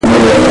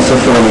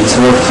ספר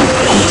המצוות,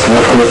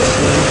 מצוות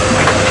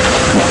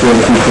מופיע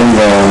לפניכם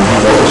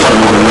בעזרת השם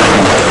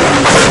בנושאים.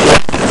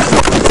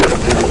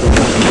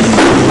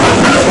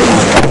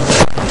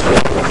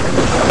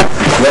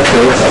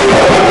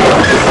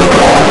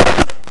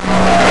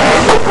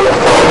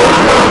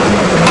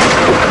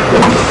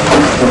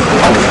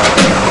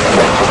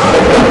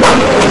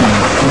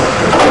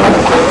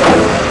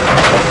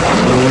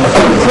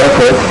 זה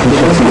הקטע,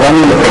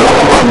 כשציוונו לקרוא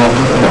עצמו,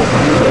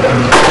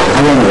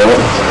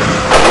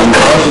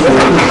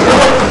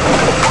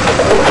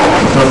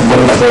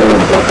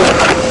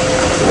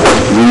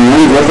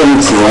 וענייני בית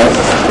המצווה,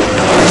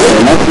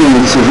 אנחנו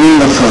מצווים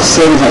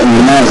לפרסם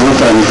האמונה הזאת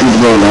האמיתית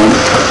בעולם,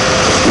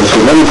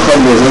 ושלא נבחר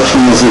בעזרת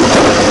שום מזיק,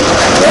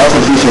 ואף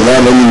על פי שבא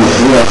עלינו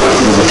מכריח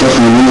לבקש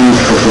ממנו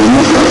מתחתנו,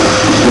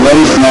 שלא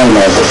נפנה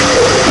אליו,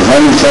 אבל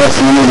נמצא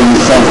עצמנו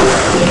במצב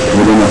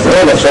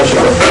ובנפעל עכשיו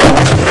שלו, אף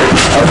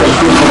על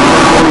פי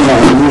שבא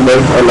מאמינים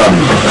בית עולם.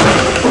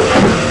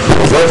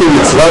 זאת היא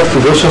מצוות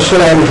קידוש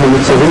השם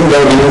המצווים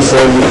בעולם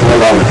ישראל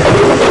בכללם.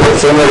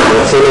 רוצה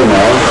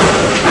לומר,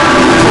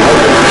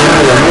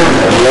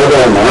 אני לא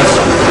יודע מה,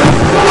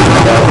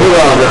 בעבור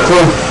אהבתו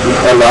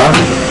התעלה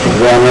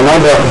והאמונה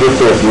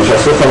באחדותו, כמו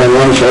שעשו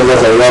חנניה משאל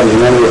ועזריה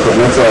בזמן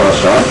נבוכדנצר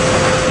הרשע,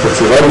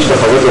 וציווה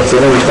להשתחוות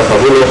לצלם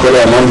והשתחוו לו כל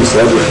ההמון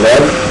בישראל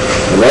בכלל,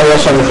 ולא היה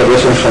שם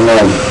מקדש שם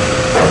שמיים.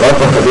 עבר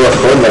פחדו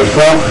הכל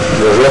ויפה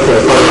ועזרת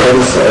היפה לכל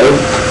ישראל,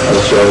 אז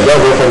שעבדה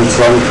זאת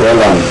המצווה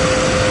מכללם.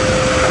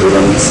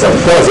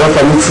 ולמצוותו זאת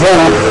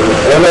המצווה,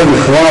 אלא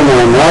לכבוא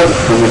המעמד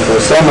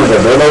המפורסם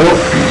הגדול ההוא,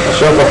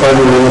 אשר פחד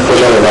ממנו כל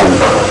העולם.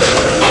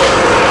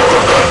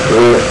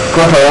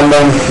 וכך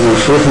הרמב"ם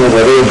ממשיך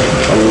מדבר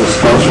על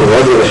מספר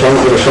שורות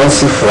בלשון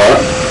ספרה,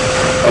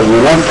 על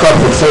מנת כך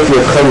הוצאת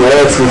לידכם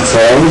מארץ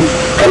מצרים,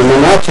 על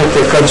מנת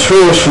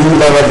שתקדשו שמות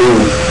ברבים.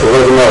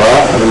 ובגמרא,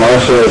 הגמרא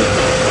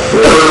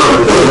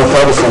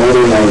שבפר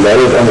בסמורים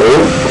העמדלת אמרו,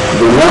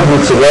 במונח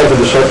מצווה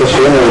קדושת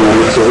השם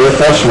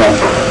ומצווה תשמע,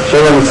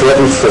 שבע מצוות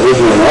מצטוות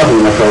במונח,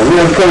 ואם אתה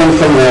אומר כן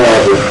אתם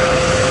מהרעבו.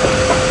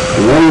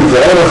 ואני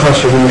מתאר לך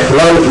שהוא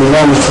נכלל מן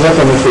המצוות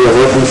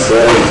המחויבות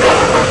לישראל.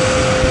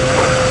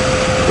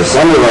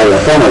 ושם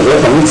לראייתם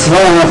הזאת, המצווה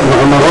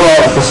מאמרו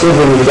הפסוק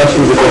במקדש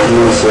לבית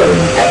ישראל.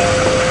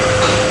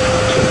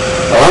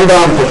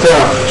 הרמב"ם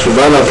פותח, כשהוא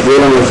בא להסביר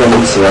לנו את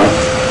המצווה,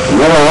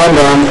 אומר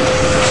הרמב"ם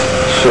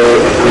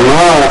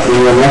שמה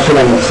עניינה של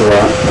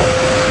המצווה,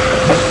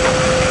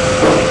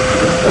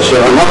 אשר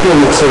אנחנו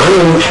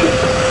מצווים, יש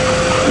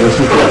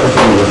לי ככה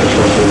שם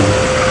בבקשה שלי.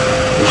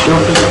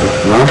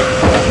 מה?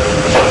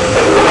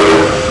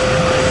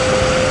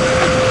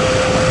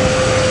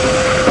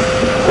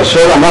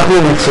 אשר אנחנו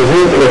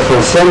מצווים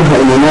לפרסם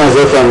האמונה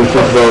הזאת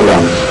האמיתית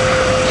בעולם.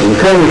 אם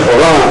כן,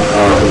 לכאורה,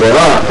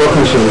 ההגדרה,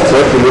 התוכן של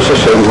מצוות קידוש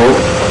השם הוא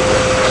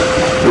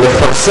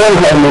לפרסם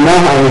האמונה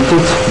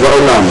האמיתית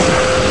בעולם.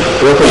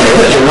 זאת אומרת,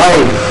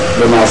 שמיים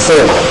במעשה,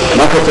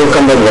 מה כתוב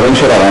כאן בדברים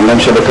של הרמב"ם?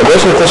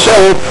 שבקדש את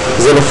השם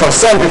זה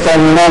לפרסם את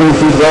האמונה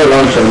האמיתית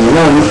בעולם,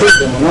 שהאמונה האמיתית,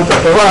 אמונת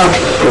התורה,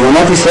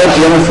 אמונת ישראל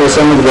תהיה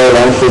מפורסמת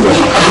בעולם כולו.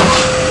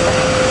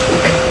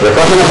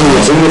 וכך אנחנו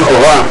יוצאים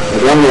לכאורה,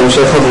 גם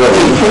להמשך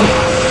הדברים,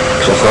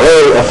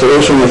 כשאחרי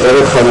התיאור שהוא מתאר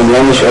את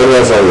חנניה משאל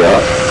ועזריה,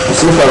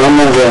 הוסיף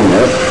הרמב"ם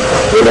ואומר,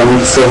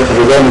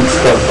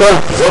 ומצטרתה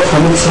זאת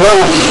המצווה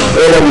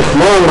אלא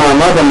לכמו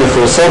המעמד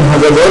המפורסם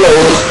הגדול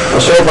ההוא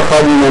אשר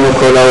פחד ממנו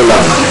כל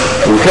העולם.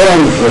 אם כן,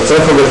 יוצא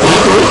פה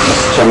בתחתית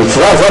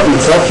שהמצווה הזאת,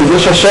 מצוות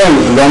קידוש השם,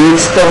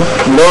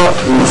 לא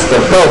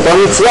מצטרתה אותה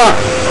מצווה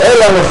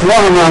אלא לכמו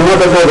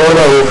המעמד הגדול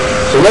ההוא.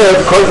 זאת אומרת,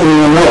 כל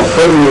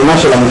עניינה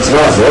של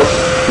המצווה הזאת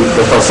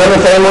לפרסם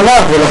את האמונה,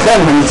 ולכן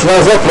המצווה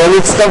הזאת לא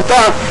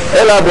מצטרתה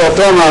אלא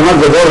באותו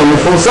המעמד גדול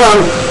ומפורסם,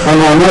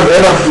 המעמד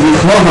אלא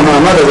לכמו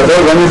המעמד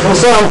הגדול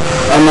והמפורסם,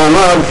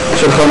 המעמד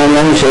של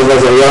חנניה משאל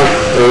ועזריה,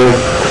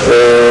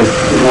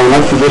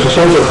 מעמד קידוש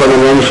השם של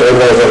חנניה משאל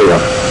ועזריה.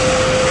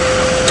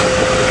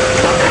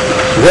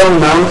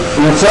 ואומנם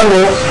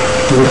מצאנו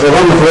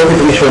לכאורה מחלוקת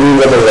ראשונים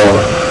בדבר.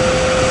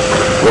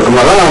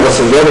 בגמרא,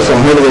 בסוגיה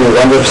בסנהדרין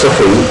וגם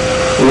בפסחים,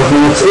 אנחנו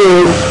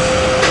מוצאים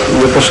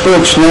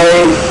בפשטות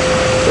שני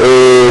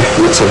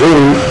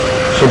מצבים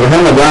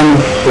שבהם אדם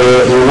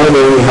נאמר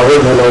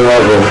להיהרג ולא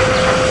יעבור.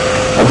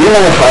 הדין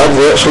האחד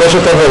זה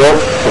שלושת עבירות,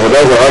 עבודה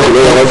זרה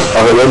ולא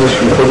עבירות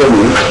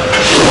מקודמים,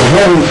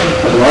 והם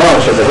הגמרא,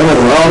 שבהם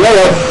הגמרא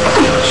אומרת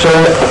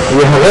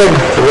שיהרג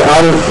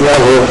ואל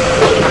יעבור.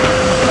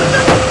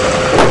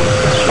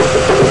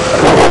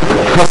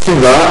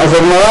 הסיבה, אז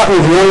הגמרא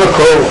מביאה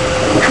מקור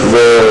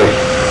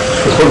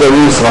בשפיכות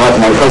דמים סברת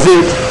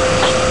מלכזית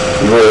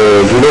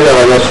וגילוי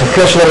הראיה של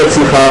קשר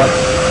לרציחה,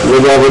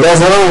 ובעבודה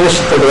זרה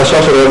יש את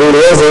הדרשה של רבי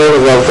אליעזר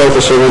ואהבת את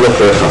השם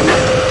אלוקיך.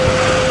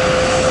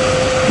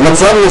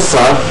 מצב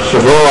נוסף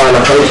שבו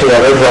ההלכה היא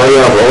שיהרג ואל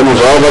יעבור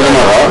מבואר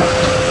בגמרא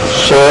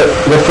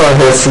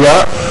שבפרהסיה,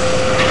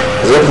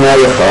 זה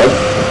תנאי אחד.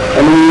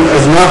 אני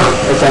אזנח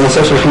את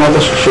הנושא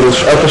של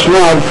שעת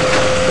השמד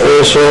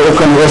שהוא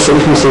כנראה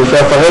סעיף מסעיפי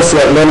הפרהסיה,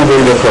 לא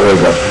נבין בו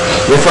כרגע.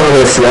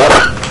 בפרהסיה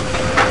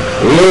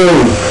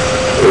אם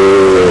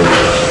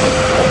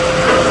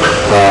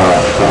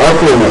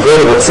כלום,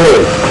 הגוי רוצה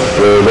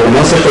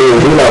לרמוס את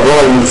היהודי לעבור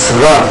על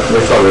מצווה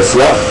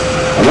בפרהסיה,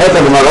 אומרת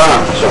הגמרא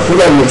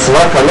שאפילו על מצווה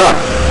קלה,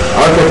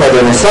 רק את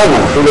הדנסנה,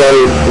 אפילו על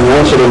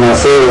עניין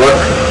שלמעשה רק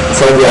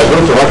צד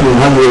יהדות או רק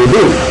מנהג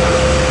יהודי,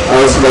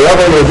 אז ביד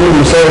היהודי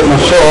למסור את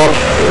נפשו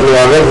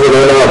להיהרג ולא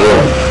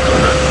לעבור.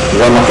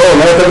 והמקור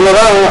אומרת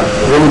הגמרא,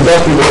 זה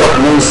נדבש מבתוך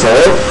בני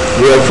ישראל,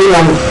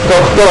 ויפילם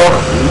תוך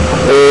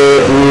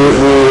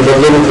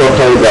מדברים את תוך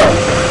העדה.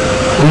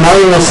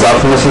 תנאי נוסף,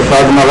 מוסיפה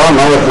הגמרא,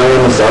 מהו התנאי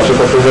הנוסף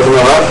שכתוב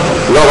בגמרא?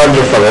 לא רק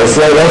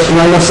בפרהסיה, אלא יש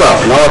תנאי נוסף.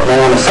 מהו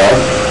התנאי הנוסף?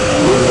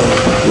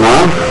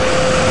 מה?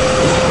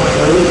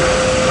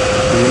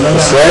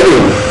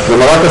 ישראלים, זה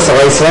רק 10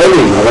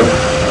 ישראלים, אבל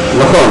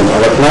נכון,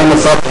 אבל תנאי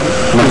נוסף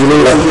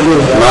מגביל,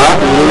 מה?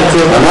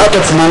 ענת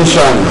עצמן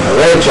שם,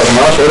 הרי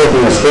כשהגמרא שואלת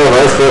מאסתר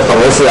ואסתר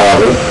פרהסיה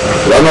הארי,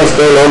 למה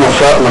אסתר לא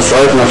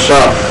מסרה את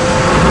נפשה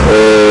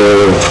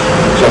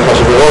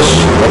כשאחשוורוש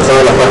רצה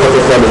לקחת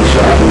אותה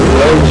לאישה?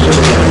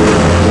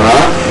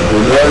 מה?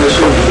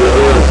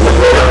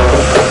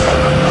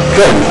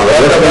 כן,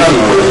 אבל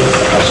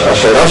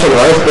השאלה של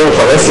אסתר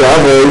פרהסיה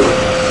הארי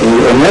היא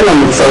איננה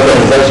מצד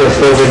העמדה של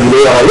אסתר זה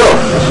גילוי עריות.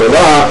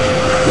 השאלה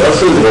לא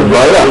עשו את זה,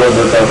 בעיה.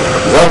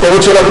 זה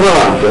התירוץ של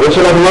הגמרא. התירוץ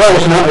של הגמרא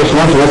ישנם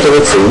שני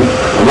תירוצים.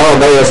 אמר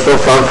אביי אסתר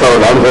פארקה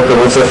עולם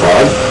ותירוץ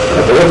אחד.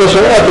 התירוץ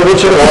השני,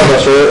 התירוץ של רבא,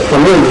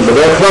 שתמיד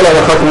בדרך כלל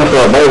הלכה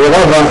כמותו, אביי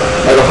ורבא,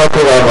 הלכה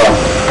כרבא.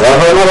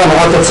 רבא אמר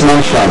הנעת עצמן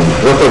שם.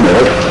 זאת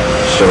אומרת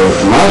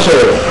שמה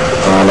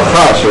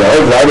שההלכה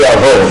שהעד ואל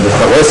יעבור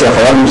בפרהסיה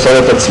חייב למסור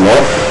את עצמו,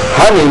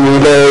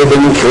 הנימילי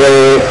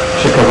במקרה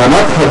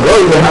שכוונת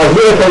הגוי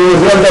להעביר את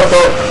היהודי על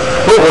דתו.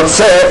 הוא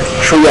רוצה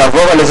שהוא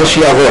יעבור על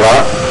איזושהי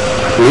עבירה,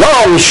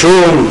 לא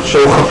משום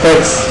שהוא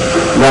חפץ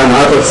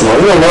להנעת עצמו.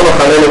 אם הוא אומר לו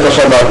חלל את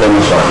השבת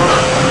למשל,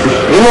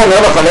 אם הוא אומר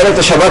לו חלל את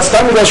השבת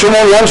סתם בגלל שהוא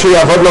מעוניין שהוא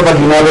יעבוד לו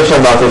בגינה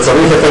בשבת, הוא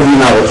צריך את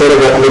הגינה, רוצה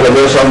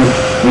לגדל שם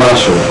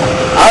משהו,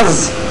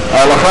 אז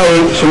ההלכה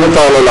היא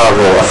שמותר לו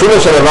לעבור, אפילו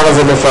שהדבר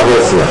הזה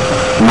בפרהסיה.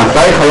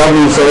 מתי חייב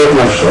למסור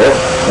את נפשו?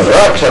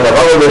 רק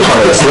כשהדבר הוא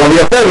בפרהסיה.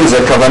 ויותר מזה,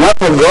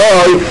 כוונת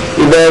הגוי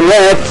היא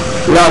באמת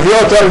להביא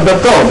אותו על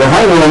דתו,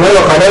 והיינו הוא אומר לו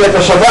חלל את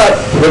השבת,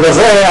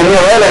 ובזה אני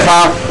רואה לך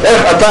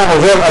איך אתה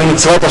עובר על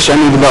מצוות השם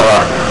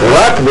יתברך.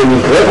 רק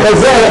במקרה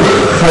כזה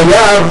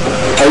חייב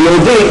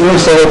היהודי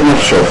למסור את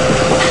נפשו.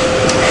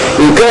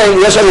 אם כן,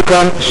 יש לנו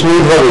כאן שני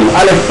דברים.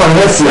 א',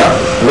 פרהסיה,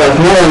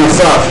 והתנאי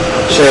הנוסף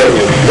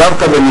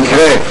שדווקא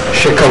במקרה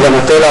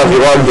שכוונתו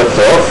להעבירו על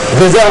דתו,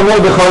 וזה אמור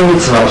בכל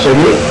מצווה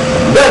שלי.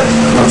 ב',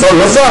 מצב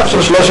נוסף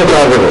של 3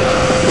 העבירות.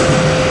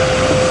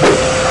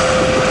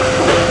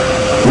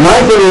 מה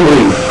אתם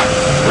אומרים?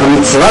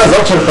 המצווה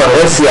הזאת של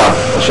פרהסיה,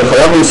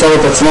 שחייב למסור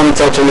את עצמו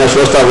מצד שני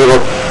 3 העבירות,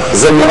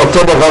 זה מאותו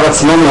דבר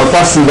עצמו,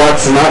 מאותה סיבה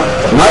עצמה.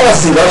 מהי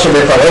הסיבה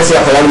שבפרהסיה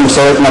חייב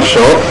למסור את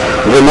נפשו,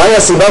 ומהי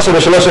הסיבה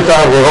שב3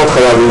 העבירות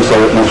חייב למסור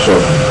את נפשו?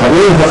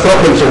 האם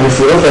התוכן של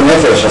מסירות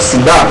הנפש,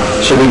 הסיבה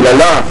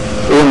שבגללה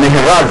הוא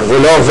נהרג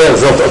ולא עובר,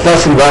 זאת אותה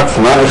סיבה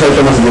עצמה? איך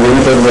הייתם מסבירים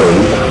את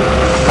הדברים?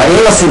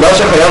 האם הסיבה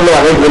שחייב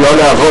להרג ולא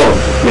לעבור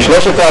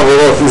ב3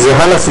 העבירות היא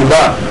זהה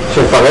לסיבה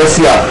של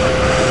פרהסיה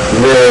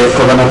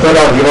וכוונתו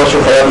להעבירו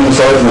שהוא חייב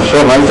למסור את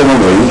נפשו? מה הייתם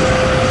אומרים?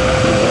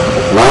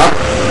 מה?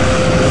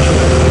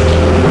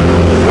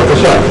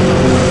 בבקשה.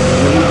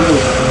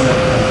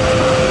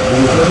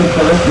 במקרה של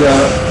פרהסיה,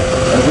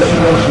 אז יש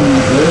לו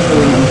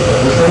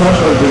עושה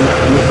משהו,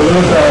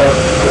 ומפעילים את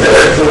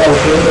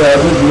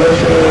היהדות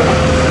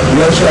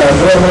בגלל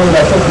שהעבור אמור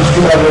לעשות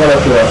בשביל לעבור על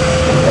התורה.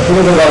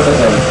 אפילו דבר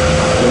קטן.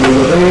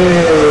 ולגבי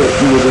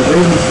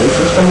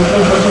שיש את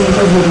המקרים שיש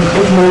לנו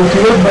בזכות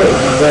מהותיות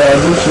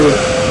ביהדות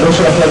שלא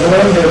שייך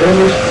לגורם, ובהם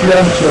יש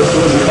כפייה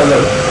שאסור בכלל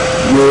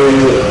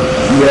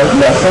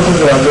לעשות את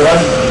זה עבירה,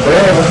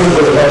 והם אפילו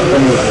בדבר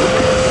קטן יותר.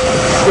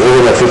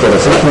 אולי להציג את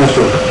הנושא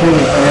משהו?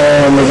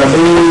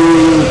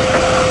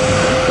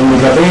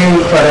 לגבי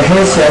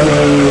פרהסיה,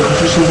 אני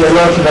חושב שזה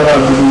לא כדבר,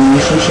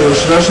 משום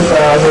ש3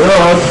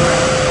 העבירות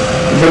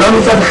זה לא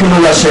מצד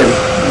חילול השם.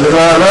 זה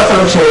לא יכול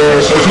להיות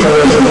שיש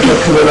מצד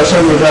חילול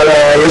השם,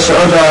 יש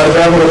עוד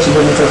הרבה עבירות שזה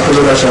מצד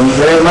חילול השם.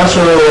 זה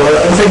משהו,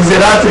 זה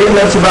גזירת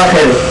ריבלר סיבה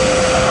אחרת.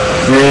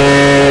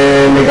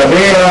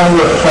 ולגבי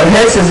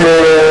פרהסיה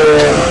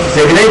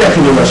זה גדול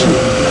החילול השם.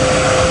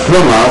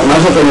 כלומר, מה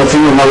שאתם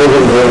רוצים לומר לזה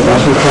זה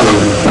משהו כאן.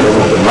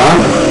 מה?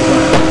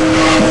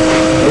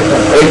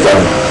 איתן.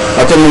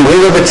 אתם אומרים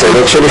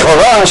ובצדק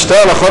שלכאורה 2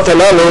 ההלכות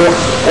הללו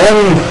הם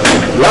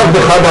לאו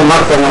בחד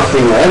המחת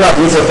המחתימה, אין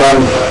להכניס אותם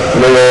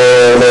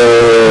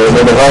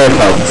לדבר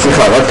אחד.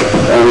 סליחה, רק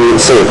אני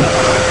אסיר.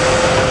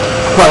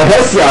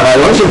 פרהסיה,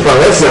 הרעיון של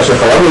פרהסיה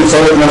שחייב למצוא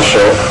את נפשו,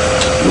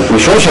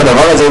 משום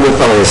שהדבר הזה הוא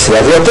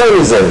בפרהסיה, זה יותר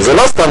מזה. זה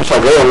לא סתם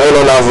שהגוי אומר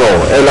לו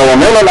לעבור, אלא הוא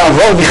אומר לו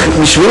לעבור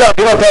בשביל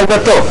להעביר אותה על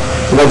דתו.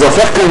 אבל זה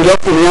הופך כאן להיות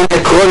עניין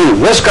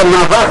עקרוני. יש כאן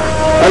מאבק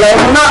על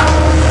האמונה.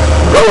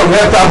 הוא אומר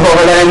תעבור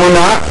על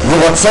האמונה,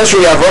 והוא רוצה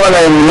שהוא יעבור על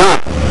האמונה,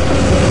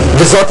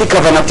 וזאת היא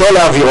כוונתו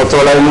להעביר אותו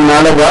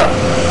לאמונה לגע.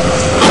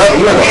 עכשיו,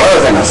 אם הדבר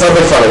הזה נעשה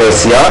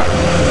בפרהסיה,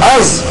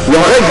 אז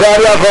יורק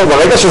גל יעבור.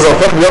 ברגע שזה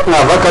הופך להיות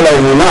מאבק על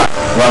האמונה,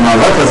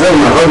 והמאבק הזה הוא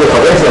מאבק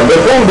בפרהסיה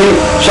בפומבי,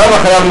 שם שם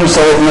החייב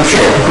למסור את נפשו.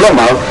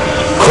 כלומר,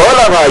 כל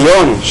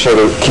הרעיון של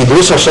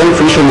קידוש השם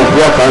כפי שהוא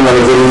מופיע כאן,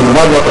 הרי זה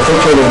נלמד בפסוק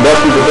של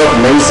נפגשתי בתוך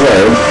בני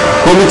ישראל,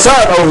 הוא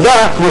מצד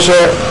העובדה, כמו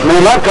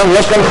שנאמר כאן,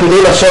 יש כאן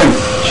חילול השם,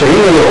 שהנה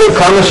יראו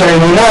כמה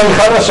שהאמונה היא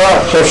חדשה,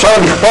 שאפשר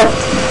לכפות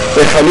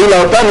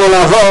וחלילה אותנו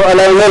לעבור על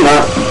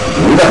האמונה.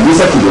 נדח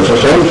דיסה קידוש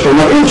השם,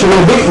 שמראים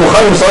שמרביק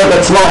מוכן למסור את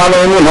עצמו על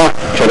האמונה,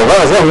 כשהדבר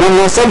הזה אומנם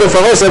נעשה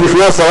בפרהסיה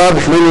בפני 10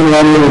 בפני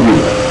מיליון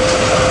יהודים.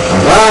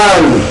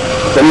 אבל,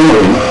 אתם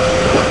אומרים,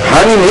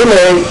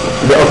 הנמרים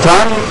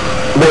באותם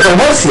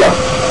בפרהסיה,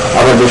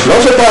 אבל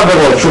בשלושת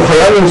העבירות שהוא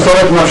חייב למסור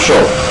את נפשו,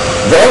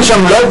 ואין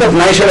שם לא את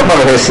התנאי של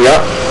הפרהסיה,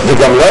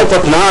 וגם לא את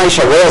התנאי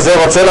שהגוי הזה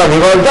רוצה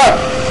להעבירו על דת.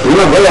 אם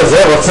הגוי הזה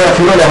רוצה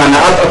אפילו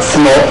להנאת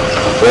עצמו,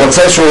 הוא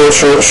רוצה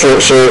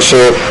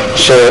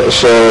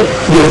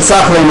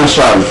שירצח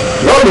למשל,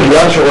 לא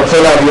בגלל שהוא רוצה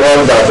להעבירו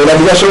על דת, אלא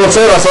בגלל שהוא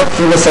רוצה לעשות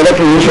לסלק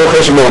למישהו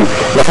חשבון,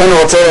 לכן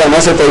הוא רוצה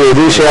לאנוס את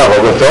היהודי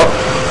שיהרוג אותו.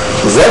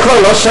 זה כבר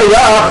לא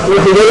שייך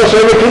לחילול השם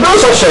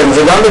וקידוש השם,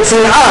 זה גם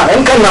בצנעה,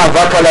 אין כאן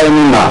מאבק על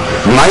האמונה.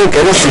 מה אם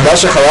כן הסיבה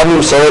שחייב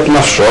למסור את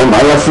נפשו?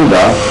 מהי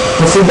הסיבה?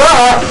 הסיבה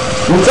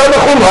מצד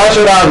החומרה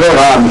של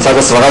העבירה, מצד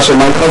הסברה של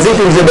מים חזית,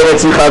 אם זה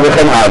ברציחה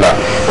וכן הלאה.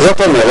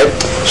 זאת אומרת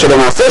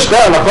שלמעשה שתי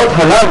ההלכות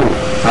הללו,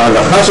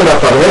 ההלכה של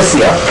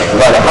הפרהסיה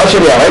וההלכה של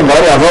יהרג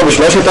בל יעבור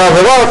בשלושת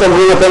העבירות,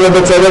 אומרים יותר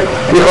ובצדק,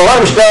 לכאורה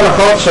עם שתי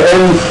ההלכות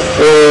שאין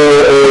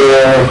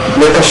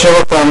לקשר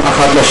אותם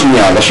אחת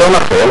לשנייה. לשון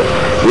אחר,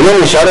 אם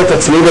אני אשאל את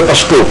עצמי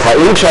בפשטות,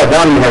 האם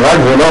כשאדם נהרג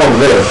ולא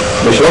עובר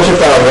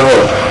בשלושת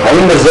העבירות,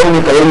 האם בזה הוא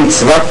מקיים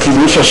מצוות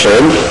קידוש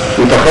השם?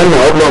 ייתכן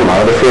מאוד לומר,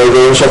 לפי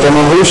ההיגיון שאתם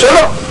אומרים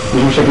שלא.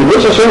 משום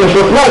שקידוש השם יש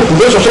לו תנאי,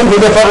 קידוש השם הוא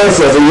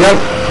בפרהסיה, זה עניין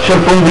של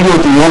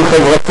פומביות, עניין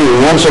חברתי,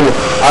 עניין של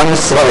עם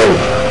ישראל.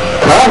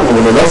 כאן,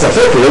 ובלא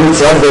ספק, זה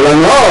מצווה גדולה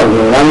מאוד,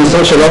 זה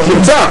ניסוי שלא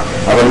תרצה,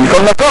 אבל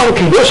מכל מקום,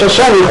 קידוש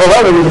השם לכאורה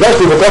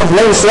ונקדשתי בתוך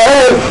בני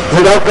ישראל,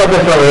 זה דווקא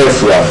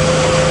בפרהסיה.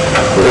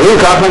 ואם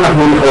כך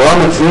אנחנו לכאורה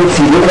מוצאים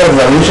צידוק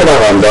לדברים של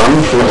הרמב"ם,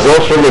 שנחזור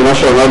שוב למה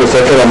שאומר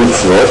בספר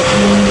המצוות,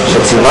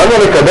 שציוונו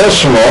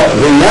לקדש שמו,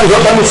 ועניין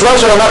זאת המצווה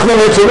שאנחנו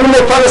מצווים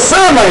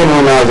לפרסם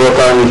האמונה הזאת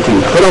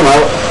האמיתית. כלומר,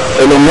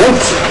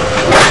 אלמנט,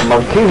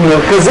 מרכיב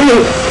מרכזי,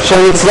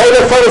 שהמצווה היא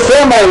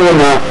לפרסם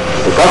האמונה.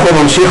 וכך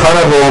הוא ממשיך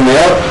הלאה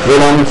ואומר,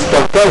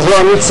 ולמצפרתה זו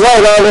המצווה,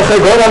 אלא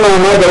לחגון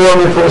המעמד ההוא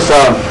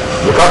המפורסם.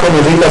 וכך הוא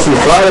מביא את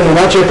הספרה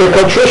למונת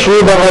שתקדשו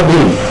שמי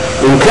ברבים.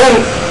 אם כן,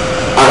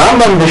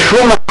 הרמב"ם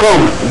בשום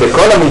מקום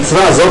בכל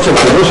המצווה הזאת של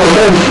קידוש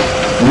השם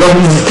לא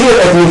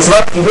מזכיר את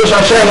מצוות קידוש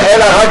השם,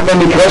 אלא רק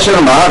במקרה של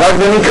מה? רק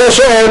במקרה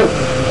של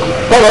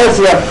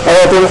פרהסיה.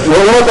 אתם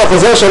רואים אותה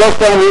חוזר 3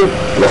 פעמים,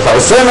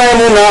 לפרסם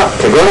האמונה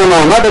כגון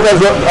המעמד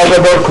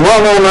הגדול, כמו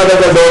המעמד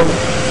הגדול,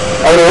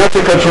 על מנת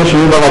שקדשו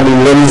שמי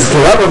ברבים. לא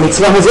נזכרה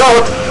במצווה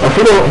הזאת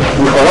אפילו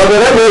לכאורה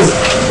ברמז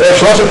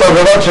 3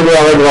 העבירות של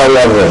יהרג בל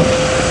יעבור.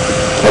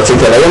 רצית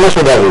להגיד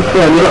משהו דוד?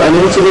 אני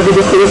רוצה להגיד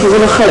את חילוף הזה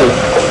לחלק.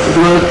 זאת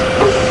אומרת,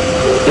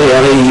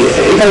 הרי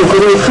איתן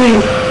קודם התחיל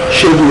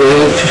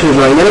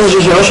שבעניין הזה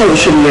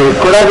של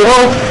כל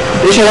העבירות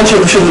יש עניין של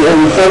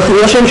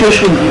חילול השם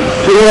שיש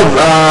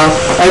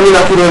האמונה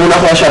כאילו אמונה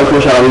חדשה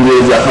כמו שהרבים יגיד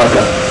את זה אחר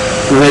כך,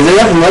 וזה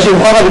יפה מה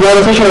שמוכר בגלל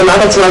הנושא של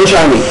הנעת עצמם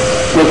שאני.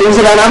 זאת אומרת, אם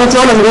זה להנעת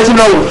עצמם אז בעצם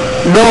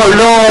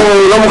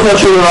לא מוכר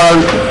שהוא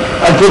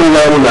על פירול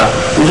האמונה.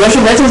 אני חושב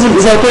שבעצם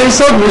זה אותו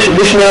יסוד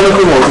בשני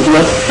המקומות. זאת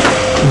אומרת,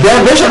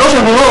 בשלוש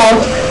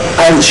עבירות,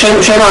 אז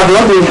שם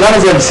העבירות במקרה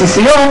לזה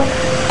הבסיסיות,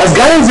 אז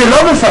גם אם זה לא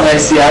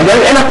בפרהסיה, גם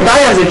אם אין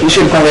התנאי הזה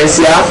של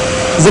פרהסיה,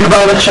 זה כבר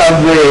נחשב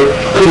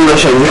חילול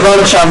השם, זה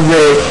כבר נחשב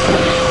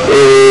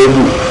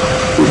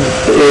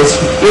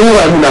ערעור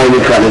האמונה,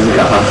 אם נקרא לזה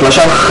ככה,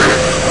 החלשה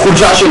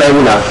חולשה של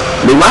האמונה.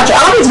 לעומת שאר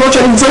המצוות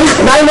שאני צריך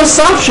תנאי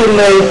נוסף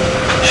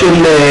של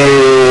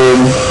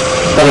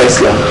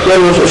פרהסיה.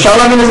 אפשר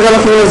להבין את זה גם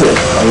אפילו לזה.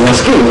 אני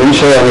מסכים, אם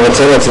שאני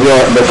רוצה להצביע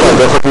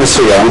בדוחק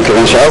מסוים,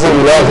 כיוון שאז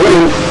אני לא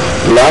אבין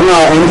למה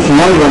אין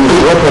תנאי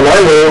במצוות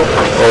הללו,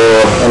 או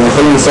אני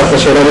יכול לנסח את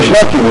השאלה בשני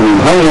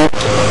הכיוונים. היינו,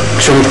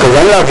 כשהוא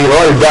מתכוון להעבירו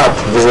על דת,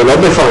 וזה לא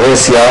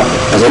בפרהסיה,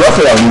 אז זה לא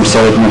חייב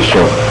למסור את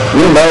נפשו.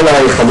 אם בא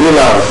אליי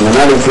חלילה,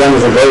 מנה ליציאן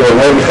איזה גוי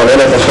ואומר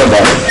לחלל את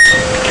השבת,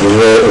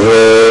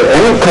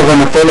 ואין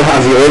כוונתו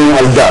להעבירני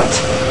על דת.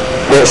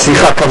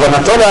 סליחה,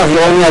 כוונתו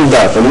להעבירני על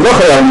דת, אני לא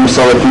חייב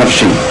למסור את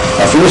נפשי.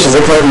 אפילו שזה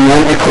כבר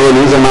עניין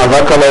עקרוני, זה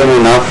מאבק על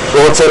האמונה,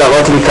 הוא רוצה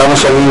להראות לי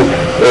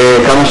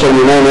כמה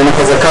שהאמונה איננה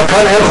חזקה,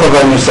 כאן אין חובה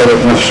למסור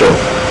את נפשו.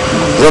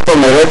 זאת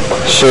אומרת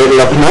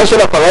שלפנאי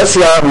של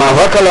הפרהסיה,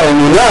 מאבק על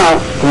האמונה,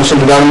 כמו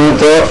שדיברנו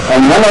אותו,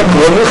 העניין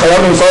העקרוני חייב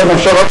למסור את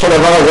נפשו רק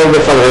שהדבר הזה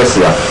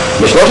בפרהסיה.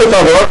 בשלושת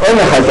העבירות אין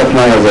לך את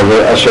התנאי הזה,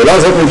 והשאלה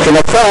הזאת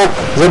מבחינתך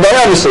זה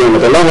בעיה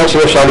מסוימת, אני לא אומר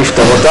שאי אפשר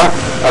לפתור אותה,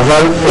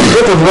 אבל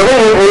פשוט הדברים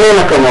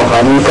איננה כמוך,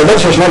 אני מקבל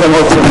ששני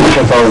דמות ציבור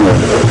שאתה אומר.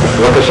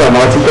 בבקשה, מה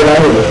רצית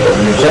להגיד?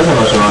 אני חושב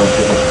מה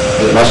שאמרתי.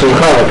 מה שלך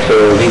רק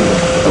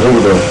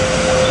ריגדו.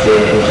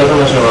 אני חושב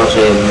מה שאמר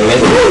שבאמת,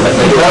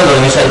 בנקודה הזו,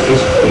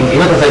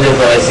 אם אתה עושה את זה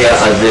בפרהסיה,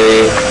 אז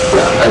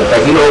אתה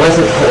כאילו הורס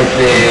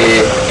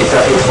את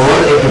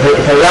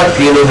היד,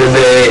 כאילו,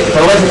 אתה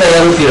הורס את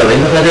היהדות, כאילו, אבל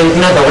אם אתה עושה את זה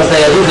בפנינה, אתה הורס את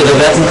היהדות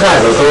לגבי עצמך,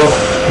 זה אותו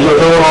כאילו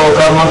אותו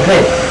קו מנחה.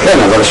 כן,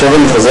 אבל עכשיו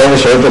אני חוזר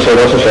ושואל את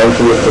השאלה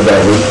ששאלתי את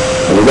דוד.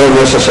 אני לא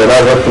יודע שהשאלה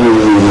הזאת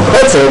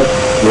מוחצת,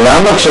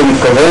 למה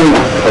כשמתכוון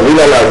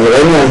חלילה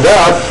להעבירני על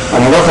דעת,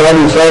 אני לא חייב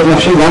למסור את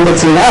נפשי גם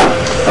בצנעה.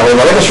 אבל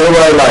ברגע שהוא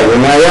בא אליי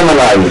ומאיים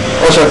עליי,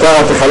 או שאתה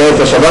תחלל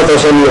את השבת או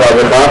שאני יראה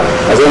בך,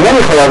 אז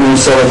אינני חייב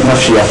למסור את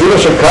נפשי, אפילו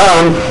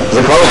שכאן זה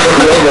כבר הופך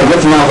להיות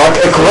באמת מאבק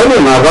עקרוני,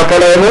 מאבק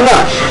על האמונה.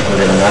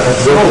 זה להנעת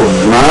עצמו.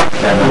 מה?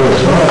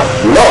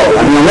 לא,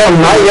 אני אומר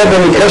מה יהיה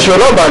במקרה שהוא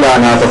לא בא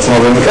להנעת עצמו,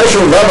 במקרה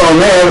שהוא בא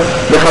ואומר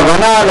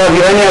בכוונה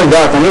להעבירני על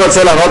דעת, אני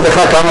רוצה להראות לך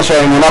כמה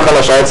שהאמונה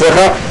חלשה אצלך,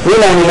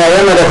 והנה אני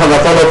מאיים עליך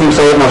ואתה לא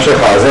תמסור את נפשך,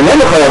 אז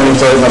איננו חייב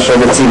למסור את נפשו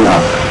בצנעה.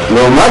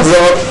 לעומת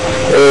זאת,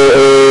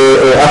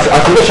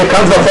 אפילו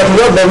שכאן זה הופך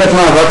להיות באמת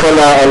מאבק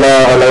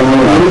על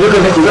האמונה. אני בדיוק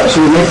על נקודה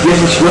שבאמת יש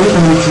לשמות את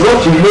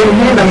המצוות,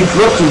 שבהם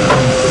המצוות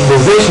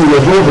בזה שהוא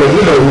יבוא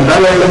ויגיד לו, הוא בא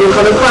לילדים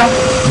חלקה,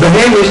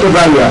 בהם יש לו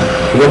בעיה.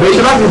 לגבי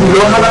שבת זה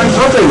לא אחד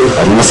המצוות האלה.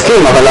 אני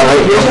מסכים, אבל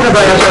יש את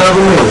הבעיה שהרב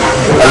אומר.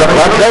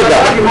 רק רגע,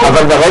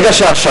 אבל ברגע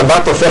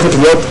שהשבת הופכת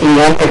להיות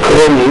עניין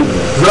עקרוני,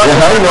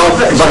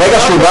 ברגע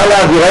שהוא בא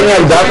להעבירני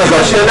על דעת הזאת...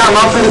 השאלה, מה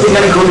הופך את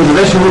עניין עקרוני?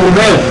 זה שהוא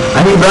אומר,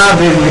 אני בא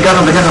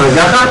וככה וככה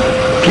וככה,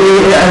 כי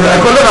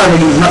הכל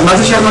דבר, מה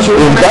זה שייך משהו?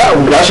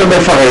 עובדה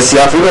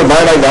שבפרסיה, אפילו בא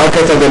אליי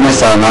דרכתא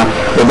דמסאנא,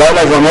 ובא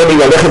אליי ואומר לי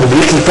ללכת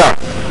בלי כיפה.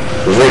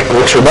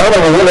 וכשהוא בא אליי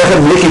ואומר ללכת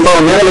בלי כיפה, הוא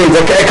אומר לי את זה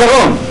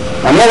כעקרון.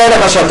 אני אומר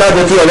לך שאתה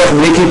דתי הולך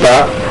בלי כיפה,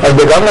 אז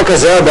בגמלה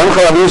כזה אדם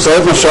חייב למסור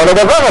את נפשו על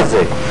הדבר הזה.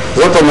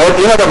 זאת אומרת,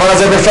 אם הדבר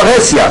הזה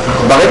בפרסיה,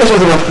 ברגע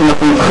שזה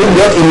מתחיל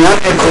להיות עניין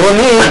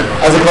עקרוני,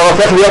 אז זה כבר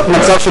הופך להיות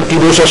מצב של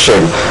קידוש השם.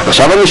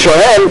 עכשיו אני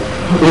שואל,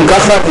 אם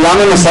ככה,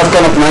 למה נוסף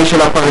כאן התנאי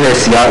של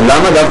הפרסיה?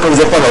 למה דווקא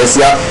זה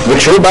פרסיה?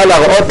 וכשהוא בא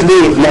להראות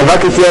לי,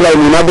 נאבק איתי על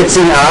האמונה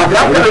בצנעה,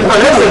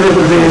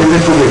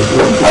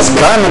 אז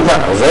כאן,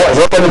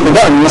 זאת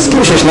הנקודה, אני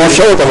מסכים שישנה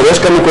אפשרות, אבל יש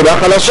כאן נקודה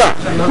חלשה,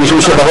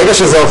 משום שברגע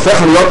שזה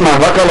הופך להיות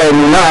מאבק על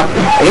האמונה,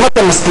 אם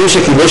אתה מסכים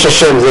שקידוש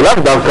השם זה לא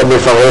דווקא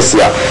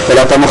בפרסיה,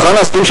 אלא אתה מוכן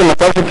להסכים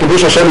שמצב של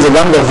קידוש השם זה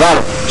גם דבר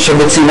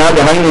שבצנעה,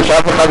 דהיינו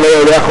שאף אחד לא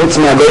יודע חוץ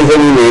מהגוי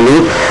וממני,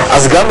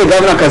 אז גם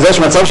בגמלה כזה יש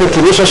מצב של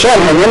קידוש השם,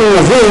 אינני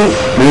מבין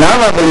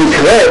למה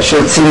במקרה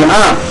של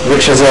צנעה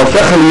וכשזה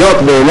הופך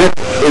להיות באמת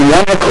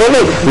עניין עקרוני,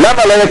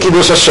 למה לא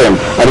לקידוש השם?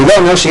 אני לא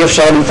אומר שאי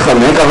אפשר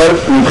להתחמק, אבל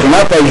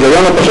מבחינת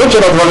ההיגיון הפשוט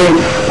של הדברים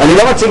אני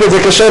לא מציג את זה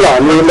כשאלה,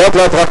 אני לאט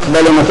לאט רק בא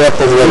למתח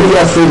את הדברים. אני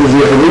אעשה את זה, זה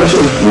יחליל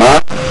השם. מה?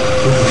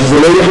 שזה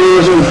לא יחליל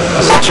השם.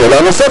 אז זאת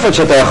שאלה נוספת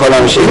שאתה יכול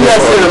להמשיך. אם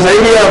יעשה, אז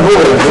האם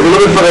יעבור, זה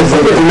לא מפרס, זה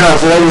בצנעה, אז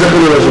אולי זה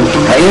חילול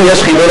השם. האם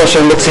יש חילול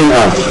השם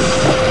בצנעה?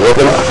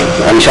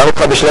 אני אשאל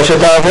אותך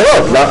בשלושת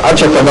העבירות, עד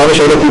שאתה בא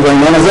ושואל אותי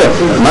בעניין הזה.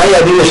 מה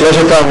יעדים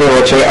לשלושת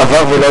העבירות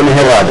שעבר ולא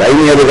נהרג?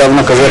 האם יהיה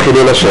בגמלה כזה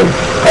חילול השם?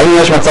 האם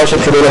יש מצב של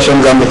חילול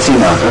השם גם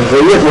בצנעה?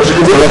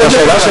 זאת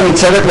השאלה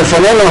שניצבת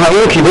לפנינו,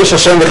 האם קידוש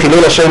השם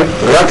וחילול השם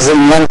רק זה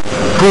עניין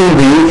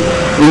פומבי,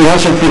 עניין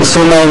של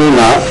פרסום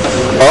האמונה,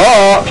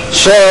 או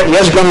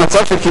שיש גם מצב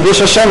של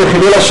קידוש השם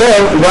וחילול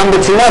השם גם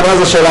בצנעה,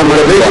 ואז השאלה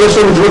מלבד יש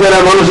לו מצוות עליה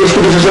אמרנו שיש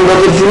קידוש השם גם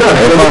בצנעה.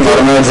 איפה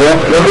אמרנו את זה?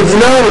 לא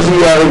בצנעה או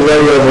שזה יערג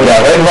ואל יעבור?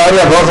 יערג ואל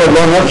יעבור זה לא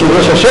אומר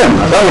קידוש השם.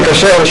 אתה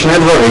מקשר שני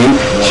דברים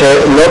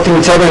שלא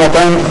תמצא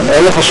בינתיים,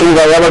 אין לך שום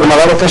בעיה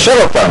בגמרא לקשר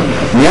אותם.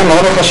 מי אמר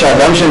לך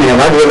שאדם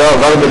שנהרג ולא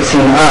עבר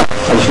בצנעה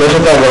על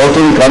שלושת העבירות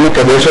הוא נקרא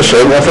מקדש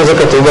השם? איפה זה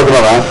כתוב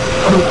בגמרא?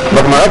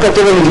 בגמרא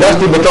כתוב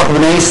ונקדשתי בתוך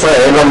בני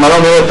ישראל, והגמרא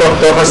אומרת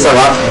תוך 10,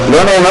 לא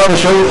נאמר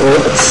בשום,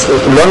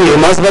 לא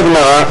נרמז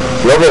בגמרא,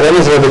 לא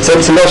ברמז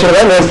ובצל צלו של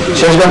רמז,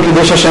 שיש גם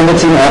קידוש השם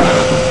בצנעה.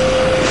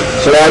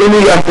 אם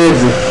הוא יעשה את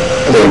זה,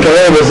 אז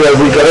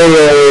זה יקרא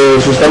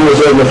שהוא סתם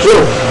עושה את נפשו.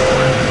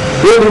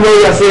 אם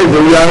הוא יעשה את זה,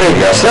 הוא יערג.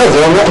 יעשה,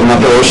 זה אומר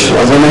נדוש,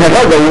 אז הוא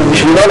נהרג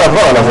בשבילו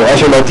לעבור על עבורה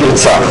שלא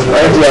תרצח.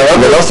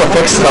 ללא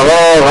ספק שכרו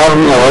רב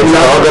מאוד,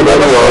 שכרו גדול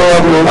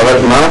מאוד, אבל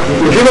מה?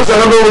 לפי מה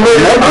שהרב אומר,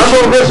 מה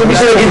שאומר שמי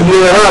שנגיד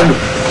נהרג,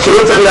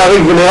 שלא צריך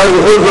להרג ונהרג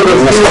בכל זאת,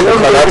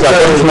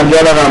 אז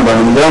נגיע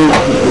לרמב"ם,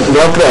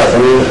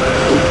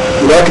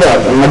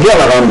 אני מגיע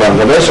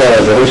לרמב"ם, זה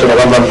שהדברים של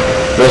הרמב"ם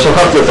לא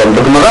שוכחתי אותם.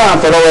 בגמרא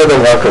אתה לא רואה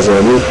דבר כזה,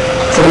 אני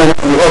צריך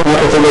לראות מה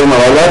כתוב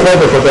בגמרא, אולי את לא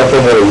תפתח את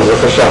הדברים,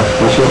 בבקשה.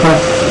 מה שלך?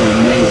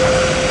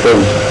 כן.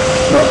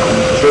 לא,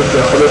 אני חושב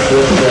שיכול להיות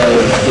שיש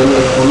הבדל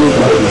עקרוני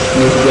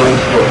בשני סוגי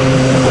המצוות.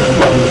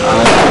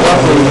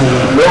 המצוות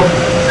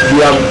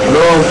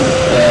לא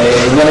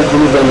עניין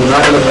עקרוני באמונה,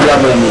 אלא פגיעה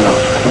באמונה.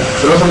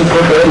 שלוש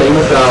המצוות האלה, אם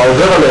אתה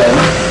עובר עליהן,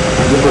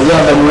 זה פוגע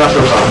באמונה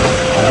שלך.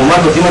 לעומת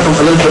זאת, אם אתה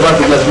מחלל שבת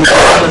בגלל שמות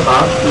לך,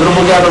 זה לא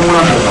פוגע באמונה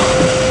שלך.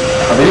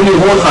 אבל אם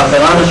יראו אותך אחרי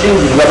אנשים,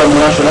 זה פוגע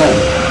באמונה שלהם.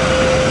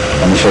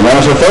 אני שומע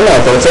מה שאתה אומר,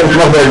 אתה רוצה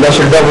לתמוך בעמדה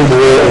של דוד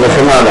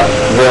וכן הלאה,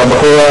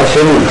 והבחור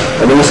השני.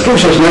 אני מסכים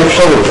שיש שני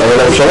אפשרות,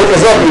 אבל האפשרות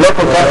הזאת היא לא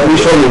כל כך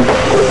ראשונית.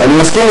 אני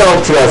מסכים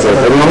לאופציה הזאת.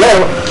 אני אומר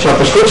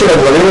שהפשטות של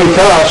הדברים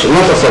הייתה שאם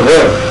אתה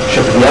סובר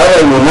שפגיעה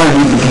באמונה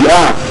היא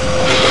פגיעה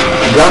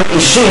גם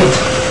אישית,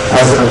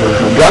 אז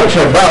גם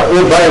כשהוא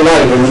בא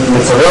אליי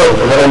ומצווה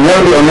ואומר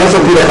לי, אונס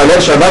אותי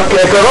לחלל שבת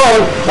כעקרון,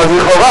 אז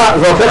לכאורה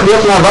זה הופך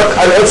להיות מאבק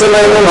על עצם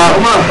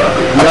האמונה.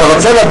 אתה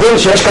רוצה לדין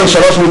שיש כאן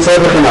 3 מצוות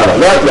וכן הלאה.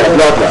 לאט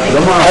לאט.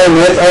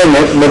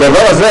 האמת,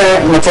 בדבר הזה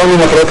מצאנו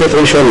מחלוקת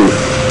ראשונית.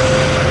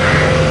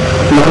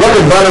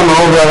 מחלוקת בעל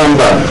המאור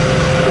והרמב"ן.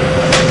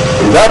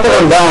 דעת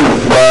הרמב"ן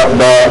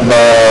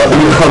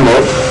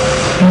במלחמות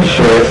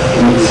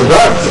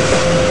שמצוות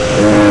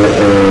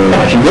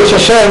קידוש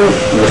השם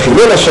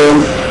וחילול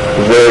השם,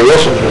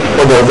 ויש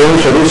עוד הרבה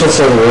שנים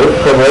שסברו,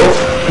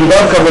 היא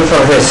דווקא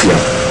בפרהסיה.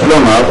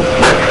 כלומר,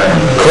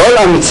 כל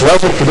המצווה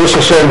של קידוש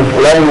השם,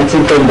 אולי הם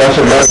מוצאים את העמדה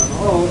של בעל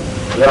המאור,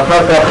 ואחר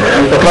כך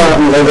מתוכה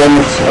נראה גם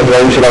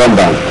הדברים של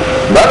הרמב"ן.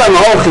 בעל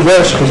המאור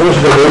חידוש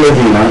גדול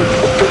לדינה,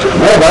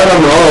 אומר בעל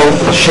המאור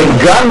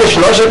שגם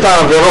בשלושת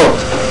העבירות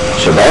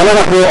שבהן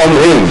אנחנו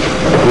אומרים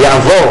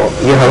יעבור,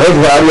 יהרג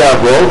ואל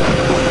יעבור,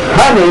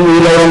 הנמי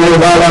לא אומר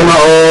בעל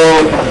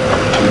המאור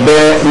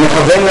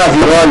במכוון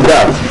להעבירו על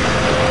דת,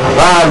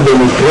 אבל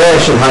במקרה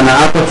של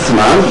הנעת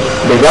עצמם,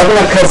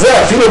 בגוון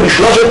כזה, אפילו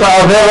בשלושת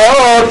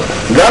העבירות,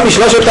 גם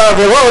בשלושת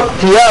העבירות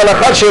תהיה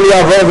הלכה של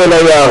יעבור ולא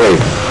יהרג.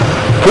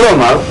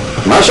 כלומר,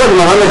 מה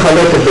שהגמרא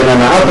מחלקת בין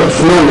הנעת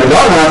עצמם ולא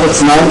הנעת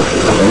עצמם,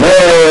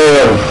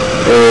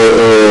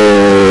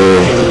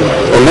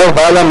 אומר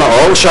בעל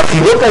המאור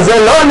שהחילוק הזה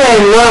לא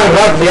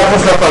נאמר רק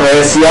ביחס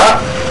לפרהסיה,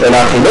 אלא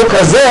החילוק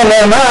הזה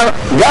נאמר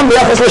גם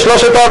ביחס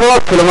לשלושת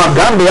העבירות, כלומר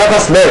גם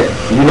ביחס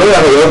לגילוי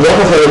עריות,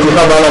 ביחס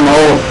לרתיחה בעל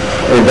המאור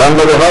דן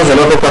בדבר, זה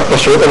לא כל כך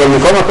פשוט, אבל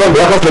מכל מקום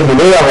ביחס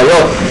לגילוי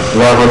עריות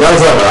ועבודה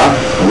זרה,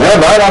 אומר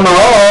בעל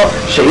המאור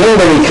שאם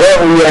במקרה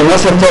הוא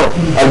יאנוס אותו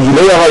על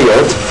גילוי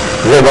עריות,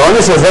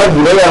 ובאונס הזה על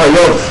גילוי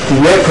עריות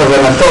תהיה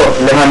כוונתו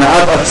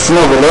להנעת עצמו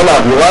ולא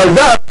להעבירו על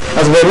דת,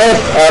 אז באמת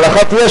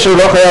ההלכה תהיה שהוא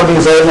לא חייב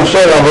במזוהי נפשו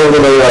לעבור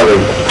ולא יהרג.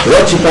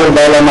 זאת שיטת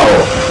בעל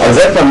המאור. על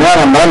זה תמה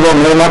הרמב"ן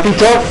ואומר מה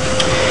פתאום?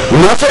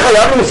 מה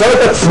שחייב למסור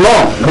את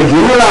עצמו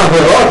בגילוי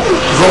העבירות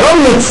זה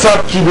לא מצד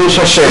קידוש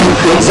השם,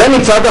 זה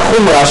מצד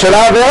החומרה של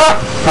העבירה.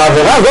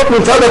 העבירה הזאת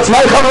מצד עצמה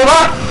היא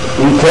חמורה.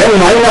 אם כן,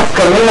 מהי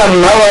נפקא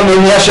מינה, מהו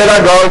המניע של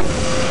הגוי?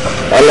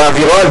 על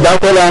להעבירו על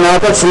דת או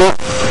להנעת עצמו.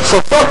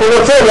 סוף סוף הוא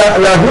רוצה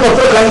להעביר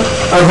אותו כאן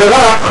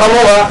עבירה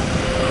חמורה.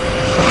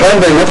 לכן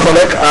באמת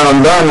חולק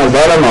הרמב"ן על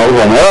בעל המאור,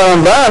 ואומר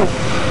הרמב"ן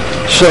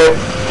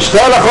ששתי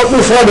הלכות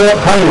נפרדות.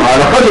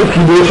 ההלכה של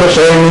קידוש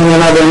השם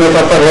עניינה באמת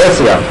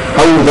הפרהסיה,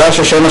 העובדה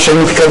ששם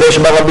השם מתקדש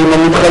ברבים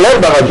ומתחלל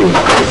ברבים.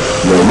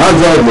 לעומת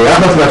זאת,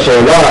 ביחס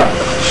לשאלה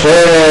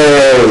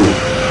של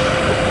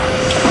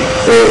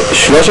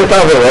שלושת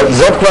העבירות,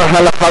 זאת כבר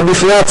הלכה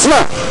בפני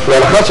עצמה.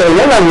 והלכה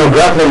שאיננה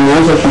נוגעת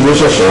לעניין של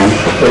קידוש השם,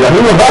 אלא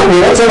היא נובעת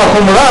מעצם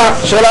החומרה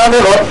של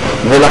העבירות,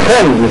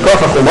 ולכן מכוח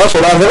החומרה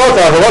של העבירות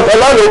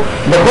הללו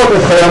דוחות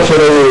את חייו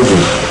של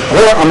היהודים.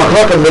 זו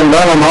המחלוקת בין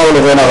בעל המאור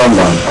לבין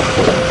הרמב"ן.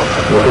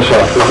 בבקשה,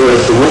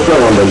 זה סימוך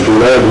לרמב"ן, כי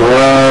אולי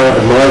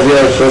הגמרא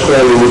הביאה את שלושת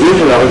הלימודים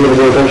שלה רק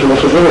לבדלתם של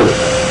משהו דברים.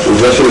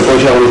 עובדה שלכל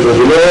שאר המצוות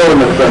היא לא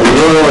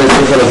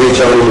הצליחה להביא את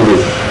שאר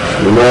הלימודים.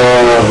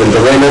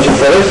 ולדבר עניין של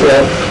פרהסיה,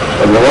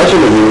 הגמרא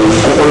שמביא,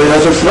 זה כל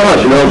עניין של סברה,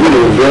 שלא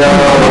הובילו,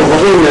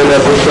 והרוחבים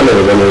לעשות סלב,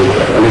 אבל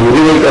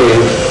הלימודים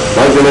העיקריים,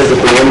 מה זה באמת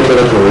כולם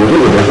מתחילת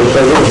הלימודים, ולעשות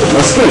סלב.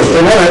 מסכים, זאת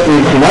אומרת,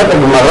 מבחינת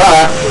הגמרא,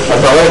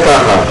 אתה רואה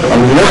ככה,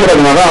 המבנה של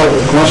הגמרא,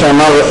 כמו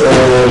שאמר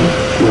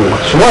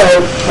שמואל,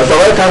 אתה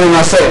רואה כאן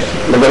למעשה,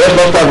 לגבי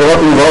שלושת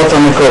העבירות מובאות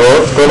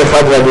המקורות, כל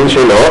אחד והדין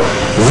שלו,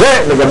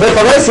 ולגבי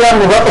פרהסיה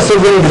מובא פסוק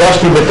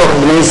ונקדשתי בתוך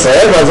בני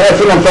ישראל, ועל זה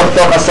אפילו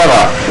תוך 10.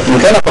 אם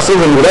כן הפסוק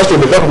ונקדשתי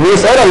בתוך בני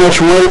ישראל, אומר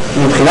שמואל,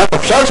 מבחינת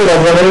הפשט של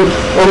הדברים,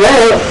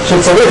 אומר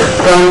שצריך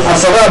כאן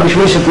 10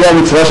 בשביל שתהיה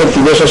המצווה של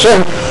קידוש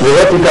השם,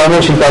 וזאת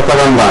כאמור שיטת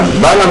הרמב"ן.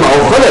 בעל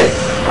המאור חולק,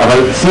 אבל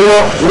שימו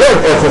לב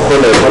איך הוא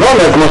חולק, הוא לא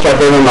אומר כמו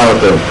שאתם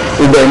אמרתם.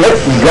 הוא באמת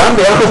גם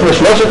ביחס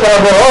לשלושת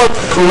העבירות,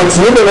 הוא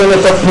מצמיד אליהם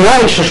את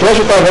התנאי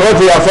ששלושת העבירות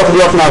זה יהפוך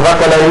להיות מאבק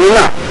על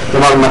האמונה.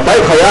 כלומר, מתי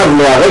חייב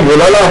להרג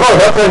ולא לעבור,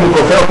 דווקא אם הוא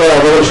כופר אותו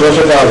לעבור על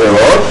שלושת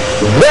העבירות,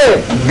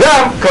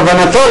 וגם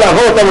כוונתו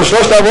לעבור אותם על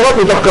שלושת העבירות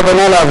מתוך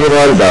כוונה להעבירו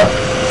על דת.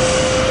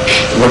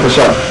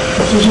 בבקשה.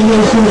 אני חושב שזה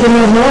חלקו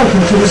מהזמרה, כי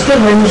צריך לזכר,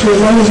 ראינו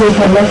שלנו זה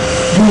התעלה,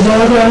 שזה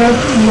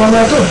לא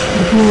מעטות.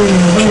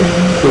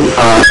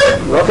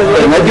 לא כזה,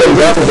 באמת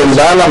גלגת בין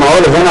בעל המאור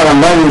לבין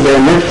הרמב"ן היא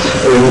באמת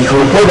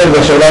מתמקדת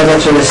בשאלה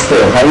הזאת של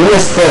אסתר. האם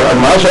אסתר,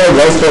 הגמרא שואלת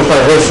זה אסתר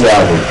פרהסיה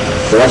עדי.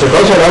 זאת אומרת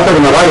שכל שאלת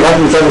הגמרא היא רק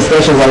מצד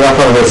אסתר שזה היה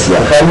פרהסיה.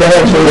 לכן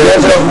באמת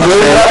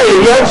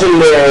עניין של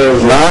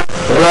מה?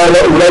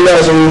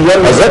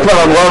 אז זה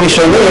כבר אמרו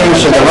הראשונים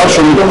שדבר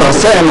שהוא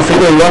מתפרסם,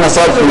 אפילו אם לא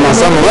נעשה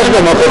ממש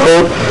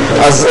בנוכחות,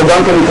 אז הוא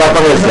גם כן נקרא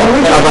פרהסיה.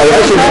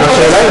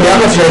 השאלה היא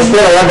ביחס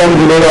שאסתר היה גם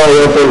גילוי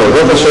עריות או לא,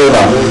 זאת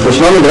השאלה.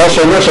 ישנו מדרש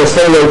שאומר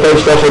שאסתר היא הייתה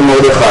אשתו של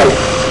מרדכי.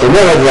 זאת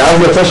אומרת, ואז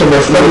יוצא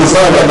שבאסתר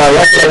נסעת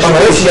הבעיה של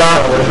הפרהסיה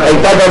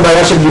הייתה גם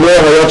בעיה של גילוי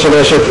עריות של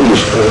אשת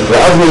איש.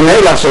 ואז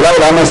ממילא השאלה היא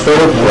למה אסתר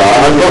הוא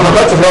גבוהה, אז לא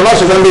חכה צריך לומר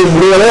שגם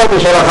בגילוי עריות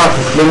יש הלכה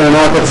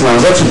במנהת עצמם.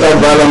 זאת שיטת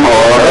בעל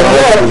המאור,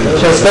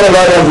 שאסתר לא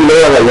היה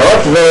גילוי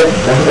עריות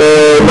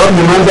ולא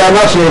דמיין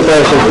דאמר שהיא הייתה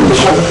אשת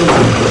איש.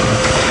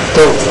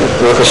 טוב,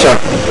 בבקשה.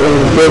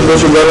 כמו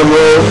שגם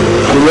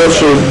אמרו,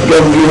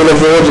 שגם גימל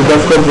עבירות זה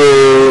דווקא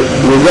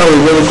במידע,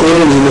 וגם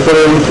הקודמים, זה נקרא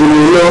להם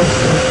נתונים לא,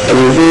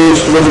 אני מבין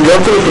שזה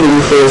גם צריך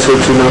להיפרס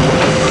את צנעה.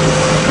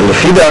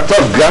 לפי דעתו,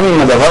 גם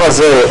אם הדבר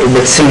הזה הוא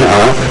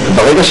בצנעה,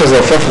 ברגע שזה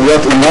הופך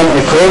להיות עניין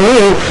עקרוני,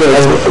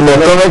 אז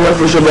באותו רגע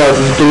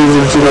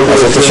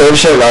אז אתה שואל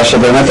שאלה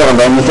שבאמת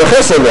הרמב"ם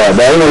מתייחס אליה,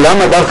 דהיינו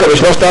למה דווקא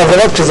בשלושת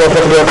העבירות כשזה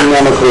הופך להיות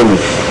עניין עקרוני.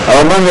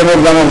 הרמב"ם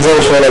באמת גם על זה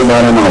הוא שואל על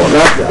בעל המאור.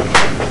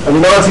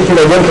 אני לא רציתי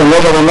להגן כאן לא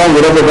ברמב"ם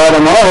ולא בבעל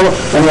המאור,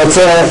 אני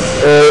רוצה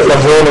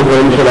לחזור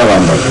לדברים של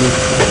הרמב"ם.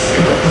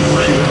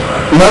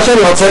 מה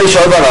שאני רוצה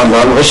לשאול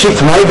ברמב"ם,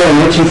 ראשית, מהי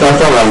באמת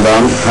שיטת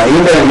הרמב"ם?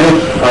 האם באמת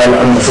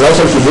המצווה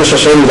של קידוש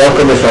השם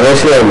דווקא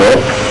בפרהסיה או לא?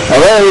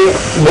 הרי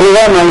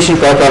ברורה מהי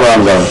שיטת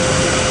הרמב"ם.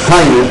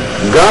 היינו,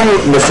 גם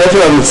בספר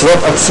המצוות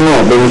עצמו,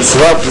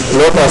 במצוות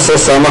לא תעשה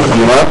סמך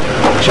גימט,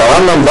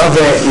 כשהרמב"ם בא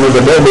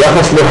ומדבר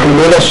ביחס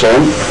לחילול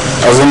השם,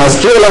 אז הוא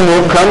מזכיר לנו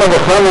כמה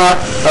וכמה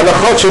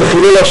הלכות של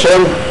חילול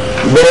השם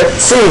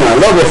בצנעה,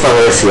 לא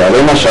בפרהסיה.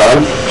 למשל,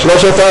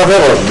 שלושת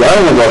העבירות.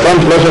 גם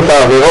באותן שלושת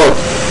העבירות,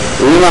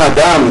 אם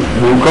האדם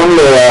במקום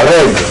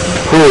להיהרג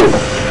הוא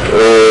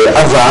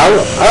עבר,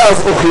 אז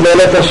הוא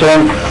חילל את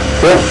השם.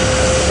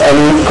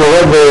 אני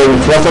קורא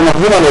במצוות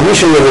המקדימה, למי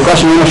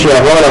שיבוקש ממנו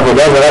שיעבור על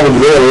עבודה זרה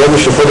וגדולה ויהיה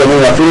בשופט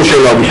דמים אפילו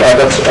שלא בשעת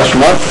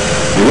אשמה,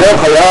 הוא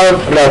חייב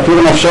להתיר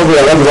נפשו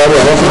ויהרג דבר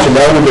ירוסת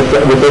שדרנו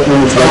בטאת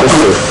ממצוות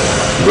עשה.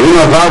 ואם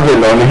עבר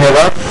ולא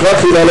נהרג, כבר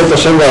חילל את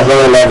השם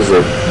ועבר אליו זה.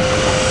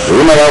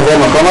 ואם היה עבור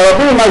מקום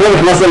הרבים, אז הוא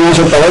נכנס לעניין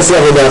של פרהסיה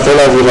ודעתו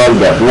לעבירה על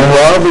דת.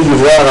 מבואר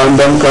בדברי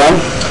הרמב"ם כאן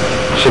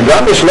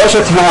שגם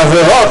בשלושת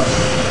העבירות,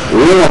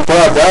 אם אותו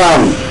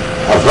אדם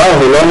עבר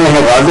ולא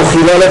נהרג, הוא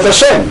חילל את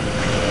השם.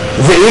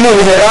 ואם הוא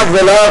נהרג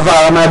ולא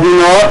עבר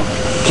מהדינו,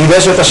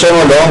 קידש את השם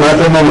או לא, מה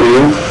אתם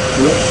אומרים?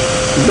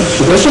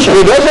 קידש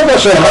את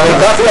השם, הרי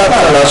כך היא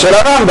ההתחלה של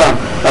הרמב"ם.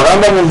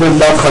 הרמב"ם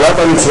בהתחלת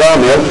המצווה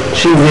אומר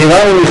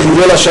שהבהירנו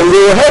מחילול השם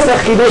והוא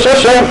הפך קידוש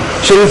השם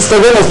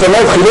שנצטווינו. זאת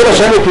אומרת, חילול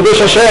השם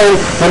וקידוש השם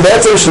הם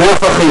בעצם שני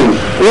הפכים.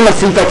 אם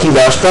עשית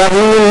קידשת,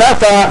 אם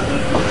נמנעת,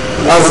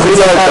 אז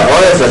חיללת, או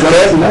הפך,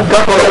 כן?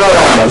 כך אומר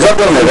הרמב"ם.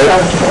 זאת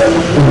אומרת,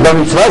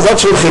 במצווה הזאת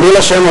של חילול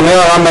השם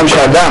אומר הרמב"ם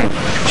שאדם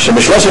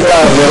שבשלושת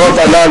העבירות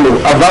הללו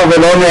עבר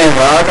ולא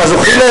נהרג, אז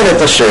הוא חילל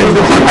את השם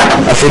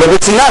אפילו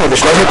בצנעה,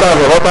 ובשלושת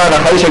העבירות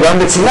ההלכה היא שגם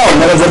בצנעה, הוא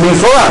אומר את זה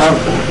במפורש.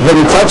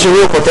 ומצד שני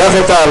הוא פותח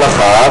את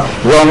ההלכה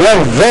ואומר,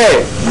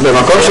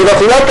 ובמקום שלא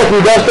חיללת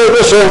קידשת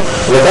את השם.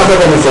 וכך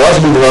את המפורש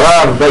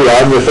בדבריו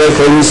ביד בפרק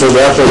ח'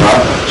 מיסודי התורה,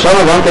 שם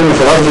גם כן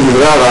מפורש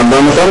בדברי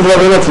הרמב"ם אותם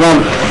דברים עצמם.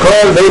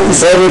 כל בית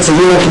ישראל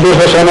מציבים לקידוש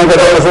השם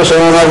הגדול הזה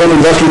שאמר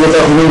ונקדש לי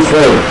בתוך בני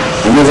ישראל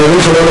ומזרים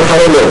שלא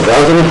לחללות.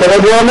 ואז הוא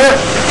מתפרד ואומר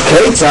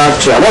כיצד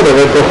כשעמוד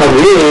עובד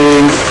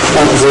כוכבים,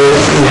 זה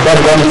נכתב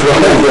גם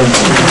אצלכם,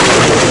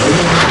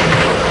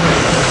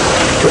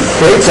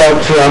 כיצד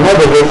כשעמוד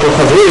עובד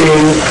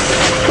כוכבים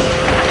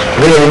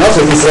ויאנוס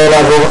את ישראל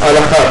לעבור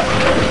הלכה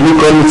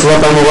מכל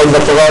מצוות האמורות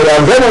בתורה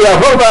יעבדנו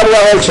יעבור בעלי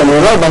הרגל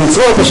כשנאמר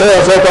במצוות אשר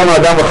יעשה אותנו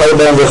אדם וחי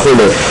בהם וכו'.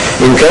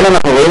 אם כן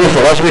אנחנו רואים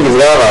מפורש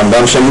בדברי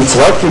הרמב"ם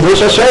שמצוות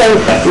קידוש השם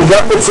היא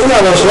גם בצנעה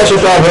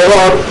לשלושת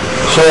העבירות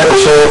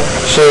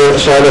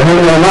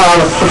שעליהם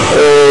נאמר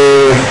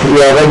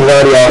יהרג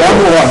ועל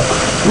יעבור.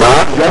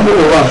 מה? גם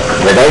ברורה.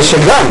 ודאי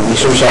שגם,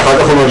 משום שאחר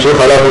כך הוא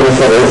ממשיך עליו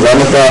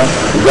ומפרט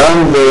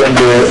גם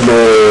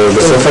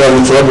בספר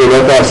המצוות ולא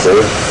תעשה,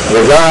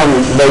 וגם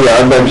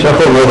ביד, בהמשך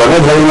הוא אומר,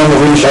 באמת דברים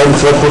אמורים שאר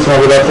מצוות חוץ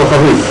מעבודת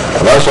כוכבים,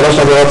 אבל שלוש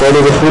עבירות האלה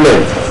וכו'.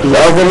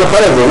 ואז זה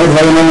מחלק, באמת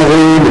דברים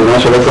אמורים, במה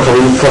שלא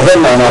כוכבים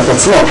מתכוון לענת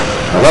עצמו,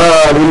 אבל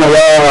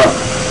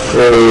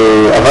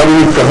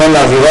אם מתכוון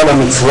להעבירה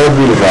למצוות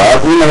בלבד,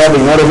 אם היה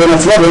בעניין לבין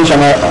עצמו, ואין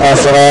שם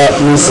 10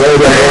 מישראל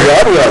יעבור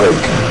ועד יהרג.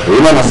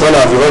 ואם הנסה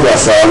להעבירו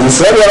בעשרה,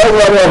 מישראל יהרג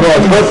ועד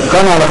יעבור.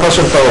 כאן ההלכה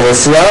של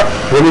פרהסיה,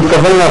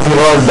 ומתכוון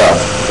להעבירו על דת.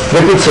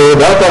 בקיצור,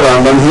 דעת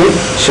הרמב"ם היא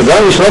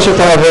שגם משלושת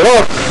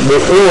העבירות,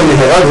 אם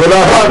נהרג ולא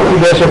עבר,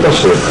 קידש את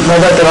השם. מה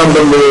דעת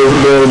הרמב"ם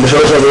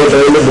בשלוש העבירות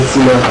האלה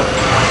בצנעה?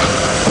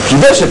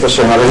 קידש את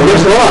השם, אבל זה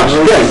יש ממש,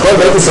 כן, כל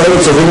בית ישראל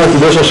מצווים על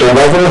קידוש השם,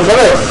 אבל זה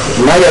מפרט.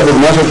 מהי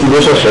הדוגמה של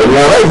קידוש השם?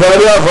 יהרג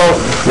ואל יעבור.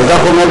 וכך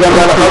הוא אומר גם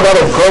בהלכה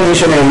ברוב, כל מי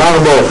שנאמר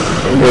בו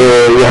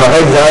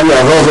יהרג ואל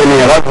יעבור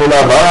ונהרג ולא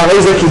עבר,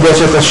 הרי זה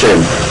קידש את השם.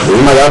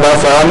 ואם היה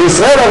בהפרה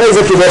מישראל, הרי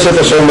זה קידש את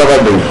השם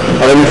ברבים.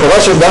 הרי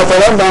מפורש את דעת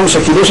הרמב"ם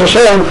שקידוש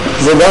השם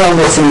זה גם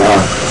בצנעה.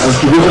 אז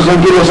קידוש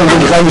השם כאילו שם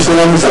בכלל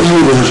משתנה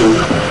מסביב השם.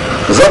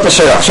 זאת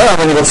השאלה. עכשיו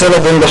אני רוצה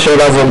לדון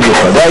בשאלה הזאת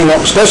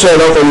בלבד. שתי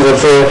שאלות אני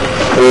רוצה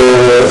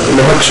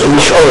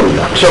לשאול.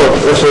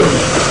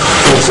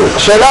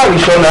 השאלה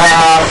הראשונה,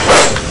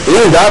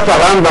 אם דעת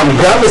הרמב"ם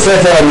גם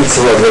בספר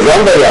המצוות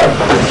וגם ביד,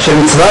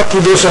 שמצוות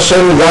קידוש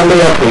השם גם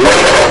ביחיד,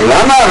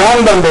 למה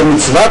הרמב"ם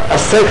במצוות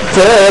עשה ט'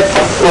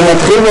 הוא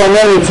מתחיל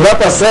ואומר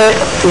מצוות עשה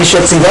היא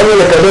שציוונו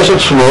לקדש את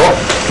שמו,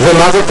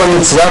 ומה זאת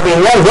המצווה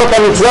בעניין? זאת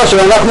המצווה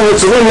שאנחנו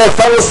מצווים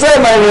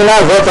לפרסם האמונה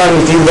הזאת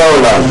האמיתית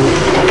בעולם.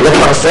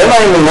 לפרסם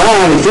האמונה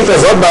האמיתית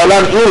הזאת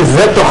בעולם, אם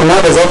זה תוכנה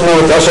וזאת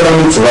מהותה של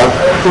המצווה.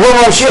 והוא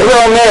ממשיך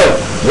ואומר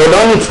ולא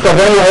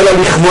נצטווינו אלא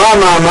לכמוע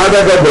המעמד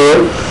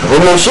הגדול. הוא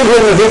ממשיך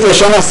ומביא את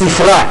לשון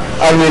הספרה,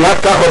 על מנת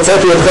כך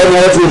הוצאתי אתכם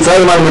מארץ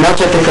מצרים על מנת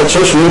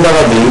שתקדשו שמי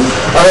ברבים.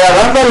 הרי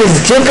הרמב"ם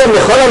הזכיר כאן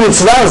בכל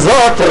המצווה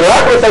הזאת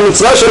רק את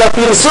המצווה של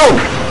הפרסום,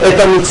 את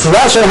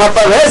המצווה של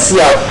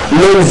הפרהסיה,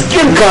 לא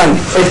הזכיר כאן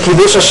את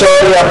קידוש השם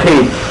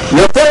היחיד.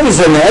 יותר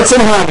מזה, מעצם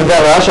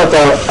ההגדרה שאתה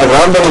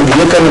הרמב"ם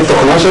מגדיר כאן את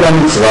תוכנה של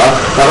המצווה,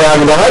 הרי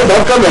ההגדרה היא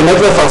דווקא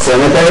באמת לפרסם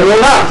את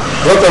האמונה.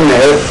 זאת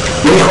אומרת,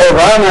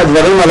 לכאורה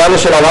מהדברים הללו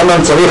של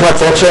הרמב"ם צריך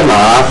לצאת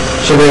שמה,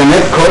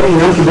 שבאמת כל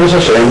עניין קידוש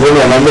השם זה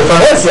לעמוד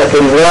בפרהסיה,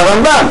 כדברי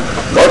הרמב"ם.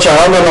 בעוד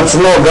שהרמב"ם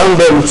עצמו גם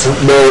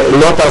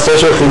בלא תעשה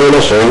של חילול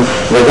השם,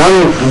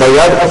 וגם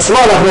ביד עצמו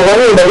אנחנו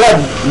רואים ביד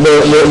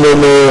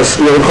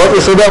בהלכות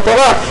יסודי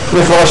התורה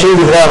מפורשים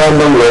דברי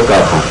הרמב"ם לא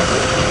ככה.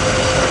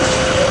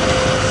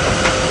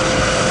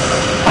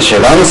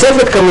 השאלה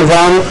הנוספת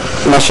כמובן,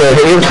 מה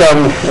שהעיר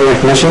כאן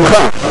נשמך,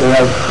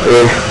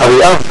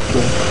 אריאב,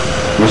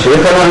 מה שהעיר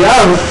כאן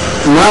אריאב,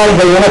 מה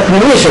ההיגיון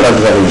הפנימי של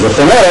הדברים? זאת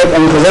אומרת,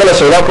 אני חוזר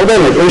לשאלה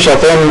הקודמת, אם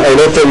שאתם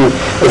העליתם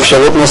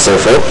אפשרות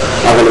נוספת,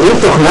 אבל אם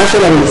תוכנה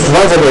של המצווה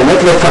זה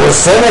באמת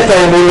לפרסם את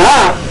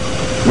האמונה,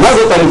 מה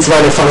זאת המצווה?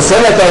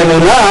 לפרסם את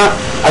האמונה,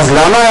 אז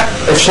למה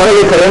אפשר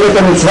לקיים את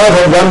המצווה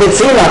הזאת גם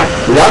בצינה?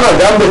 למה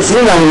גם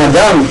בצינה אם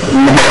אדם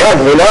נהרג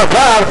ולא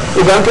עבר,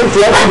 הוא גם כן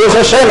תהיה קידוש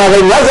השם?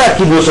 הרי מה זה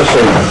הקידוש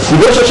השם?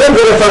 קידוש השם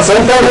זה לפרסם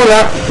את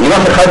האמונה. אם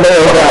אף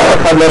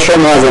אחד לא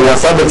שומע, זה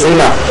נעשה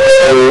בצינה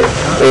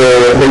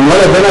בינו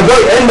לבין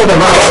הגוי, אין בו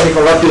דבר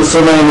שקורא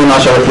פרסום האמונה.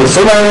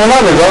 פרסום האמונה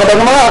מבואר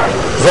בגמרא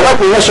זה רק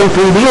יש שם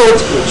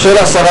פעיליות של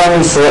 10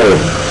 מישראל.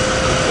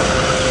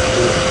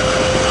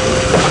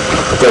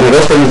 אני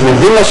רואה שאתם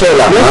מתנגדים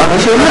לשאלה, מה?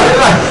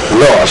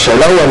 לא,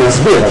 השאלה היא, אני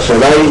אסביר,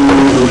 השאלה היא,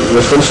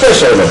 יש כאן שתי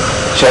שאלות.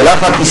 שאלה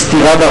אחת היא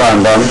סתירה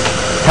ברמב"ם,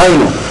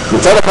 היינו,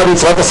 מצד אחד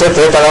מצוות עשה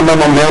תרת,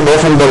 הרמב"ם אומר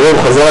באופן ברור,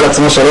 חוזר על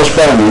עצמו 3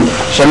 פעמים,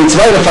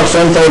 שהמצווה היא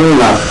לפרסם את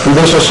האמונה,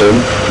 קידוש השם,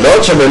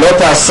 בעוד שבלא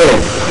תעשה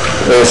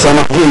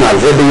סמך ג'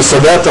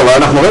 וביסודי התורה,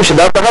 אנחנו רואים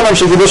שדעת הרמב"ם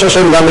שקידוש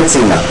השם גם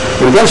בצינה.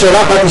 וכן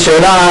שאלה אחת היא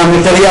שאלה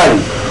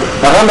מטריאלית,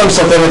 הרמב"ם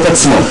סותר את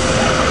עצמו.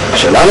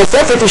 השאלה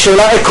הנוספת היא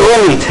שאלה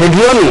עקרונית,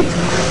 הגיונית.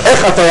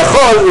 איך אתה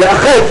יכול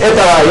לאחד את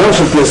הרעיון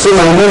של פרסום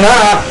האמונה?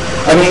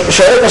 אני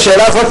שואל את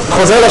השאלה הזאת,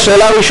 חוזר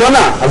לשאלה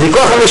הראשונה,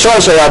 הוויכוח הראשון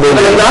שהיה בינינו.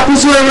 אבל הגדרת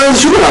פרסום האמונה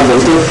זה שוב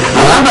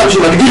הרמב"ם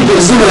שמגדיר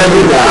פרסום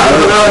האמונה.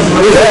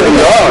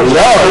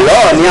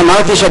 לא, אני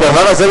אמרתי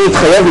שהדבר הזה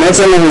מתחייב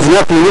מעצם המבנה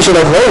הפנימי של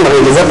הדברים,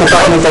 הרי לזה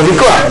פתחנו את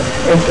הוויכוח.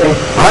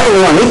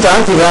 אני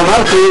טענתי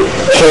ואמרתי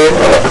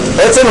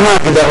שבעצם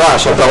ההגדרה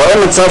שאתה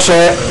רואה מצב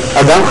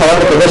שאדם חייב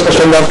לקדש את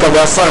השם דווקא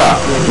ב10,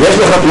 יש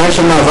לך תנאי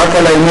של מאבק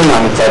על האמונה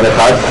מצד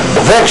אחד,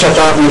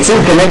 וכשאתה מציב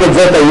כנגד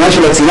זה את העניין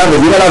של הצינה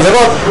ודין על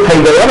העבירות,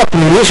 ההיגיון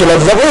הפנימי של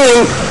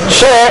הדברים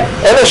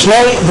שאלה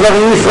שני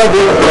דברים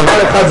נפרדים.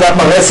 דבר אחד זה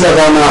הפרהסיה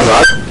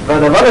והמאבק,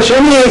 והדבר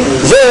השני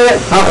זה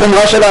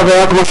החומרה של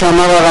העבירה כמו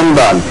שאמר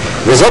הרמב"ן.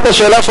 וזאת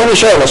השאלה שאני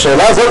שואל,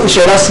 השאלה הזאת היא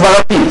שאלה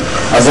סברתית.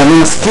 אז אני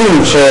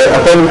מסכים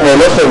שאתם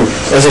העליתם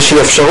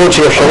איזושהי אפשרות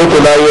שהיא אפשרות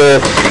אולי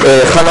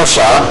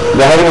חלשה,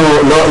 והיינו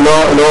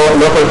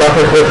לא כל כך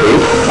הכרחית,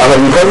 אבל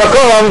מכל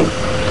מקום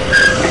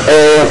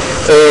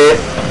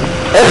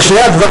איך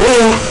שני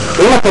הדברים,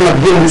 אם אתה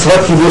מגדיר מצוות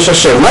קידוש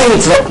השם, מהי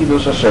מצוות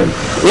קידוש השם?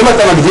 אם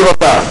אתה מגדיר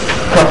אותה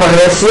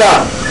כפרהסיה,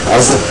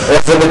 אז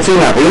איך זה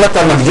בצינה? ואם אתה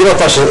מגדיר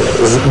אותה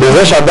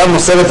בזה שאדם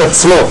מוסר את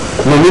עצמו,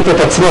 ממית את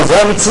עצמו,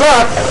 זה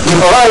המצווה,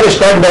 לכאורה אלה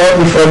שתי הגדרות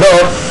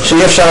נפרדות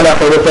שאי אפשר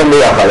לאחד אותם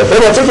ביחד.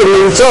 אתם רציתם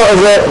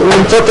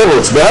למצוא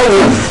תירוץ, דהיינו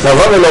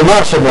לבוא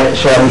ולומר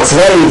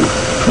שהמצווה היא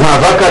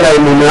מאבק על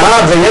האמונה,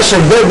 ויש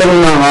הבדל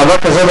בין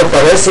המאבק הזה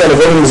בפרהסיה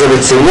לבין אם זה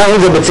בצינה.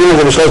 אם זה בצינה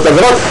זה בשלושת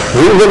עבירות,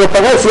 ואם זה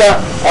בפרהסיה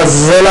אז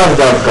זה לאו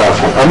דווקא.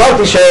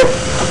 אמרתי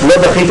שלא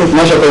דחיתי את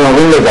מה שאתם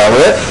אומרים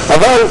לגמרי,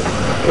 אבל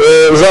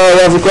זה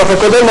היה הוויכוח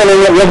הקודם,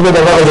 אבל יש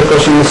בדבר הזה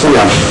קושי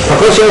מסוים.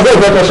 הקושי הזה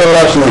זאת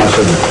השאלה השנייה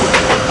שלי.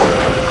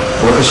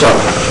 בבקשה.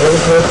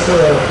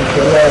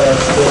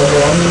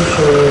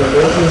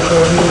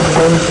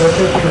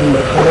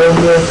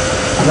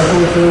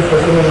 אנחנו יכולים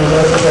לפרסם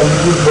אמונה את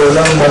העמידות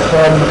בעולם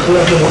מאחר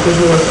מכריח ומוכיח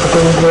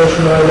ולפרסם את זה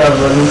שמה אליו,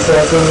 אבל נמצא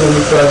אתם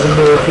מתאהבים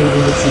בחיוב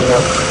בצירה.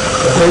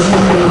 אחרי זה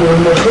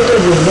מרחיק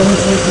את זה, לא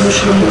מצווה כמו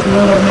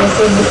שמתאהב רב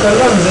נעשה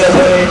בקלם, זה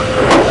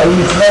על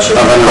מצווה של...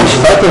 אבל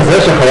המשפט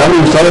הזה שחייב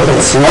למסור את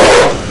עצמו,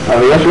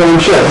 אבל יש לו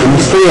המשך, הוא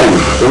מסתיים.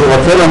 הוא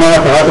רוצה לומר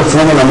הכרת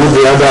עצמו ולמות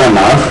ביד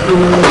הענף,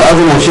 ואז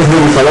הוא ממשיך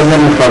ומפלג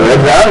ומפרד,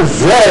 ואז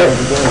זה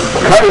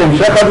קל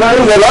להמשך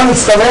הדברים ולא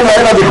מצטוון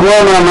אלא בכמו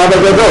המעמד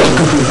הגדול.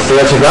 זאת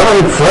אומרת שגם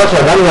המצווה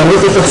שאדם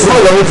ימות את עצמו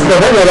לא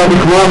מצטוון אלא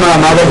בכמו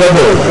המעמד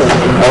הגדול.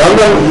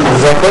 הרמב"ם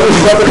זה הכל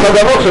משפט אחד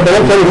ארוך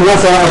שבאמת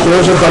נכנס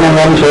השיעור שלך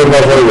נאמר משאול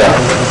בעבודה.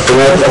 זאת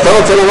אומרת, אתה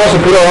רוצה לומר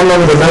שכאילו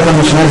הרמב"ם מדבר כאן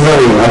משני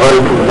דברים,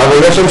 אבל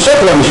יש המשך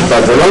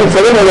למשפט, זה לא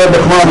מצטוון אלא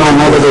בכמו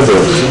המעמד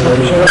הגדול.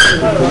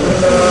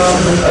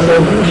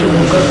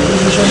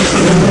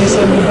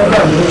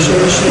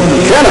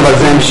 כן, אבל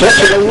זה המשך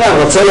של העניין.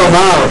 רוצה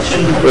לומר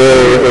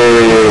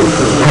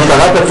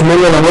חתרת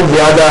עצמנו למות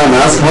ביד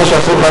האנס, כמו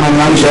שעשו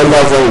חנניה מישאל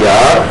בעזריה,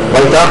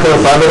 והייתה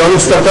חרפה ולא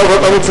נסתרתה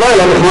זאת המצווה,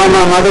 אלא לכמה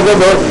המעמד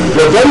הגדול.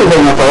 יותר מזה,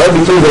 אם אתה רואה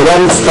ביטוי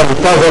ולא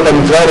נסתרתה זאת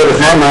המצווה, אלא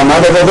לכמה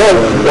המעמד הגדול,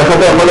 איך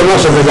אתה יכול לומר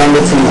שזה גם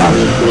בצנעה?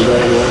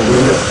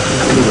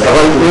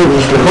 אבל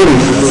תשלחו לי,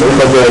 צריך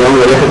את זה היום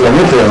ללכת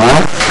למטר, מה?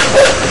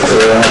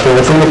 אתם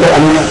רוצים יותר,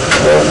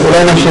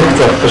 אולי נמשיך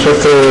קצת,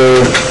 פשוט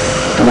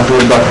אנחנו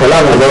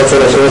בהתחלה, ואני לא רוצה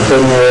להשאיר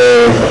אתכם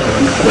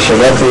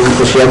בשבת עם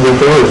קושייה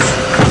בעיתונות.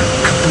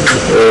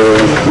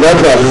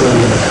 לאט לאט.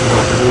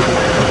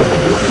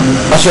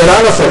 השאלה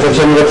הנוספת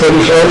שאני רוצה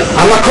לשאול,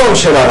 המקור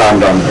של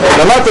הרמב"ם.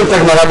 למדתם את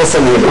הגמרא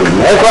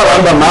בסנהדרין. איפה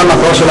הרמב"ם? מה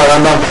המקור של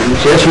הרמב"ם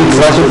שיש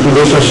מצווה של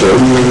קידוש השם?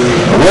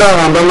 אומר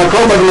הרמב"ם,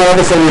 מקור בגמרא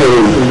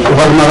בסנהדרין.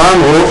 ובגמרא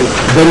אמרו,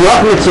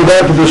 בנוח מצווה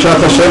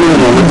קדושת השם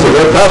ממנו,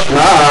 מצווה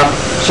תשמע,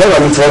 שבע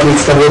מצוות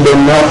מצטוו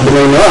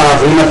בני נוח,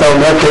 ואם אתה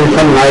אומר כן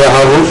כאן מה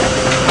יהרו?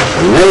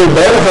 הנה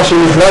בערך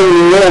שנכלל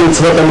ממיני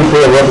המצוות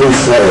המחויבות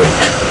בישראל.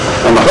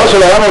 המקור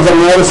של הרמב"ם זה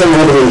גמרא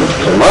בסנהדרין.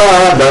 שמה,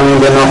 דנים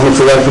בנוח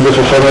מצווה קידוש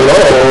השם או לא?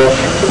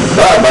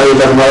 בא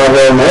יהודה גמרא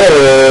ואומר,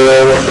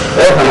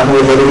 איך אנחנו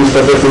יכולים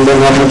להסתפק עם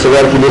בנוח מצווה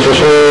על קידוש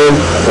השם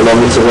ולא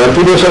מצווה על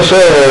קידוש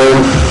השם?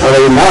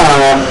 הרי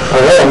מה?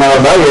 הרי אמר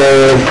אביי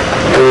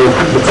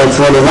בצד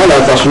שמאל למעלה,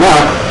 תשמע,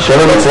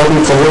 שבע מצוות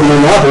מצוו בני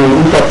נוח,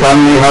 ואם קטן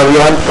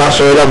מהריד, כך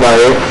שואל אביי,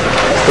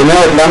 זאת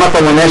אומרת, למה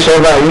אתה מונה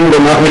שבע, אם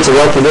בנוח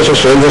מצווה על קידוש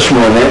השם זה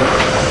 8?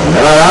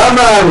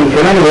 למה?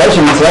 מכן אני רואה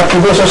שמצוות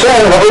קידוש השם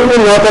ראוי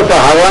למנות אותה.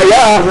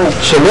 הראיה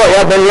שבו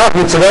היה בן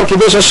נוח מצווה על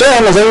קידוש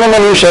השם, אז אין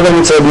ממנים שבע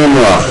מצוות בני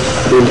נוח.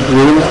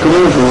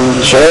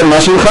 שואל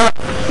מה שמך?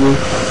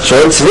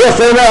 שואל צבי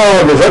יפה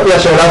מאוד, וזאת היא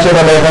השאלה של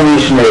הלך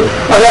המשנה.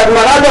 הרי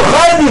הגמרא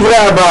דוחה את דברי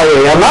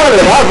אביי, אמר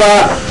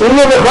לרבא,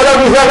 אינו בכל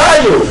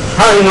אביזריו.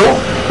 היינו,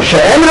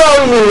 שאין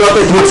ראוי למנות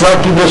את מצוות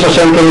קידוש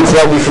השם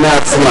כמצווה בפני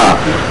עצמה.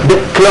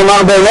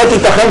 כלומר, באמת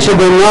ייתכן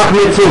שבן נוח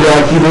מצווה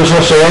על קידוש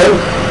השם,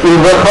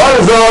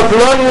 ובכל זאת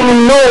לא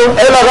נמנו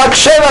אלא רק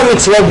 7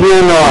 מצוות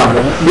בני נוח.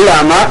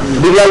 למה?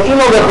 בגלל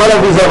אינו בכל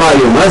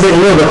אביזריו. מה זה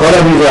אינו בכל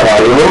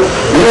אביזריו?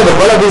 אינו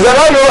בכל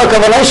אביזריו,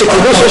 הכוונה היא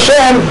שקידוש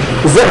השם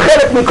זה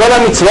חלק מכל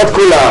המצוות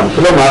כולם.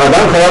 כלומר,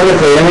 אדם חייב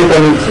לקיים את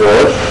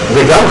המצוות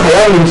וגם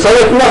חייב למסור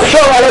את נפשו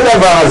על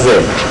הדבר הזה.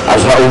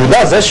 אז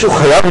העובדה זה שהוא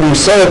חייב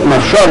למסור את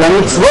נפשו על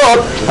המצוות,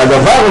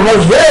 הדבר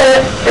הזה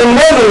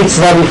איננו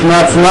מצווה בפני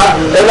עצמה,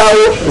 אלא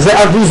זה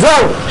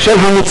אביזר של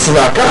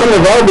המצווה. ככה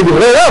מבואר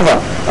בדברי רבא.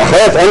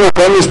 אחרת אין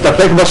מקום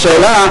להסתפק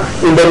בשאלה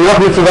אם בן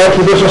נוח מצווה על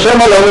קידוש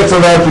השם או לא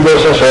מצווה על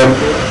קידוש השם.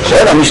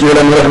 שאלה משנה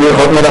למלך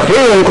בהלכות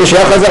מלכים, קושיה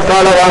חזקה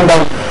על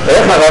הרמב"ם.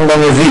 איך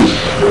הרמב"ם מביא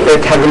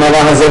את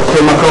הגמרא הזאת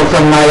כמקור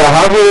תמה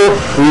יהרו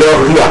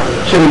להוכיח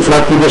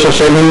שמצוות קידוש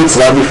השם היא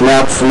מצווה בפני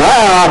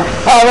עצמה?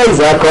 הרי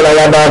זה הכל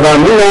היה בהווה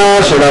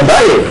אמינא של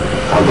אביי.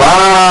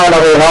 אבל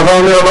הרי רבא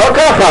אומר לא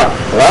ככה.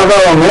 רבא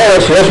אומר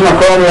שיש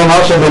מקום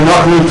לומר שבן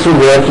נוח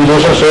מצווה על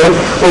קידוש השם,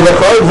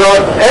 ובכל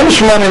זאת אין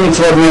 8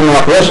 מצוות בני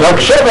נוח, יש רק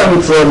 7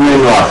 מצוות בני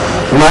נוח.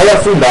 מהי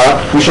הסיבה?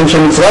 משום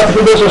שמצוות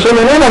קידוש השם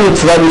איננה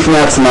מצווה בפני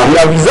עצמה,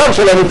 היא אביזר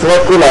של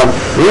המצוות כולם.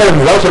 והיא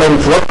אביזר של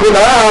המצוות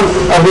כולם,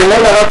 אבל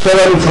איננה רק 7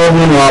 מצוות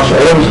בני נוח.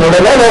 שאלה משנה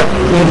למלך,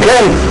 אם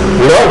כן,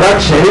 לא רק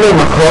שאין לו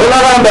מקור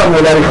לרמב"ם,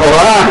 אלא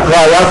לכאורה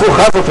ראיה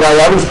הפוכה, זאת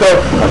ראיה מסתור.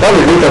 אתה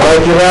מביא את אביי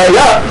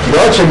כראיה,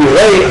 בעוד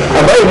שדברי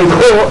אביי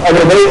נדחו על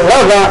ידי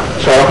רבא,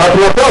 שהערכת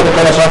מותו,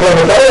 וכן השרק לו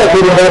ותאר, כי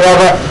דברי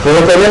רבא,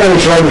 וזאת איננה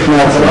מצווה בפני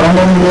עצמה.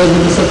 הרמב"ם אומר את זה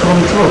בספר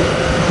המצוות.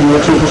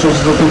 כלומר שהוא חושב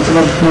שזאת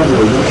מצווה בפני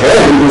עצמה.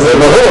 כן, זה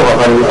ברור,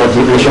 אבל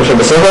משום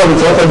שבספר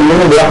המצוות הדיון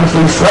הוא ביחס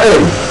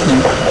לישראל.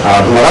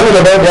 הגמרא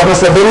מדברת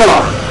ביחס לבן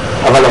נוח.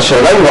 אבל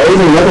השאלה אם ראוי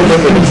למנות את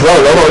זה כמצווה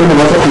או לא ראוי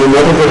למנות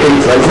את זה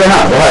כמצווה היא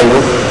זהה. דהיינו,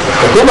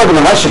 כתוב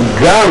בגמרא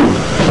שגם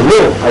לו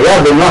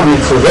היה בן נוח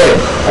מצווה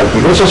על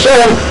קידוש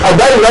השם,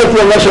 עדיין לא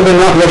הייתי אומר שבן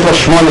נוח יש לו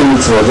 8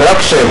 מצוות, זה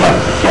רק 7.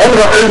 אין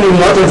ראוי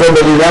למנות את זה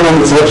בדיניין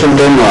המצוות של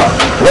בן נוח.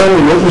 לא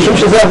למנות משום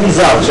שזה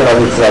אביזר של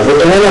המצווה,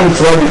 זאת איננה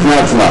מצווה בפני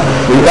עצמה.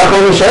 אם ככה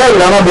אני שואל,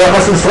 למה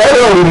ביחס לישראל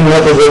לא ראוי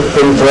למנות את זה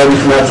כמצווה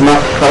בפני עצמה?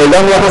 הרי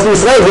גם ביחס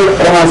לישראל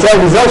זה למעשה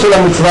אביזר של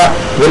המצווה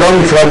ולא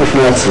מצווה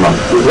בפני עצמה.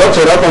 זאת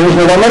שאלת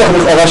המשנה למלך,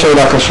 לכאורה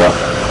שאלה קשה.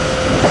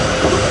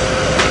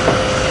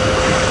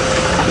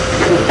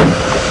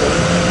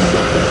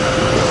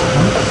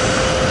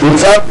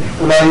 מצד,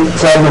 אולי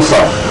צד נוסף.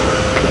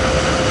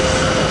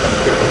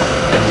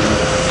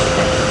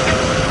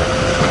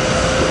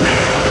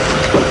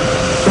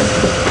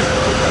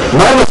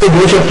 מה הם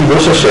הסוגים של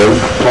קידוש השם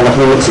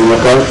שאנחנו מוצאים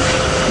אותם?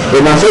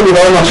 למעשה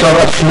דיברנו עכשיו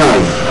על 2.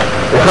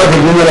 אחד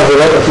הגים על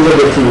עבירות אפילו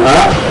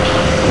בצנעה,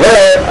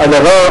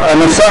 והדבר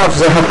הנוסף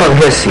זה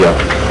הפרהסיה.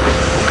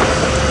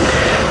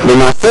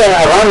 למעשה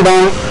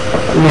הרמב"ם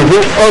מביא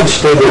עוד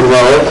 2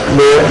 דוגמאות,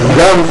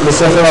 גם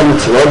בספר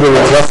המצוות,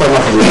 במצוות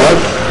המחדינות,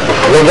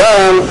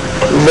 וגם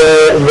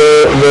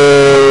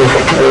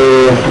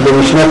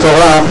במשנה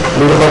תורה,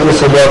 בהלכות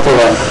יסודי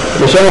התורה.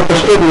 בשם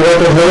הפשטות נראה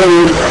את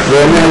הדברים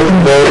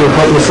באמת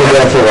בהלכות יסודי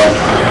התורה.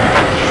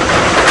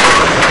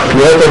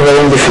 נראה את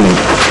הדברים בפנים.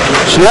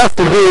 2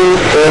 הסוגים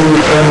הם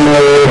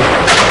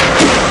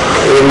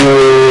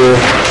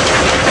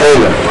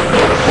אלה.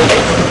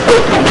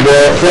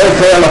 פרק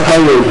ח' הלכה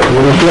י',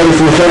 ומופיע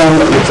לפניכם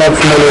בצד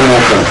שמאל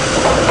למטה.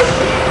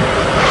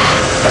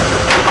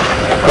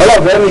 כל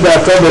העובר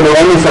מדעתו בלא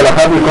אונס על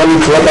אחת מכל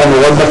מצוות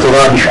האמורות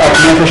בתורה בשעת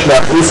נפש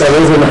להכניס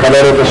הרי זה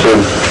מחלל את השם.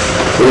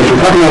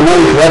 ולפיכך נאמר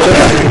לכבוד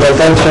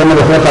שקיבלת את שם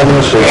אלוהיך על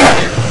משה,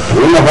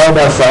 ואם עבר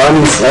בעשרה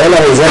מישראל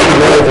הרי זה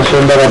קיבל את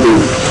השם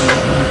ברבים.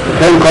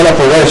 וכן כל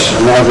הפורש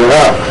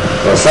מעבירה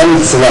ועשה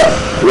מצווה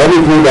לא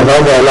מפני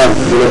דבר בעולם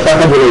ולא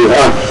פחד ולא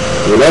יראה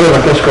ולא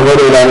לבקש כבוד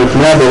אלא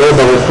מפני הבורא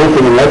ברכות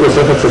וממלאת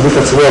יוסף הצדיק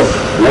עצמו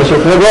ויש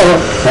את רבו,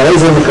 הרי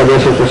זה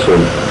מקדש את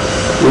השם.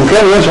 אם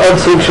כן יש עוד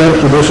סוג של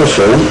קידוש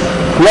השם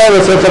כמו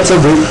יוסף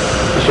הצדיק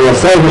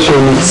שעושה איזושהי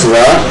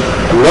מצווה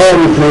לא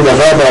מפני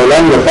דבר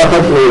בעולם, לא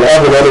פחד ויראה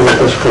ולא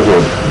לבקש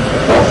כבוד.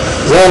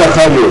 זה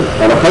הלכה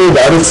י'. הלכה י'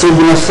 עד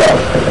סוג נוסף.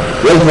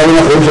 יש דברים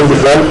אחרים שהם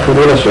בכלל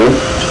חילול השם.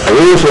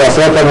 ראו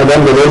שיעשה אותם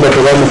אדם גדול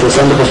בתורה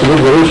ומפורסם בחסידות,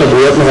 וראו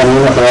שהבריות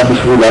מרננים אחריו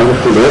בשבילם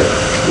וכו'.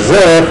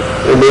 זה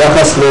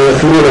ביחס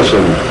לחילול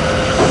השם.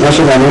 מה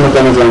שמעניין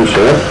אותנו זה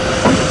המשך.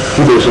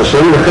 קידוש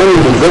השם, וכן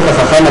לבדוק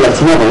החכם על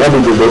עצמו והיה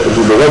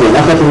בדיבורו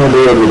בנחת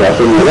ומדויות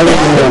ודעתו מערבת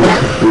מהם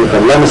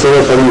ולקבלה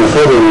מסורת פנים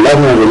יפה ומילד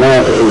מהגנה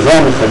אהובה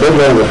מכבד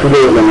להם ואפילו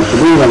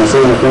למחילים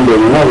והמסורת נתון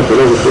באמונה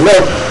וכו'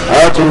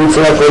 עד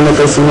שנמצא כל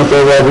מפסים אותו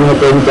ואוהבים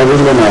אותו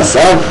ומתאבים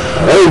למעשיו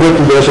הרי זה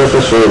קידוש את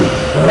השם.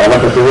 הרב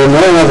הכתוב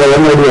אומר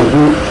ויאמר לי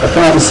עבדו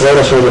אתה ישראל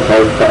אשר בך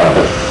יפתח.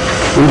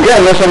 אם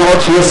כן יש לנו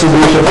עוד שיהיה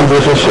סוגים של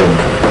קידוש השם.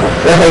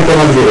 איך הייתם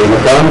מגדירים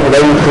אותם? אולי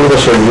נתחיל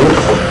בשני.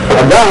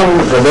 אדם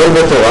גדול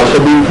בתורה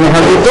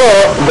שבהתנהגותו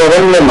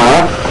גורם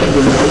למה?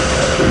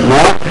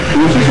 מה?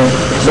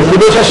 זה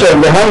קידוש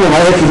השם. בהיינו מה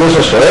זה קידוש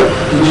השם?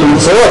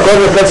 שימצאו הכל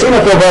וקצין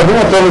אותו ואוהבים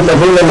אותו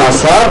מתאבים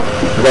למעשיו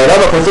והרב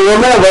הכתוב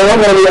אומר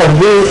ויאמר לי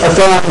עבדי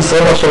אתה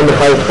ישראל אשר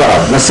בך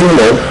יפתח. נשים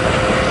לב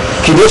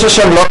קידוש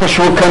השם לא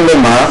קשור כאן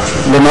למה?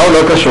 למה הוא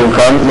לא קשור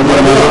כאן?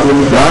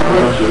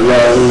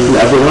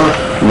 לעבירה.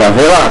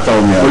 לעבירה אתה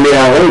אומר.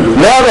 ולהרג.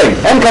 להרג.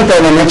 אין כאן את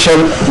האלמנט של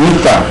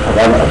מיתה.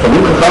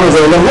 התלמיד חכם הזה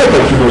אלמנט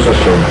על קידוש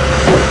השם.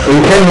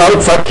 אם כן מהו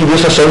צד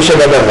קידוש השם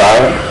של הדבר?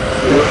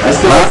 אז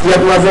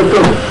תראה מה זה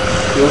טוב.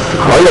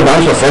 כל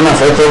אדם שעושה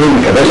מעשה טוב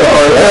ומקדש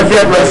את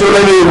זה. מעשה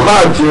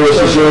למיוחד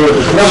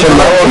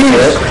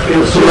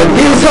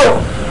שמגדיר זו.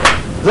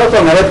 זאת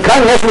אומרת,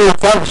 כאן יש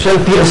מצב של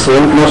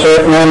פרסום, כמו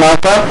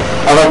שנאמרת,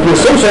 אבל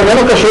פרסום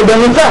שאיננו קשור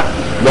במיתה.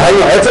 והיינו,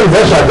 עצם זה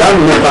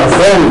שאדם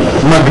מפרסם,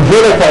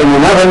 מגדיר את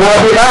האמונה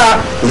ומעבירה,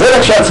 זה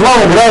כשעצמו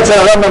מוגדר אצל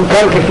הרמב"ם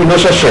כאן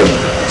כקידוש השם.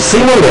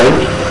 שימו לב,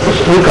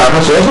 אם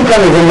ככה, שיש לי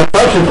כאן איזה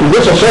מצב של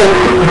קידוש השם,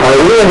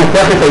 הראוי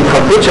לנתח את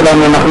ההתחבטות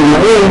שלנו, אנחנו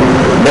נראים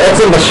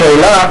בעצם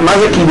בשאלה מה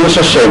זה קידוש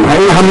השם.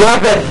 האם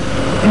המוות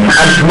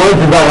על שמו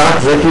יתברך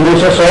זה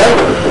קידוש השם,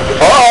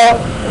 או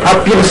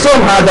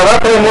הפרסום,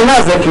 האדרת האמונה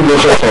זה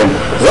קידוש השם.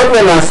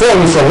 זאת למעשה,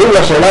 מסביב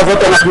לשאלה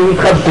הזאת אנחנו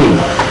מתחבטים.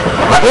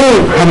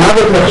 האם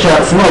המוות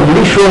לכשעצמו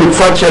בלי שום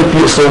צד של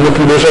פרסום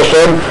וקידוש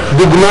השם,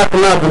 דוגמת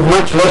מה?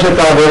 דוגמת שלושת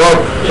העבירות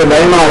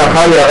שבהם ההלכה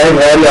יערב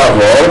ואל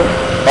יעבור,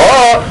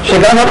 או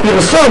שגם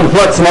הפרסום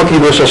הוא עצמו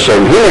קידוש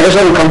השם. הנה יש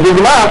לנו כאן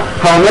דוגמה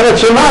האומרת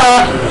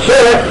שמה?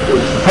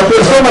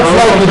 שהפרסום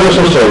עצמו הוא קידוש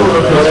השם.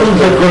 הפרסום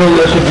זה כל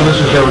עניין של קידוש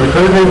השם,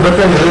 לפעמים זה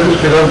מתבטא, נראה את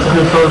השאלה, צריך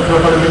למסור את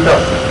עצמך למיטה.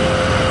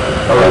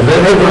 אבל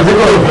זה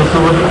כל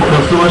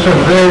פרסום השם,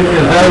 זה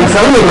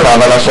אני אותך,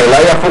 אבל השאלה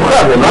היא הפוכה,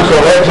 ומה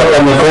קורה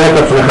כשאתה מוסר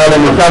את עצמך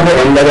למיטה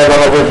ואין לדבר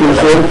הזה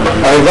פרסום?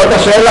 הרי זאת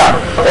השאלה,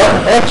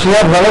 איך שני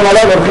הדברים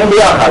עליו הולכים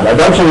ביחד?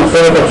 אדם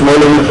שמוסר את עצמו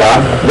למיטה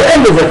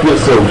ואין בזה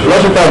פרסום,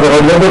 שלושת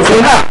העבירות לא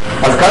בצנעה.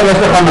 אז כאן יש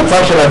לך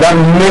מצב של אדם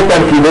מת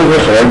על קידוש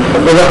השם,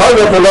 ובכל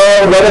זאת הוא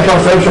לא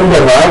לפרסם שום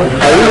דבר,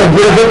 האם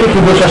נגדיר את זה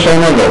כקידוש השם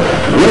או לא?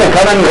 הנה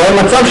כאן אני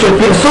רואה מצב של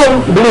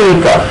פרסום בלי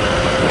מיטה.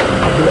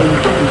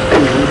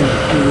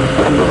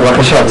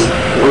 בבקשה.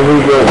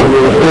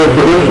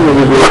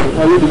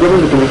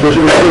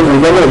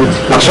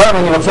 עכשיו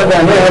אני רוצה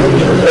באמת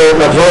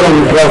לעבור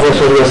למקרה הזה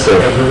של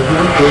יוסף.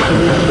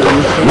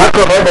 מה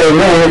קורה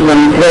באמת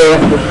במקרה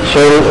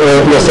של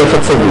יוסף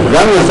הצדיק?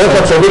 גם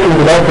יוסף הצדיק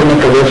מדובר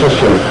כמקדש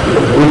השם.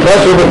 מקרה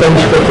שהוא בית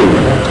המשפטים.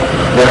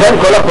 וכן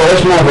כל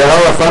הפורש מעבירה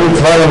הוא עשה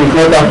מצווה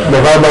למקנה את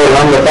הדבר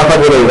בעולם לפחד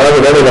ולעירה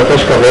ולא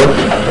לבקש כבוד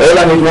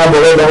אלא מפני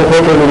הבורא ברוך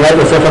הוא וממלא את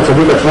יוסף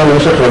הצדיק עצמו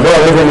במשך רבו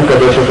הרי זה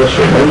מקדש את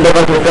השם. אין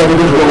דבר יותר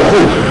בדיוק ברוך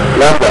הוא.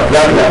 לאט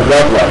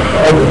לאט.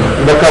 עוד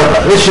דקה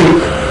אחת. ראשית,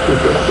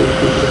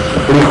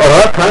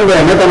 לכאורה כאן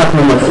באמת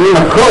אנחנו מוצאים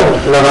מקור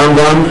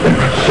לרמב"ם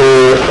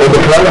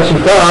שבכלל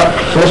השיטה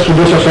שיש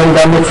קידוש השם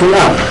גם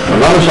בצנעה.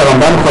 אמרנו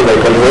שהרמב"ם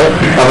חולק על זה,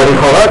 אבל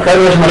לכאורה כאן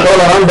יש מקור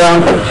לרמב"ם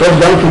שיש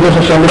גם קידוש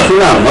השם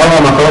בצנעה. מהו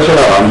המקור של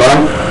הרמב"ם?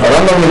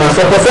 הרמב"ם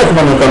למעשה חושף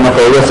בנו את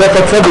המקור, יוסף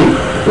הצדיק.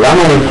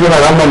 למה הזכיר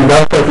הרמב"ם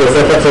דווקא את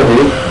יוסף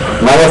הצדיק?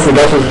 מה היה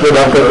הסיבה שהזכיר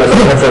דווקא את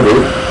יוסף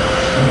הצדיק?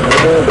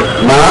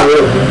 מה?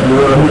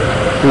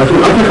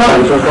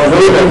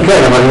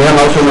 כן, אבל מי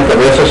אמר שהוא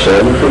מקדש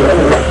השם?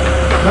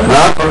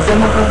 מה?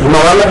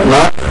 גמרא לך?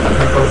 מה?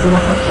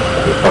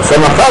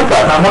 פרסם אחר כך.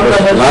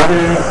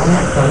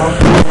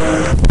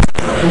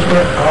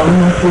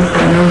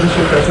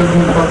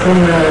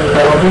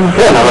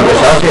 כן, אבל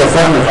בשעה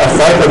שיוסף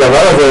עשה את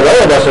הדבר הזה, לא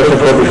ידע שיש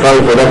פה בכלל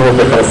תודה כמו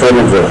לפרסם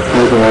את זה.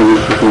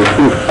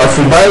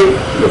 הסיבה היא,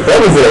 יותר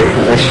מזה,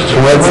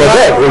 שמואל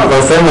צודק, הוא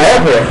התפרסם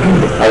ההפך.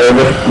 הרי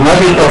מה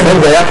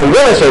שהתפרסם זה היה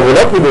חידוש השם,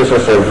 ולא קידוש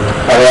השם.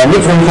 הרי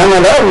המצווה מכאן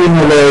עליו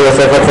האמינו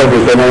ליוסף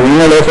הצדיק, הם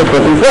האמינו לאשת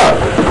פוטיפר.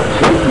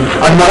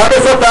 הגמרא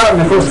בסוטה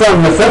מפורסם,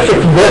 יוסף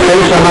שקידש אל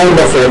שמיים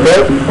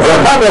בספר,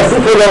 זכה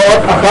והוסיפו לו עוד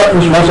אחת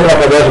משמה של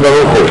הקדוש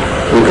ברוך הוא.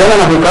 וכן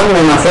אנחנו כאן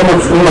למעשה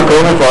מוצאים מקור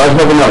מפורש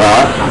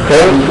בגמרא,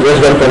 כן? יש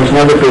גם את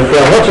המשנה בפרקי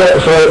אבות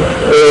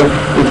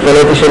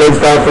שהתפלאתי שלא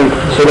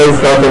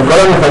הזכרתם, כל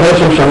המחנה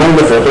שהם שמיים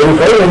בספר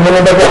נקראים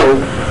הם בגלל.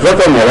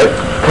 זאת אומרת,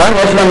 כאן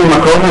יש לנו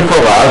מקור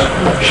מפורש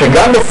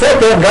שגם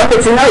בספר, גם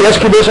בצינה יש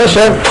קידוש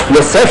השם.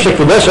 יוסף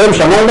שקידש שם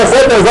שמיים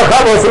בספר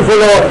זכה והוסיפו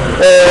לו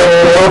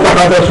עוד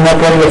אחת שמה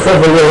כאן יוסף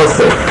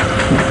ויוסף.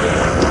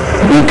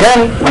 אם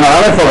כן,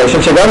 אמרה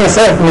מפורשת שגם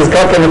יוסף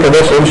נזכר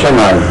כמקדש שם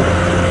שמיים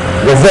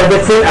וזה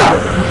בצנעה.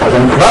 אז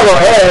אני כבר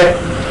רואה,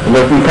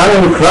 וכאן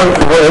אני כבר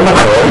רואה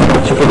מקור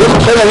שקידוש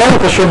השם איננו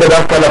קשור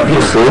בדווקא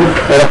לפרסום,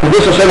 אלא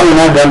קידוש השם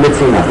אינו גם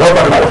בצנעה, לא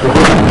פחד.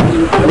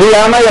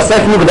 למה יוסף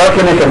מוגדר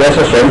כמקדש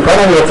השם? כאן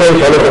אני רוצה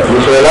לשאול את עצמי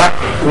שאלה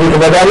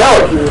מתוודע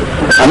מאוד.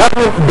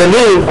 אנחנו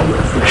דנים,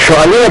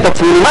 שואלים את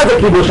עצמי מה זה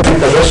קידוש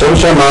המקדש שם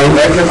שמיים?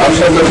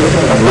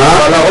 מה?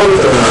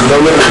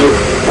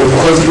 הוא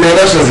בכל זאת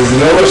נענש לזה, זה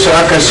לא אומר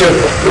שרק כאשר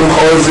הוא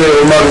בכל זה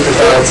אומר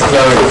אתה צריך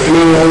להרג, אפילו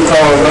הוא נמצא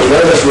לא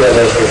ידע שהוא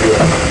ידע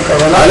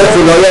א'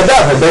 הוא לא ידע,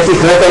 וב'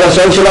 יקראת על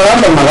השם של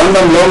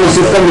הרמב"ם לא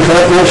מוסיף כאן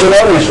בכלל תנאי של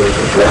עונש.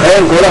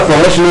 לכן כל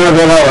הפורש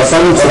מעבירה או עשה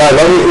מצווה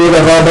לא יראו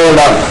דבר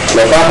בעולם,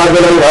 לא פחד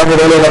ולא יראה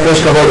ולא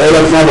לבקש כבוד אלא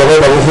לפני הבורא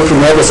ברוך הוא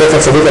כמעט עושה את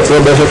הצדיק עצמו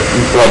באשת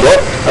רבו.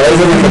 הרי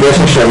זה מקדש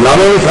השם.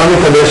 למה הוא נקרא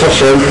מקדש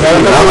השם?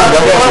 למה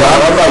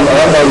הרמב"ם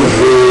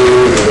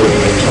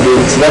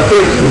בצלחתי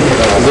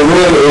זה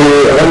אומר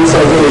הרב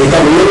מסעד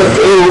ולכם לא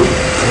נטעו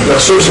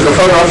לחשוב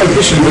שכפר מעט על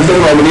פי שלבטל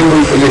מאמינים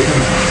ולהתעלף.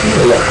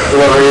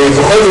 כלומר,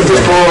 בכל זאת יש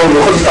פה,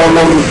 בכל זאת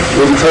הרמב"ם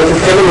ולקראת את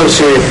כן אומר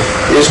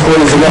שיש פה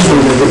איזה משהו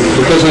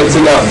בקשר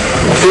לצנעה.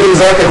 אפילו אם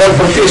זה רק אדם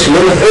פרטי שלא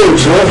נטעו,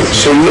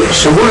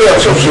 שהוא לא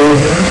יחשוב שהוא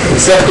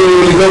יצטרך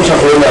לגרום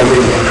שאנחנו לא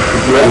נאמין.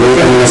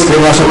 אני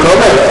מסכים מה שאתה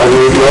אומר, אני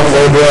לא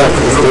יודע,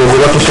 זה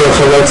לא קשור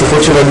עכשיו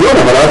לרציפות של הדיון,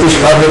 אבל אל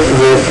תשכח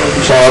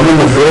שהרמב"ם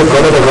מגדיר את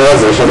כל הדבר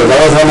הזה, שהדבר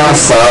הזה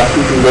נעשה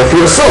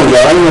בפרסום,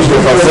 והרמב"ם יש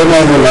לפרסם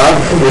האמונה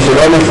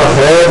ושלא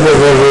מפחד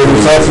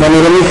ונמצא עצמנו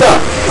למיטה.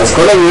 אז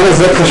כל העניין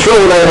הזה קשור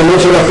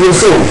לאלמנט של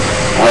הפרסום.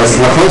 אז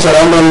נכון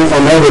שהרמב"ם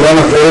אומר ולא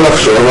נטעה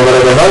לחשוב, אבל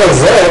הדבר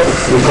הזה,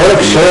 מכל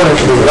הקשר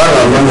שדברה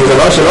הרמב"ם, זה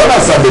דבר שלא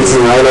נעשה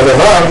בצנעה, אלא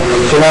דבר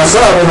שנעשה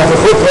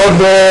בנוכחות עוד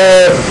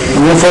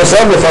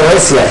מפורסם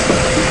בפרהסיה.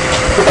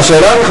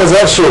 השאלה אני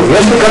חוזר שוב,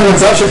 יש לי כאן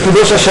מצב של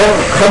קידוש השם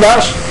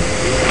חדש,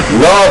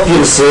 לא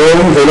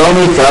פרסום ולא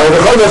מיטה,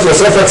 ובכל זאת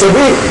יוסף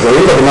הצדיק,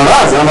 ואם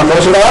בגמרא, זה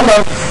המקור של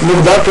הרמב"ם,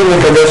 מוגדר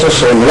כמקדש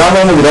השם. למה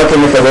הוא מוגדר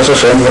כמקדש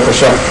השם?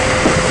 בבקשה.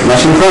 מה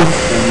שמך?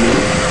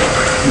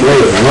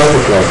 מאיר, אמרתי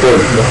כבר, כן.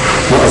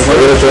 אז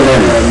תראה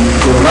לשוננו.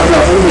 רק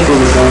להפוך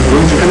מקום מסוים,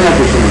 רואים שכנראה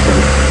פרסום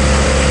מסוים.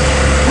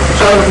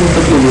 עכשיו אנחנו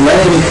מסתכלים, אולי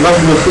נקבע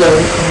ביותר,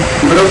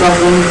 ולא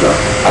כאפשר נמצא.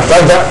 אתה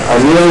יודע,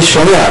 אני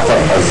שומע,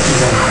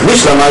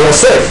 משלמה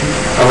יוסף,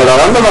 אבל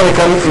הרמב"ם הרי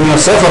כאן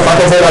מיוסף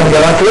הפך את זה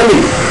להגדרה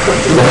כללית.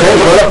 לכן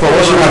כל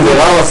הפורש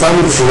מהגדרה הוא עשה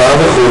מצווה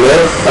וכו',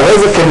 הרי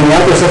זה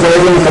כמניעת יוסף הרי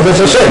זה מקדש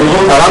השם.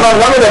 הרמב"ם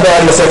לא מדבר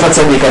על יוסף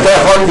הצדיק, אתה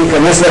יכול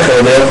להיכנס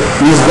לחדר,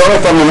 לסגור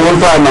את המנעול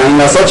פעמיים,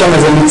 לעשות שם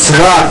איזה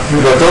מצווה,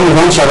 באותו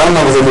מובן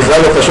שהרמב"ם זה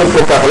בכלל לא פשוט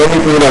כל כך, לא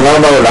מפני דבר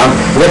בעולם,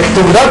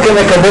 ותוגדר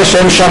כמקדש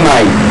שם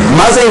שמיים.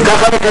 מה זה אם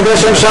ככה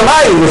מקדש שם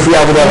שמיים לפי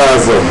ההגדרה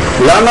הזו?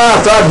 למה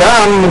אותו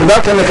אדם מוגדר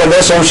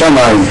כמקדש שם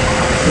שמיים?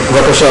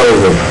 בבקשה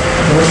ראובן.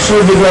 אני חושב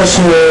בגלל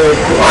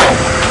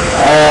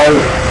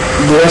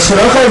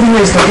שלא חייבים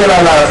להסתכל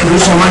על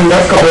הקידוש המים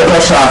דווקא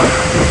באותה שעה.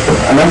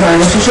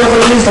 אני חושב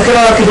שיכולים להסתכל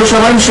על הקידוש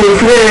המים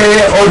שיקרה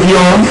עוד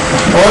יום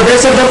או עוד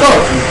 10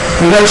 דקות.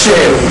 בגלל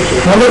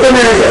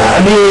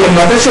אני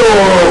מתי שהוא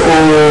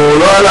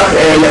לא הלך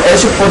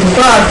לאשת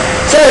פוטיפר,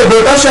 בסדר,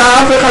 באותה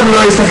שעה אף אחד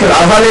לא יסתכל,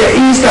 אבל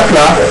היא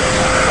הסתכלה.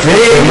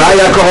 ומה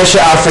היה קורה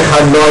שאף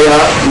אחד לא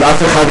יודע?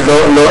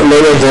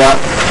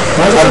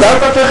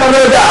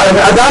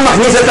 אדם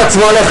מכניס את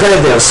עצמו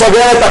לחדר,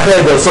 סוגר את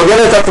החדר, סוגר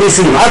את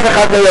התריסים, אף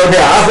אחד לא יודע,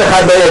 אף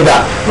אחד לא ידע,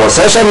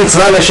 ועושה שם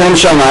מצווה לשם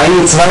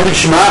שמיים, מצווה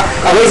לשמה,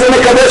 הרי זה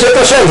מקדש את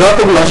השם, זאת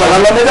אומרת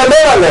שהרמב"ם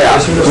מדבר עליה.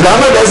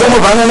 למה באיזה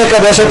מובן הוא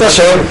מקדש את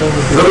השם?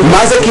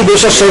 מה זה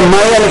קידוש השם?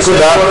 מהי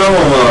הנקודה?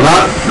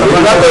 מה?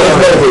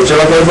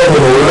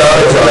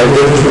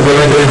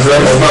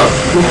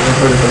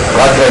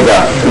 רק רגע,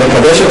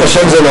 לקדש את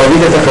השם זה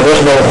להוריד את הקדוש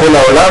ברוך הוא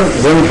לעולם,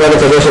 זה נקרא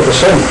לקדש את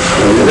השם.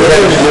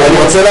 אני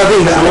רוצה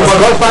להבין,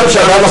 כל פעם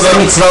שאדם עושה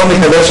מצווה הוא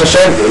מקדש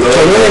השם,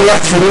 כשאני נניח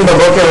תפילין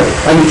בבוקר,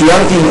 אני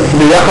קיימתי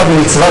ביחד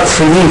מצוות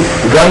תפילין,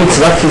 גם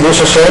מצוות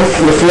קידוש השם,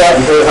 לפי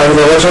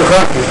ההגדרות שלך?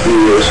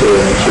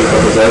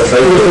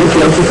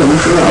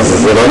 אז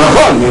זה לא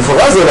נכון,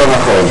 במפורש זה לא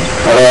נכון.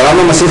 הרי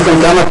הרמב"ם מוסיף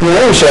כאן כמה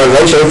תנאים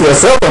שהרי שהייתי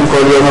עושה אותם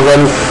כל יום,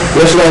 אבל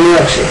יש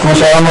להניח, כמו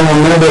שהרמב"ם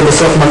אומר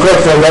בסוף מכות,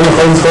 אדם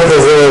יכול לזכות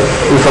איזה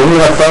לפעמים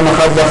רק פעם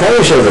אחת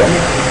בחיים שלו.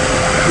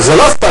 זה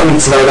לא סתם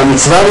מצווה, אלא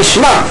מצווה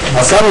לשמה.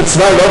 עשה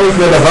מצווה לא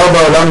מפני דבר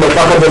בעולם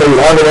בפחד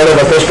וליראה ולא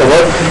לבקש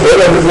כבוד,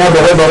 אלא מפני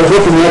הבורא ברוך הוא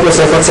כמיית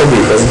יוסף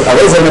הצדיק. אז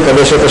הרי זה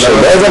מקדש את השם.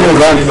 באיזה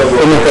מובן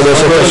הוא מקדש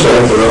את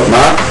השם?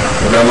 מה?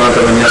 למה אתה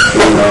מניח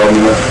הרב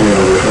מניח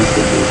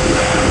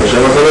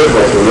השם הקדוש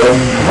ברוך הוא, לא?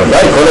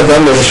 ודאי, כל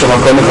אדם באיזשהו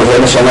מקום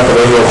מכוון לשם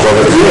הקדוש ברוך הוא.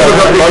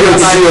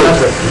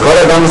 כל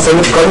אדם עושה,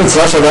 כל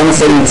מצווה שאדם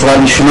עושה מצווה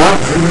לשמה,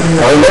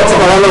 אבל בעצם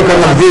הרמב"ם כאן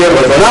מגדיר,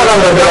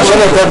 השם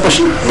יותר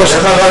פשוט.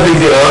 איך הרב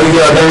הגדיר? הרב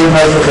הגדיר אדם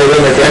נכנס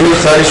מכוון לקיים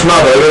מצווה לשמה,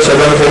 ברגע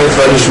שאדם מקיים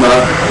מצווה לשמה,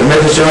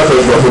 באמת השם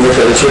הקדוש ברוך הוא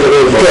מקדש את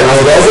הקדוש ברוך הוא. כן,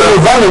 אבל באיזה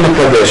מובן הוא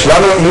מקדש?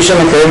 למה מי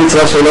שמקיים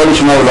מצווה שלא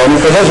לשמה הוא לא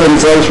מקדש,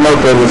 ומצווה לשמה הוא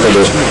כן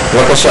מקדש?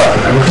 בבקשה.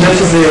 אני חושב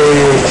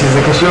שזה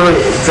קשור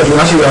קצת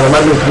למה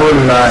שלמדנו אתמול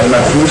עם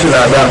העצמות של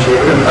האדם,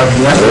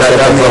 שהבנייה של האדם...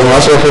 אתה כבר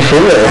ממש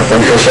רחישים לך, אתה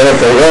מקשר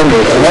את היום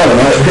וכמה,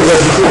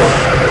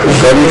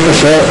 כל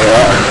מתקשר,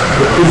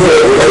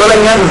 כל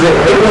העניין זה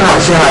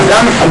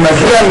שהאדם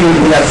מגיע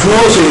מעצמו,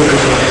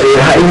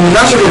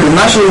 שהאמונה שלו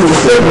במה שהוא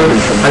עושה,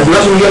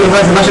 הדבר שמגיע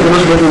לבד זה מה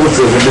שקדוש ברוך הוא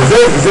רוצה,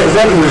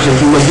 וזה האמונה שלו,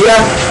 שהוא מגיע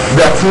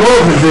בעצמו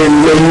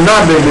ולאמונה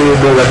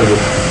בעולם הזה.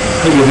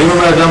 אם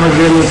האדם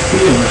מגיע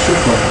לתפילין, שוב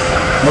פעם,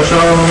 כמו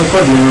שאמרנו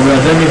מקודם, אם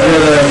האדם מגיע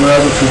לאמונה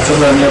הזאת שצריך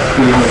להניח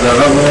תפילין, אז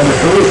הרב אומר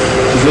בפירוש,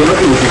 שזה לא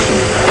קידוש השם.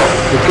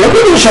 לא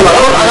קידוש השם,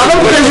 הרב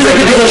מקיים שזה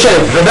קידוש השם,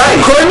 ודאי,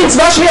 כל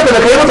מצווה שנייה אתה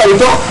מקיים אותה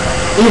מתוך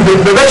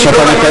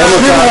שאתה מקיים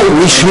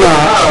אותה נשמע,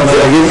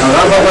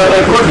 הרב אמר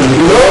קודם,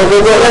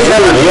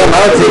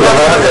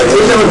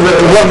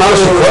 הוא אמר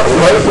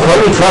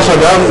שכל מצווה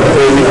שאדם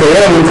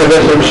מקיים הוא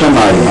מקדש שם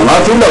שמיים.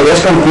 אמרתי לו, יש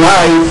כאן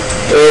תנאי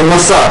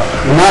נוסף,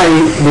 תנאי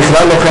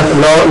בכלל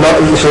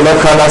שלא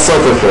קל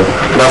לעשות אותו,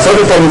 לעשות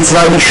את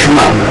המצווה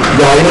לשמה,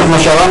 דהיינו כמו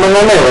שהרמב"ם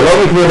אומר, לא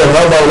מפני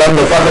דבר בעולם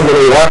בפחד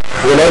וליראה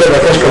ולא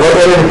לבקש כבוד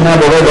אלא מפני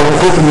הבורא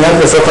ברוך הוא כמיית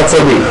יוסף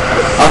הצדיק.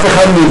 אף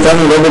אחד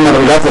מאיתנו לא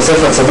במדרגת יוסף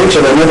הצדיק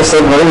שבאמת עושה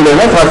דברים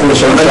באמת רק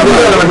לשם שמיים.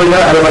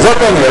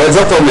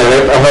 זאת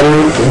אומרת, אבל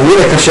בלי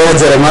לקשר את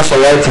זה למה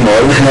שהיה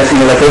אתמול,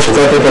 נלקש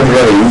קצת את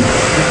הדברים.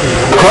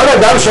 כל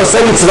אדם שעושה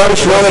מצווה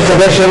לשמה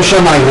מקדש שם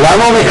שמיים.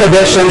 למה הוא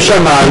מקדש שם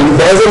שמיים?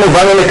 באיזה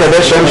מובן הוא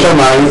מקדש שם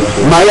שמיים?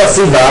 מהי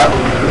הסיבה?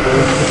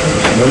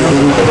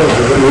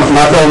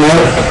 מה אתה אומר?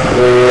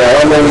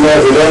 הרב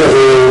אומר,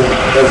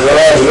 זה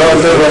לא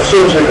יותר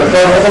לחשוב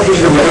שכתב לא חשוב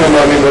שדברים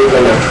המאמין בו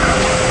יתעלה.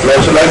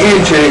 ואפשר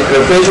להגיד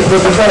שכלפי אשת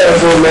פוטיפר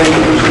איפה אומר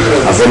קידוש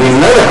השם. אז אני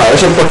אמנה לך,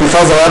 אשת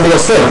פוטיפר זה היה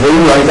ביוסף,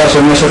 ואם לא הייתה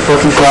שם אשת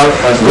פוטיפר,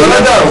 אז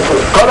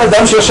כל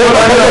אדם שיושב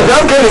בחדר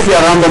גם כן לפי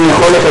הרמב"ם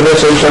יכול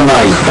לקדש שם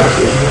שמיים.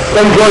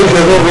 אין גוי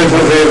שבוא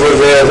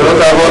וזה לא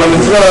תעבור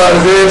למצווה,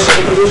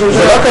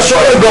 זה לא קשור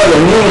לגול,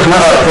 אני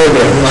נכנס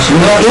לחדר.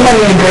 אם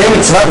אני מקיים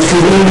מצוות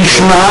תפילין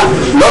לשמה,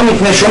 לא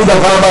מפני שום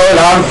דבר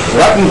בעולם,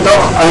 רק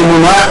מתוך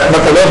האמונה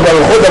בקדוש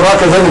ברוך הוא, דבר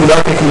כזה מוגדר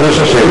כקידוש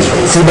השם.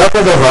 סיבת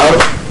הדבר,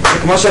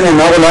 כמו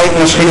שנאמר,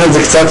 אולי נשחיל את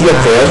זה קצת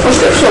יותר, או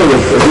שאפשר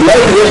יותר. אולי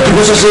יש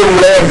קידוש השם,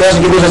 אולי הקדש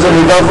קידוש השם,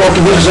 מותר פה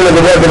קידוש השם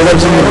לגבי הבן אדם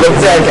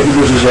שמתבצע את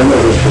הקידוש השם.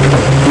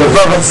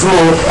 לבב עצמו,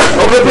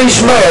 או כלפי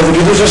ישמעיה, זה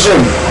קידוש השם.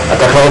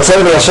 אתה כבר רוצה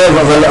ליישב,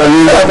 אבל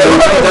אני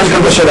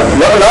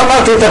לא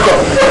אמרתי את הכל.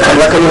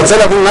 רק אני רוצה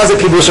להבין מה זה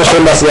קידוש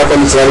השם בעשיית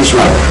המצווה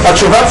לשמה.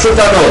 התשובה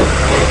פשוטה מאוד.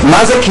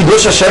 מה זה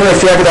קידוש השם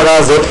לפי ההגדרה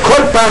הזאת?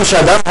 כל פעם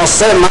שאדם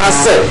עושה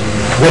מעשה,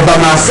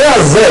 ובמעשה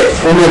הזה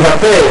הוא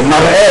מבטא,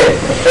 מראה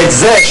את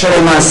זה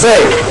שלמעשה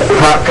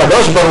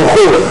הקדוש ברוך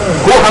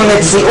הוא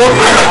המציאות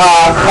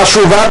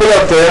החשובה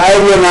ביותר,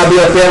 העליונה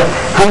ביותר,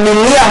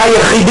 המניע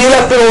היחידי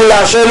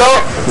לפעולה שלו,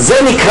 זה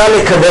נקרא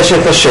לקדש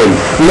את השם.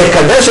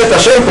 לקדש את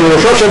השם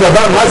פירושו של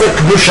דבר, מה זה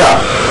קדושה?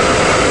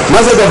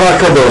 מה זה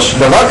דבר קדוש?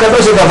 דבר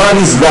קדוש זה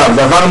דבר נסגר,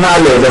 דבר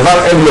נעלה, דבר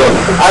עליון,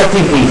 על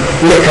טבעי.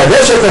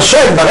 לקדש את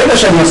השם ברגע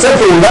שאני עושה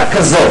פעולה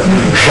כזאת,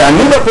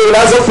 שאני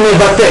בפעולה הזאת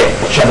מבטא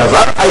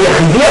שהדבר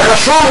היחידי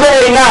החשוב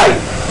בעיניי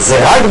זה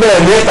רק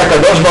באמת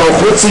הקדוש ברוך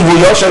הוא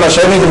ציוויו של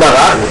השם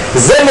יתברך,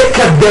 זה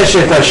לקדש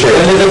את השם.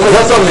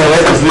 זאת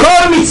אומרת,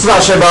 כל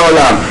מצווה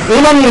שבעולם,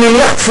 אם אני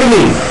מניח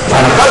תפילין,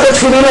 הנחת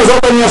התפילין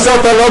הזאת אני עושה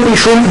אותה לא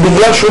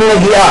בגלל שום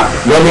נגיעה,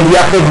 לא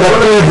נגיעה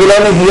חברתית ולא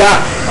נגיעה,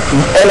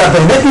 אלא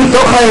באמת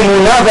מתוך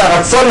האמונה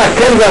והרצון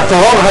הכן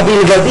והטהור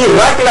הבלבדי,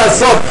 רק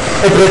לעשות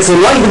את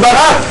רצונו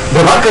יתברך,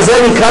 דבר כזה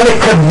נקרא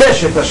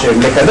לקדש את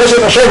השם. לקדש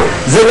את השם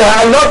זה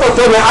להעלות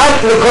אותו מעל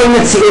לכל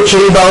מציאות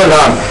שהיא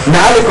בעולם,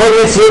 מעל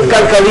לכל מציאות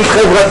כלכלית,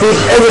 חברתית,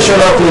 איזה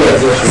שלא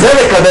תהיה. זה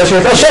לקדש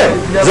את השם.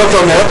 זאת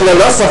אומרת,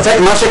 ללא ספק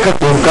מה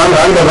שכתוב כאן,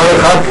 רק דבר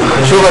אחד,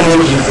 שוב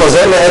אני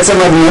חוזר לעצם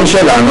הדיון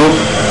שלנו,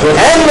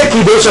 אין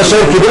לקידוש השם,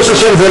 קידוש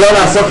השם זה לא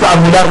לעשות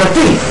תעמולה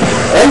דתית.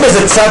 אין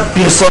בזה צד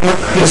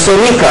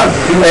פרסוני כאן,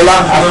 אלא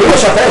אפילו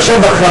שאתה יושב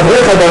בחדרי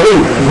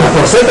חדרים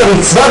ואתה עושה את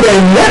המצווה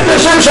באמת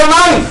לשם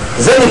שמיים,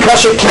 זה נקרא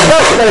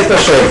שקידשת את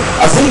השם,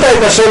 עשית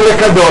את השם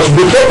לקדוש,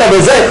 ביטאת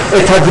בזה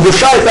את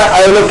הקדושה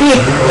האלוקית,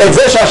 את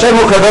זה שהשם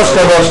הוא קדוש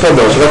קדוש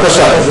קדוש.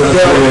 בבקשה.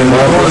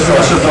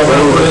 מה שאתה אומר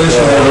הוא אלה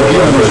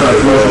שנהרגים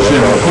למשל, כמו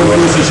השם, כל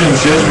קידוש השם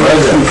שיש בו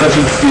איזושהי מצד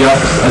של כפייה,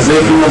 אז זה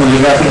כאילו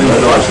המדרגה הכי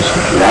גדולה.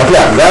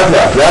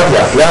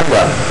 לאט.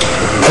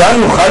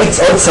 כאן נוכל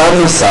לצעוד צעד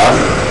נוסף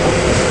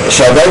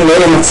שעדיין לא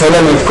ימצא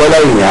לנו את כל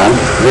העניין,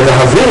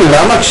 ולהבין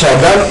למה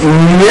כשאדם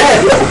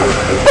מת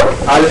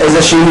על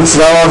איזושהי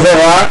מצווה או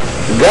עבירה,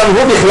 גם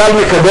הוא בכלל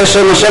מקדש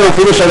שם השם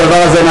אפילו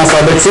שהדבר הזה נעשה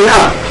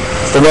בצנעה.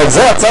 זאת אומרת,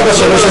 זה הצד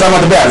השני של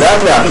המטבע,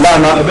 לאט.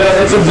 למה?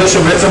 בעצם זה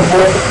שבעצם פה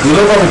זה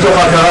לא בא מתוך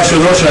ההכרה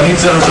שלו שאני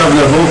צריך עכשיו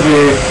לבוא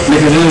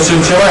ולקדש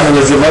לשם שמיים,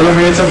 אלא זה בא לו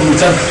בעצם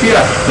מצד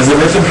כפייה, וזה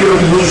בעצם כאילו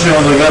קידוש השם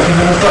המדרגה הכי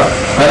נמוכה.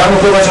 אנחנו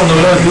כל מה שאנחנו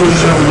מדברים על קידוש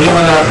השם, אנחנו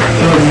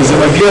מדברים על זה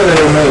מגיע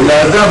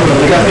לאדם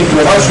במדרגה הכי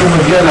גבוהה שהוא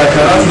מגיע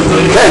להכרה שהוא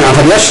צריך. כן,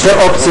 אבל יש שתי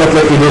אופציות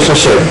לקידוש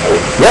השם.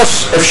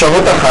 יש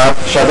אפשרות אחת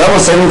שאדם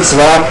עושה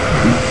מצווה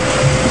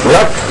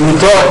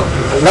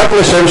רק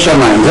לשם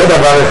שמיים, זה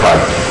דבר אחד.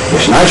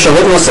 ישנה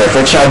אפשרות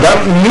נוספת שאדם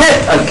מת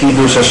על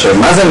קידוש השם.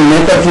 מה זה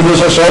מת על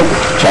קידוש השם?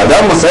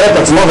 כשאדם מוסר את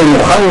עצמו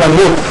ומוכן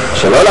למות,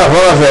 שלא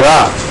לעבור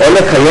עבירה או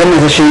לקיים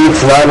איזושהי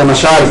מצווה,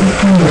 למשל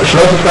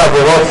שלושת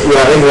העבירות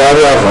יהרג ואל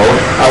יעבור,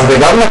 אז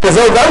בגמלה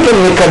כזה הוא גם כן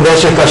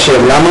מקדש את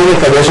השם. למה הוא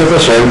מקדש את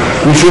השם?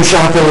 משום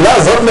שהפעולה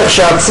הזאת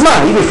כשעצמה,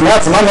 היא בפני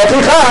עצמה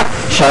מוכיחה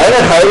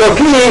שהערך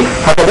האלוקי,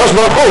 הקדוש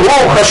ברוך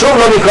הוא חשוב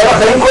לו מכל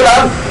החיים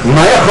כולם.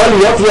 מה יכול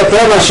להיות יותר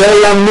מאשר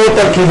ימות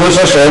על קידוש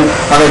השם?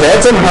 הרי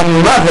בעצם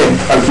המוות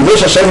על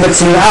קידוש השם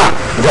בצנעה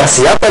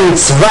ועשיית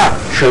המצווה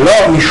שלא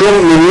משום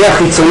מניע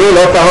חיצוני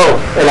לא טהור,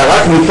 אלא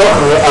רק מתוך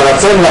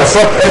הרצון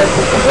לעשות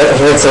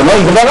את רצונו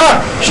יתברך,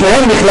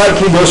 שניהם בכלל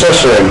קידוש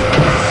השם.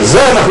 זה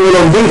אנחנו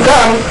לומדים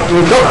כאן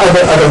מתוך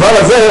הדבר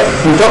הזה,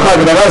 מתוך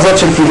ההגדרה הזאת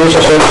של קידוש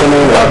השם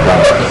שנאמר כאן.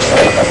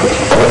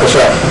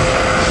 בבקשה.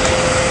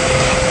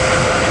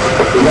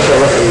 אם אתה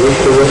יש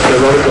כזה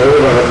שאלה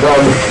לקרב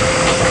הרמב"ם,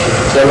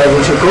 אפשר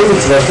להגיד שכל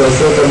מצווה שאתה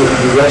עושה אותה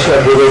בגלל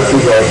שהבורא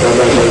ציווה אותה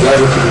והמדרגה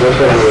הזאת שגדול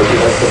שלנו,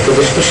 אז אתה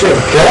קודש את השם.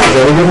 כן, זה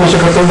בדיוק מה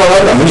שכתוב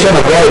ברמב"ם. מי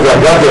שנגע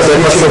יגע ויעשה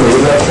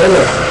מסורים.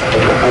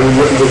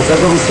 זה קצת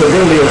לא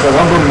מסתדר לי איך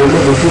הרמב"ם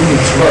לומד אותי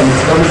מצווה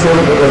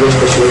מסוימת לקדש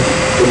את השם,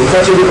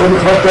 ובצד שלי כל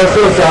מצווה שאתה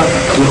עושה אותה,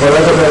 יכולה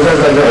את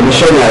הבעיה. אני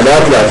שומע,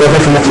 לאט,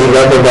 תכף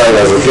ניגע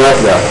בבעיה הזאת, לאט,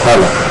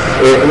 הלאה.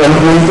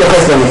 אנחנו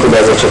נתייחס לנקודה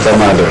הזאת שאתה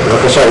מעלה.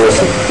 בבקשה,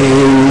 יוסי.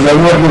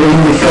 למה אנחנו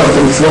רואים לקרוא את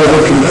המצווה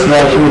הזאת כמצווה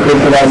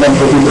שמקיימת על האדם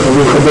פרטי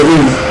בחברים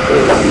חברים,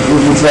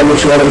 מצווה לא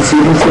קשורה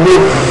למציאות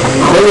מסביב.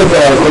 בכל זאת,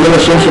 כולל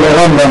השם של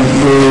הרמב"ם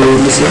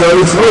בספר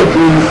המצוות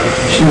הוא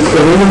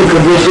שמתכוונים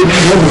לקדש את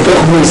שמו בתוך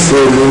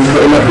בישראל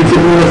ולהפיץ את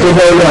אמונתו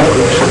בעולם.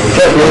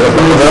 כן,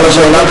 אבל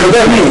השאלה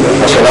הקודמת,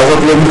 השאלה הזאת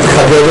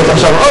מתחדדת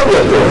עכשיו עוד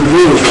יותר.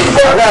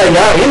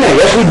 הנה,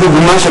 יש לי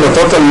דוגמה של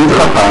אותו תלמיד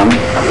חכם,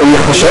 הוא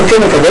יחשב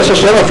כמקדש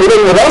השם אפילו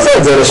אם הוא לא עושה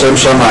את זה לשם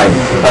שמיים.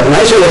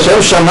 התנאי של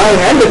לשם שמיים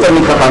אין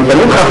בתלמיד חכם.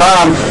 תלמיד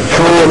חכם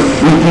שהוא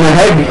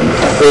מתנהג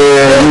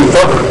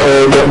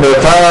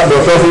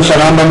באותו אופן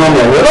שהרמב"ם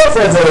אומר, הוא לא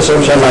עושה את זה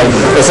לשם שמיים,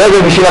 הוא עושה את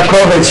זה בשביל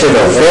הכובד שלו.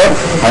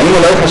 האם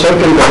הוא לא יחשב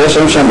כמקדש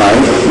שם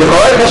שמיים?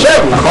 לכאורה יחשב,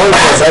 נכון,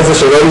 הוא עושה את זה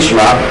שלא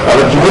ישמע,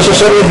 אבל קידוש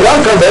השם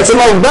נדגם כאן בעצם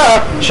העובדה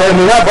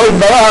שהאמונה בו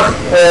יתברך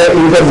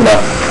יתגדלה.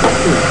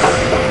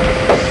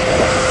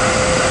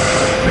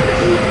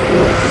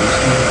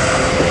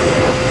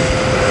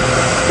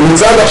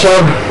 נצעד עכשיו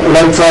אולי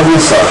צעד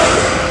נוסף.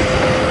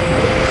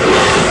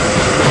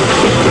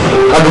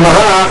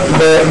 הגמרא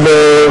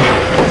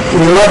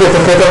נלמד את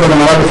הקטע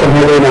בגמרא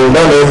בסנהדרין ע"ד,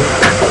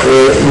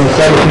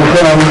 נמצא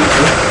לפניכם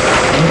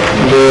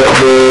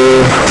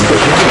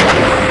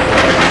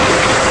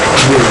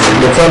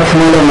בצד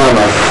שמאל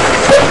למעלה.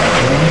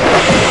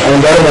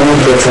 ע"ד עמוד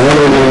ב',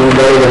 סנהדרין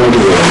ע"ד עמוד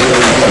ב'.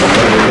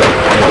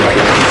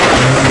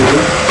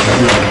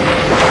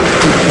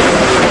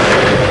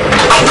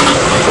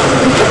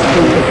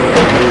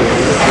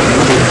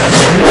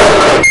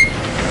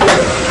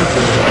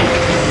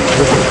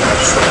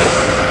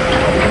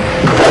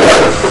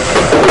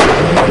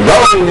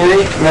 באו מיני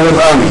מרב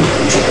עמי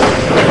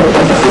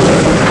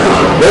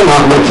ומה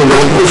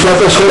מצוות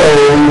קדושת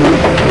השם,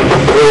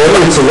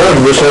 מצוות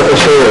קדושת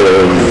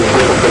השם.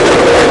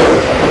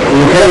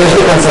 אם כן, יש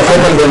לי כאן ספק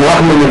על במוח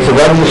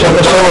ממצוות קדושת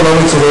השם או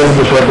לא מצוות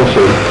קדושת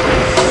השם.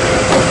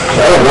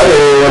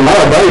 אמר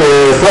אביי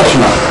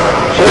תשמע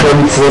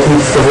שבמצוות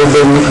מצטוות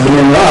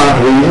בני נוח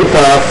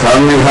ואיתה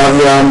פעם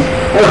מהוויין.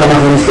 איך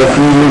אנחנו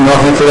מסתכלים למנוח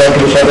מצוות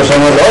קדושת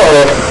השם או לא?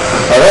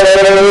 הרי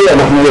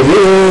אנחנו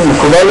יודעים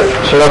מקובל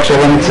שרק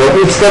שבע מצוות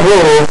מצטוו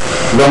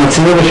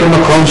והמצאנו בשום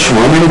מקום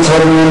 8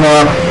 מצוות בני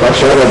נוח רק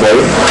שבע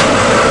בבית.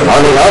 אמר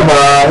לי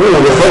רבא, הנה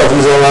בכל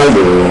אופן זה אומר.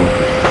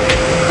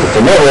 זאת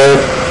אומרת,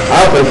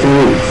 אף על פי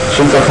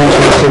שום תכן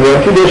שמצוות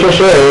קידוש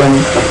השם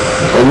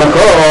בכל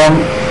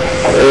מקום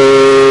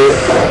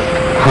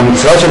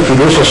המצווה של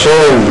קידוש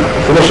השם,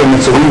 אפילו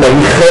שמצווים בה,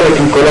 היא חלק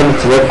מכל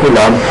המצוות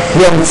כולם,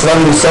 היא המצווה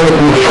מוסרת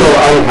משור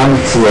על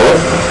המצוות,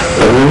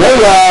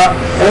 וממילא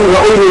אין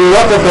ראוי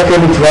לראות אותה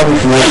כמצווה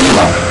בפני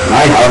עצמה.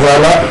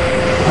 אבל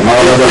אמר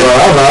על הדבר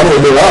אבל,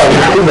 וברב,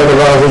 וכתוב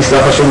בדבר הזה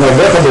יסלח השם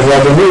נרדך, בזה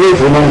אדוני,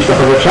 ואם הוא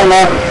משתחוות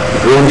שמה,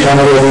 ואם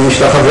שמה לא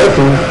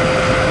משתחוותו.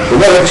 זאת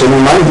אומרת,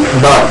 שנאמן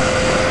בא,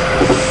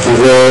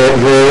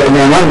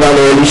 ונאמן בא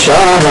לאלישע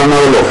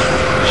ואמר לו,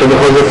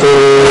 שבכל זאת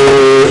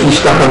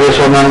השתחווה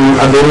שם עם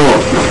אדונו,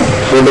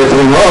 שבית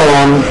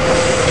רימון,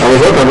 אבל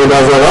זאת עבודה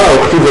זרה,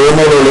 וכתוב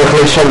ויאמר לו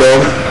לך לשלום,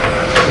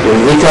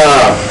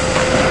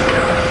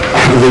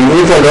 ואם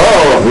לא,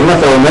 ואם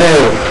אתה אומר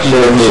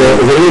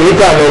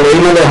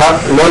ואם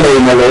לא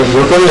לאמא,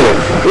 זאת אומרת,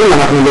 אם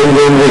אנחנו באים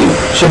ואומרים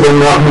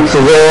שבנוח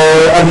מצווה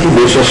על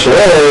קידוש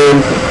השם,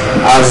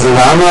 אז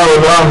למה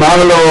הוא לא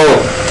אמר לו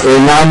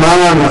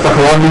נעמן, אתה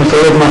חייב למסור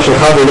את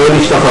נפשך ולא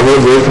להשתחוות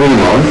בית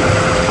רימון?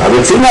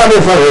 אבל צינה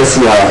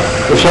בפרסיה,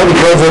 אפשר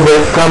לקרוא את זה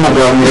בכמה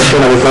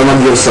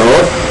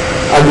גרסאות.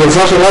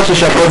 הגרסה של רש"י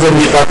שהכל זה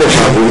משפט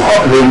אחד,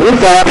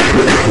 ואמרת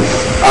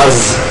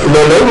אז לא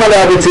לאמא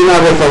להבצינה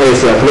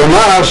בפרסיה,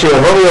 כלומר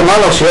שיבוא ויאמר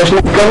לו שיש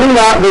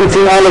נקמינה בין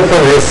צנעה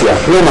לפרסיה,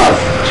 כלומר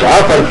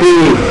שאף על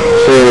פי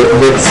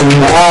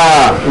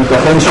שבצנעה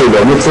ייתכן שהוא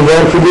לא מצווה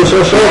על קידוש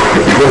השם,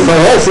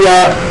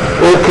 בפרסיה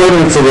הוא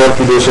כן מצווה על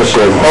קידוש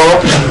השם,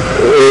 או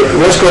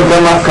יש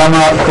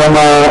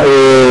כמה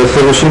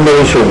פירושים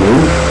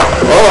בראשונים,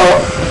 או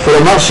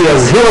כלומר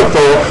שיזהיר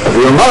אותו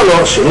ויאמר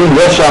לו שאם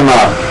יש שם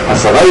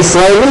 10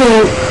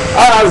 ישראלים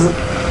אז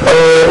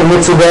הוא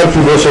מצווה על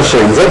קידוש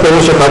השם. זה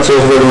פירוש אחד שיש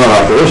בגמרא.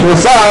 פירוש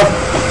נוסף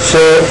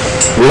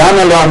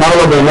שלמה לא אמר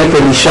לו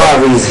באמת אלישע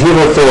והזהיר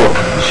אותו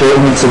שהוא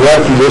מצווה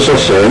על קידוש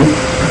השם,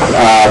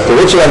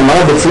 הפירוש של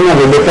הגמרא בצינה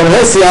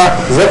ובפרהסיה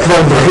זה כבר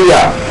דחייה,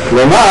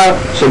 כלומר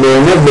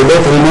שבאמת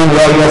בבית רימון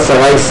לא היו 10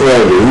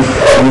 ישראלים,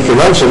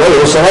 מכיוון שלא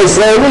היו 10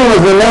 ישראלים אז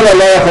במילא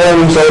לא היה חייב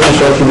למסור את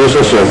משור קידוש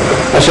השם.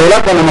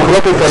 השאלה כאן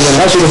המחלוקת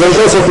כאן רש"י ובן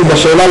תוספות היא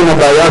בשאלה אם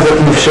הבעיה הזאת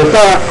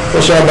נפשטה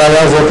או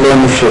שהבעיה הזאת לא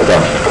נפשטה.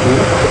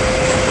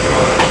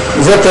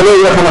 זה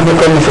תלוי איך אנחנו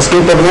כאן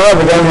מפסקים את הגמרא,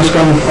 וגם יש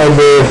כאן עוד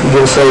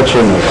גרסאות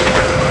שונות.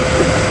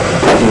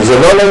 אם זה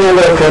לא לעניין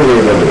לא יקר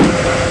להיבדל.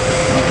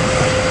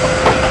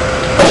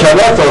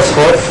 שאלה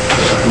התוספות,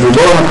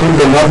 ובואו נתחיל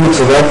בנוח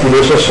מצווה על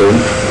קידוש השם,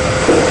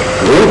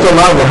 ואם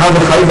תאמר והא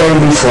וחי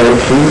בהם בישראל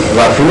כתוב,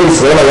 ואפילו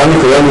ישראל היה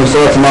מחויב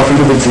למסור עצמו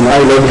אפילו בצנעה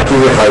לא בכתוב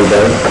וחי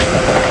בהם,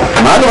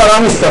 מה הגמרא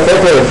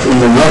מסתפקת אם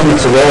בנוח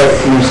מצווה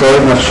למסור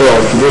את נפשו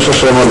על קידוש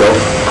השם או לא?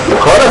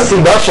 וכל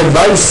הסיבה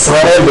שבה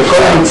ישראל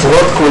בכל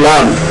המצוות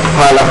כולם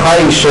ההלכה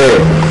היא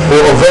שהוא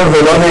עובר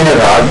ולא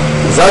נהרג,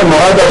 זה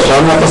הגמרא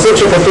דרשה מהפסוק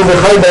שכתוב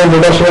וחי בהם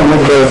ולא שימות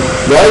בהם.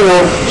 דהיינו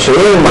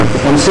שאם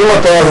אונסים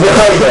אותו אז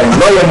וחי בהם,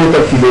 לא ימות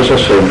על קידוש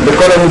השם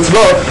בכל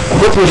המצוות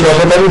חוץ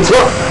משלושת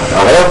המצוות.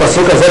 הרי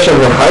הפסוק הזה של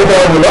וחי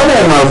בהם הוא לא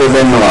נאמר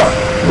בבן נוח,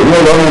 ואם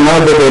הוא לא נאמר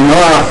בבן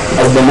נוח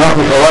אז בנוח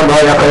לכאורה לא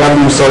היה חייב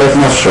למסור את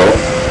נפשו.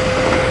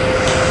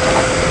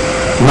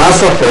 מה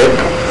הספק?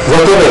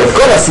 זאת אומרת,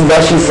 כל הסיבה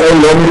שישראל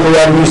לא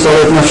מחויב למסור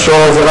את נפשו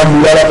זה רק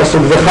בגלל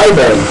הפסוק וחי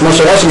בהם, כמו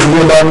שרש"י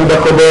הסביר בעמוד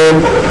הקודם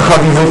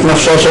חביבות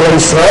נפשו של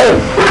ישראל,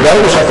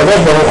 דהיינו שהקדוש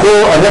ברוך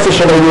הוא הנפש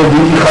של היהודי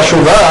היא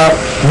חשובה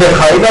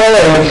וחי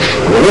בהם,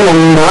 ואם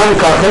אומנם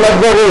כך הם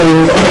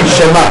הדברים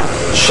שמה?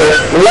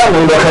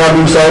 שלנו לא חייב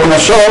למסור את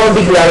נפשו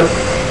בגלל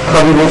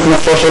חביבות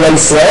נפשו של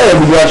ישראל,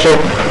 בגלל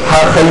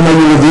שהחיים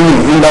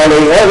היהודיים הם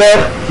בעלי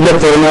ערך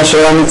יותר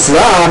מאשר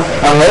המצווה,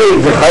 הרי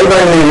וחי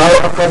בהם נאמר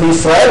לך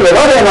בישראל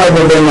ולא נאמר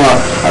בבן נוח,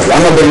 אז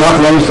למה בן נוח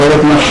לא מסור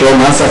את נפשו?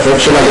 מה הספק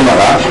של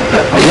הגמרא?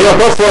 אז אם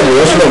אותו סוד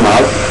יש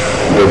לומר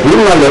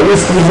ודילמה לא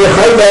איסטרי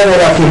וחי בהם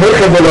אלא כי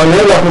היכד ולא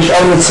נלך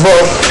משאר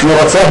מצוות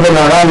מרצח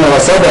ונערה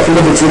מרסה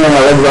ואפילו בצינה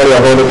נהרג ועל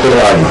יעבור לכל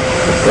העלמה.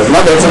 אז מה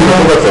בעצם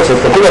כתוב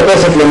בתוספות? כתוב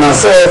בתוספות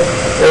למעשה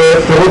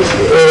פירוט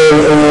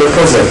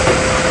כזה.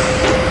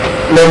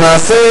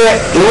 למעשה,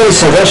 אם הוא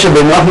סובר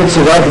שבנוח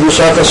מצווה על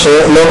קדושת השם,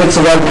 לא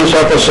מצווה על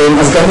קדושת השם,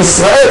 אז גם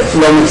ישראל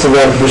לא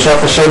מצווה על קדושת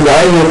השם,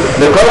 דהיינו,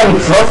 בכל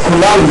המצוות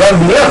כולם,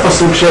 גם בלי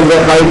הפסוק של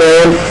וחי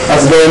בהם,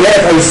 אז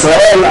באמת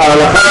הישראל,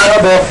 ההלכה היה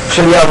בו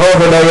של יעבור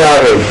ולא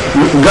יערב,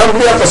 גם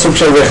בלי הפסוק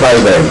של וחי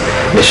בהם.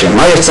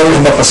 ושמה יש צריך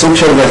בפסוק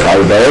של וחי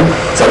בהם?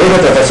 צריך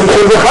את הפסוק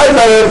של וחי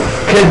בהם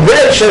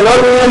כדי שלא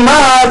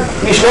נלמד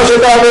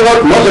משלושת העבירות.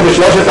 כמו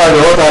שבשלושת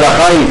העבירות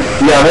ההלכה היא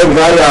יערב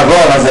ואל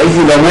יעבור, אז הייתי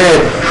לומד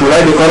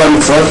שאולי בכל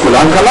המצוות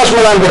כולם כמה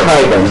שמלן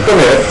וחי בהם. זאת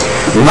אומרת,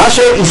 מה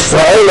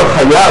שישראל לא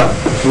חייב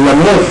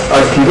למות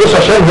על קידוש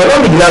השם זה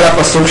לא בגלל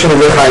הפסוק של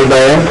וחי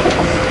בהם,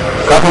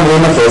 כך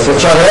אומרים התוספות,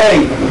 שהרי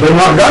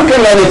בנוח גם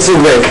כן לא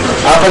מצווה,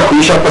 אף על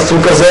פי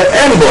שהפסוק הזה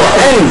אין בו,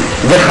 אין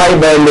וחי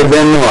בהם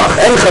לבן נוח,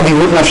 אין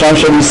חביבות נפשם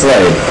של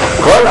ישראל.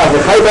 כל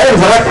וחי בהם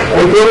זה רק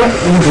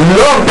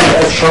לא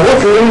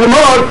אפשרות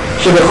ללמוד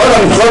שבכל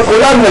המצוות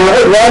כולם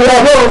נהרג ואל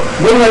יעבור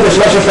בין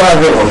בשלושת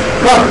העבירות.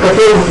 כך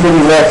כתוב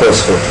בדברי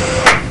התוספות.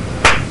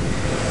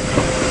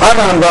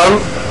 הרמב"ם,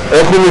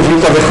 איך הוא מביא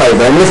את וחי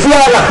בהם? לפי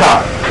ההלכה,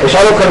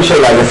 אשאל לו כאן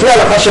שאלה, לפי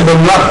ההלכה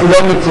שבנוח לא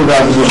מצווה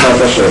על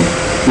קדושת השם,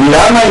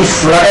 למה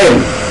ישראל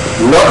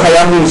לא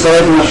חייב למסור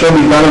את נפשו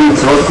בגלל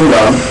המצוות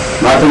כולם.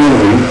 מה אתם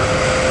אומרים?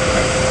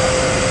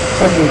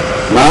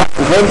 מה?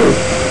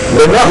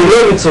 בנוח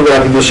לא מצווה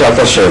על קדושת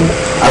השם,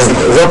 אז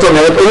זאת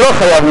אומרת הוא לא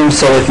חייב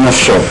למסור את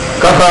נפשו.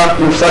 ככה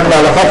נפסק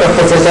להלכה, כך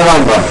חוצץ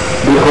הרמב"ם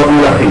בהלכות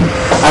מלכים.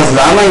 אז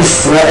למה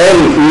ישראל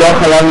לא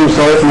חייב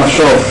למסור את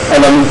נפשו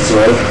על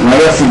המצוות?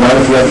 מהי הסיבה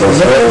לפי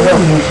התוספות?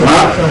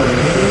 מה?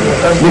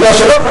 בגלל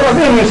שלא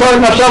חייבים למסור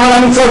את נפשו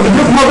על המצוות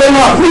בדיוק כמו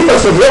בנוח,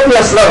 מתוספות לא בלי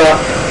הסלרה.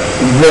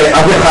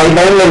 ואביחי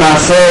בהם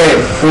למעשה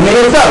הוא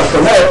מיותר, זאת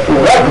אומרת הוא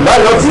רק בא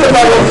להוציא את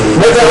העלות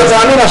וזה רוצה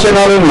אמין השם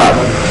נלמד.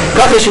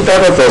 כך יש שיטת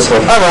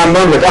התוספות,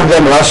 הרמב"ם וכך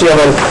גם רש"י,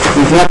 אבל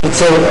לפני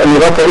הקיצור אני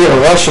רק אעיר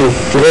רש"י,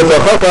 תראו אותו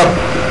אחר כך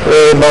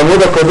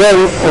בעמוד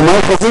הקודם, ומה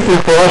חזית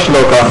מפורש לא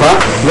ככה,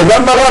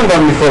 וגם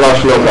ברמב"ם מפורש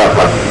לא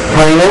ככה.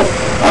 היינו,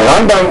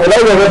 הרמב"ם,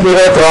 אולי באמת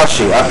נראה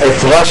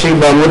את רש"י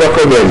בעמוד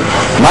הקודם.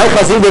 מה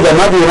חזית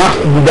בדמה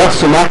דידך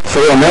סומה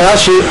כפרי, אומר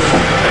רש"י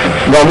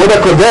בעמוד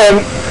הקודם,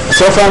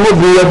 סוף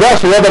העמוד, הוא ידע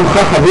שיד עמך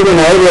חביב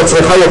לנהל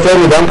יצרך יותר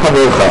מדם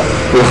חברך.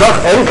 ולכך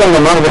אין כאן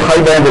לומר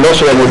וחי בהם ולא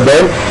שימות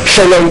בהם,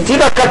 שלא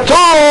התיר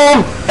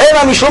הכתוב אלא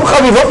משום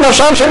חביבות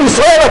נפשם של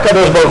ישראל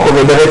הקדוש ברוך הוא,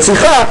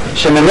 וברציחה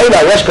שממילא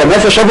יש כאן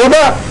נפש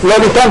עבודה לא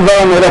ניתן דבר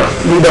המלך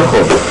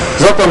להידחות.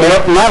 זאת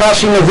אומרת, מה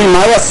רש"י מביא?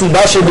 מהי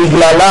הסיבה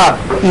שבגללה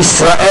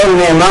ישראל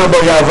נאמר בו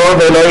יעבור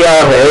ולא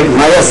יהרג?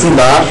 מהי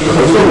הסיבה?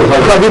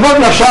 חביבות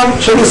נפשם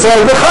של ישראל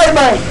וחי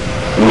בהם.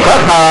 אם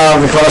ככה,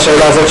 וכבר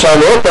השאלה הזאת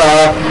שאלו אותה,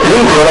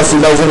 אם כל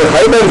הסיבה זה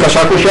וחי בהם, קשה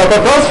קושיית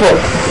התוספות.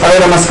 הרי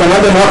למסקנה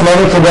בנוח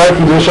לא מצווה על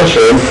קידוש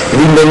השם,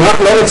 ואם בנוח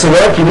לא מצווה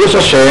על קידוש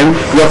השם,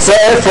 יוצא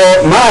איפה,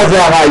 מה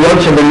זה הרעיון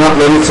שבנוח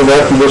לא מצווה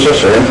על קידוש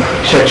השם?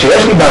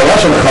 שכשיש לי בעיה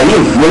של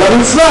חיים מול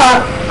המצווה,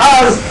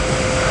 אז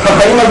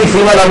החיים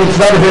עדיפים על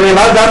המצווה,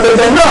 ובנאמר גם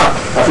בנוח.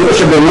 אפילו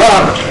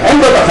שבנוח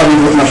אין בו את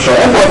החביבות נפשו,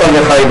 אין בו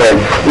אותם וחי בהם.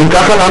 אם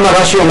ככה, למה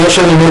רש"י אומר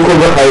שנימוקו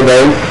וחי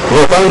בהם?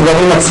 ואותם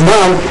דברים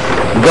עצמם,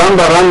 גם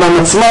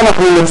ברמב"ם עצמו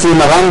אנחנו מוצאים,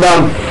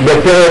 הרמב"ם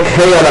בפרק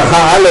ה'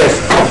 הלכה א',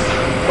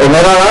 אומר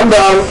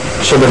הרמב"ם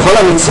שבכל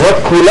המצוות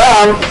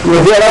כולם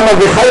מביא הרמב"ם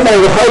וחי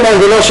בהם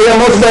ולא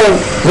שימות בהם.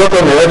 זאת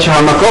אומרת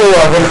שהמקור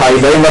הוא וחי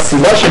בהם,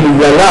 והסיבה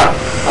שבגללה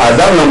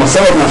האדם לא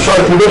מוסר את נפשו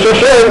על קידוש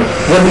השם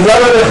זה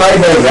בגלל וחי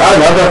בהם.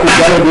 ואז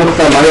הקושיה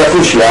לדוכתא מה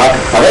הקושיה?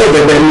 הרי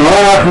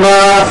בנוח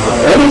מה?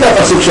 אין לי את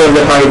הפסוק של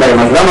וחי בהם,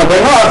 אז למה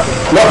בנוח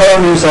לא חייב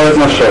למסור את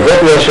נפשו? זאת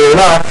היא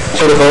השאלה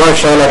שלכאורה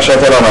אפשר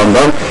להקשות על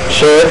הרמב"ם,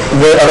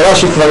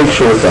 והרש"י כבר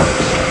הקשו אותה.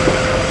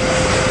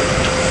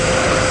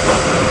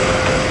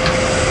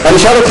 אני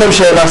אשאל אתכם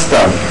שאלה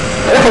סתם,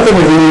 איך אתם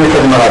מבינים את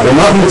הגמרא?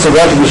 בנוח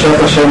מצווה על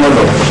קדושת השם או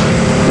לא?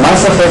 מה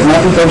הספק? מה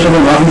פתאום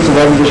שבנוח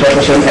מצווה על קדושת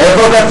השם?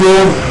 איפה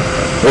כתוב?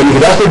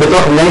 ונקדשתי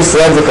בתוך בני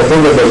ישראל זה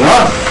כתוב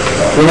בבנוח?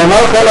 הוא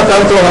נאמר כל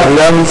התן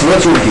תורה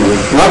למצוות שהוא קידוש.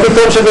 מה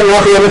פתאום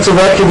שבנוח יהיה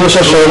מצווה על קידוש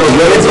השם?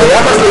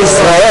 ביחס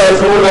לישראל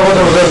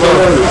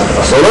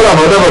אסור לו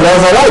לעבוד עבודה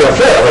זרה,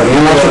 יפה, אבל מי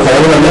אמר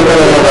שחייב ללמד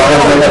על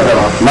עבודה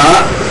זרה?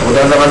 מה?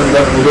 עבודה זרה זה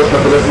בגלל קידוש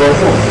לקדוש ברוך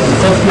הוא.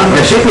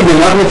 ראשית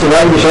מבנוח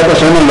מצווה על קדושת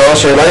השם או לא,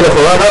 השאלה היא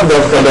לכאורה רק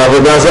דווקא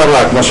בעבודה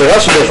זרה, כמו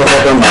שרש"י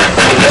לפחות אמר.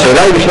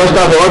 השאלה היא בשלושת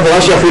העבירות,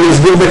 ורש"י אפילו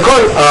הסביר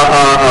בכל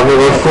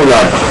העבירות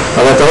כולן.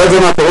 אבל אתה רואה את זה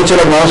מהפירוט של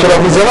הגמרא של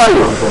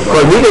אביזרעאלי.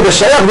 כל מיני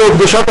בשייך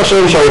בקדושת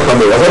השם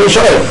שיחבר. אז אני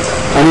שואל,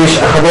 אני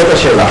אחבר את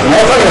השאלה.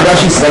 מאיפה אני יודע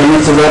שישראל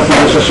מצווה על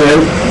קידוש השם?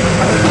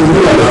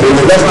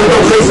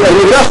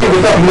 נקדשתי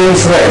בתוך בני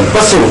ישראל,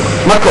 פסוק,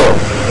 מקור.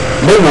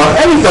 בנוח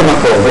אין לי את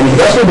המקור,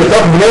 ונקדשתי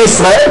בתוך בני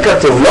ישראל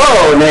כתוב,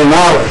 לא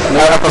נאמר,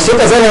 הפסוק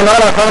הזה נאמר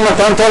לאחר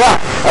מתן תורה.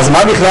 אז מה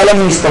בכלל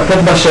אני מסתפק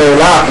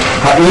בשאלה,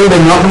 האם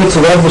בנוח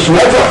מצווה בשני?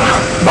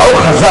 באו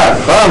חז"ל,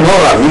 בא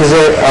המורה, מי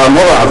זה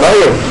המורה, הבאי?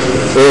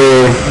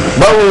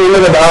 באו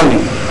ללמד העמי,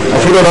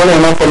 אפילו לא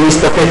נאמר פה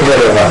מסתפק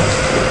ורבע.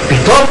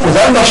 פתאום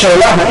הוזן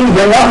בשאלה האם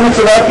בנוח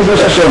מצווה על קידוש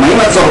השם, האם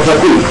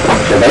הצרפתי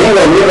שבאים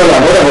להוליד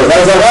ולעבוד עבודה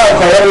זרה הוא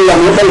חייב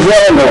ללמוד על זה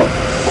או לא?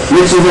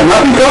 מצווה, מה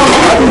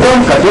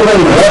פתאום? כתוב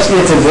ונקדשתי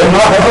אצל זה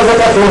נוח, איפה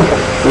זה כתוב?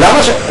 למה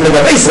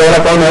לגבי ישראל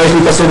אתה אומר יש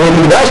לי פסוק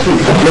ונקדשתי,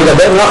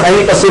 לגבי נוח אין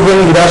לי פסוק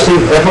ונקדשתי,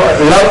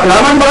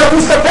 למה אני רק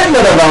מסתפק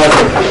בדבר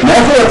הזה?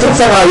 מאיפה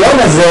יצוץ הרעיון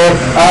הזה,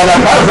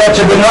 ההלכה הזאת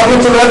שבנוח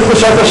מצווה על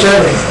קדושת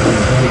השם?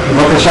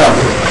 בבקשה.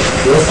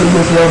 יש סוג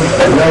מסוים,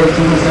 אולי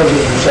סוג מסוים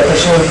בקדושת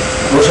השם,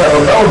 כמו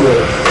שהרמב"ם אומר.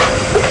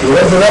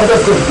 אולי זה לא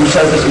דווקא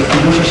קדושת השם,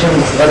 קידוש השם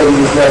מצווה להגיד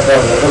לפני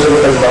הסף, אחרי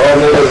שבאת הגמרא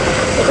אומרת,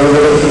 אחרי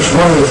שבאת בתוך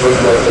 8 מצוות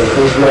לא,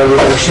 אחרי שבאת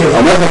בתוך 7.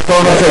 אומר דוקטור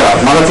נפר,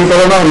 מה רצית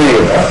לומר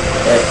נגד?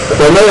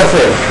 אתה אומר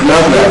יפה. לא,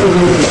 זה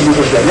קידוש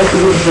השם, יש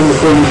קידוש השם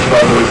בכל מצווה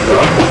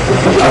במצווה,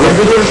 אבל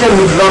קידוש השם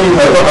מצווה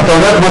מצווה. אתה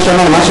אומר כמו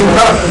שאמר, מה שמך?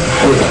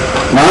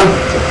 מה?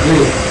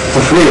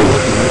 צפריר.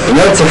 הוא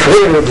אומר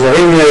צפריר,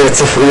 דברים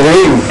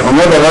צפריריים, הוא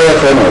אומר דבר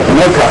יפה מאוד, הוא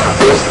אומר ככה.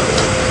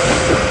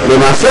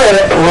 למעשה,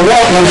 הוא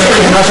אומר, נמשיך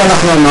את מה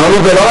שאנחנו אמרנו,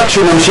 ולא רק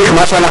שהוא ממשיך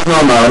מה שאנחנו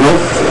אמרנו,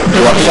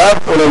 הוא עכשיו,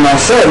 הוא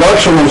למעשה, לא רק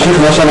שהוא ממשיך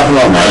מה שאנחנו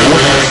אמרנו,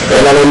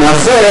 אלא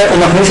למעשה, הוא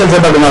מכניס את זה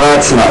בגמרא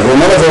עצמה, הוא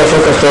אומר את זה יפה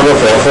כפתור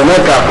יפה, הוא אומר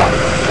ככה.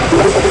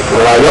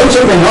 הרעיון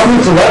של בנוח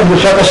מצווה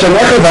קדושת השם,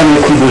 איך הבנו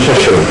את קידוש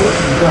השם?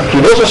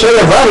 קידוש השם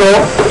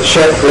הבנו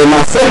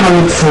שלמעשה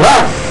המצווה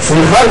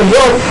צריכה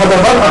להיות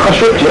הדבר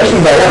החשוב. כשיש לי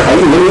בעיה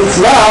חיים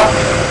במצווה,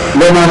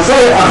 למעשה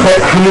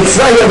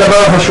המצווה היא הדבר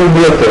החשוב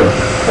ביותר.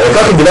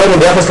 וכך הגדרנו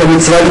ביחס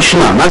למצווה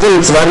לשמה. מה זה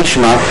מצווה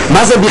לשמה?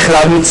 מה זה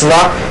בכלל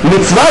מצווה?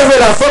 מצווה זה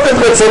לעשות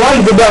את רצונו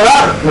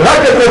יתברך, רק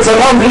את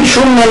רצונו בלי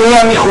שום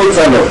מניע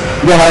מחוצה לו.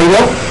 דהיינו,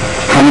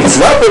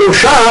 המצווה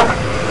פירושה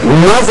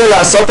מה זה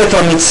לעשות את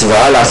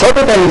המצווה? לעשות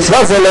את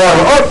המצווה זה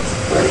להראות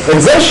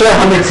את זה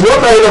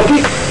שהמציאות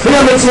האלוקית היא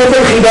המציאות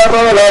היחידה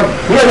בעולם,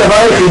 היא הדבר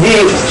היחידי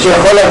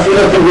שיכול להפעיל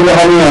אותי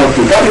ולהניע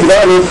אותי. כך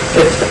הגדרנו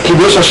את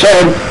קידוש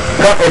השם,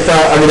 את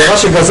ההגדרה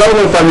שגזרנו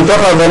אותה מתוך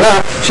ההבנה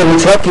של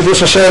מצוות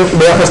קידוש השם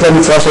ביחס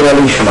למצווה שלה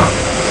לשמה.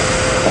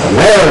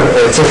 אומר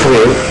צפרי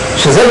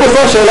שזה גופה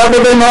השאלה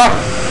בבנוח.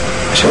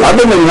 השאלה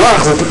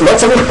בבנוח זה לא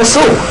צריך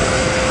פסוק.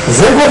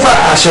 זה גופה,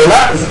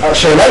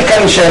 השאלה היא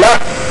כאן שאלה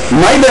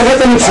מהי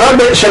באמת המצווה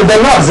של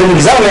בנוח? זה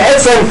נגזר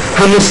מעצם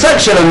המושג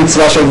של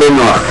המצווה של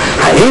בנוח.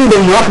 האם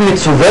בנוח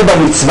מצווה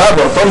במצווה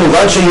באותו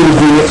מובן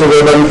שיהודי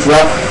מצווה במצווה?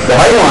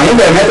 דהיינו, האם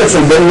באמת אצל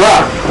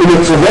בנוח הוא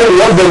מצווה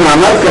להיות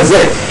במעמד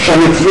כזה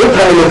שהמציאות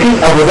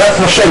האלוקית עבודת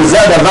השם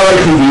זה הדבר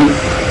היחידי,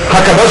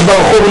 הקדוש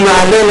ברוך הוא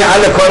נעלה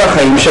מעל לכל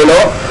החיים שלו,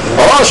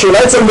 או שאולי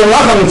אצל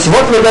בנוח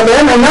המצוות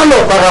לגביהם אינם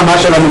לאותה רמה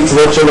של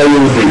המצוות של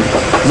היהודים?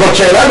 זאת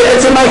שאלה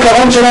בעצם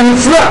העיקרון של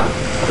המצווה.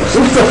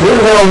 סוף צפריר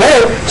ואומר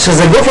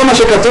שזה גוף מה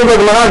שכתוב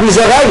בגמרא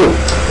אביזריו.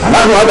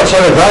 אנחנו עד עכשיו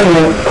הבנו,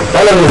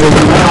 היה לנו איזה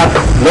גמרא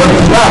לא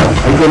נגמר,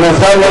 הייתי אומר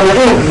סתם לא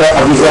נראים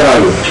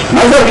באביזריו.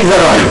 מה זה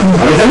אביזריו?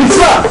 הרי זה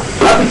מצווה.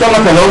 מה פתאום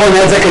אתה לא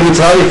מונה את זה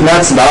כמצווה לפני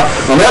עצמה?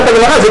 אומרת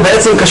הגמרא זה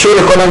בעצם קשור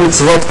לכל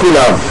המצוות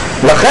כולם,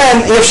 לכן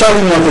אי אפשר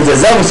למנות את זה,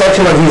 זה המושג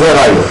של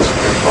אביזריו.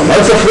 אומר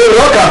צפריר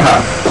לא ככה,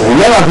 הוא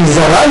אומר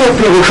אביזריו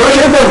פירושו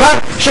של דבר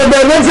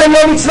שבאמת זה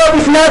לא מצווה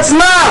בפני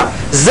עצמה,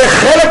 זה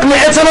חלק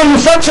מעצם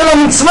המושג של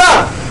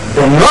המצווה.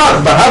 בנוח,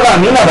 בהווה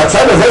אמינא,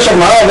 בצד הזה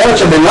שהגמרא אומרת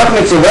שבנוח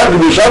מצווה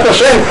קדושת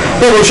השם,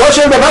 פירושו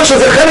של דבר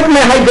שזה חלק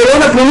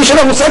מההיגיון הפנימי של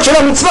המושג של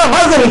המצווה. מה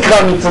זה נקרא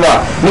מצווה?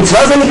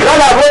 מצווה זה נקרא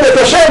לעבוד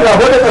את השם.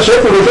 לעבוד את השם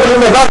פירושו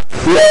של דבר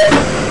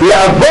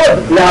לעבוד,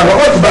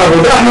 להראות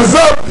בעבודה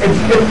הזאת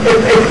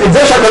את זה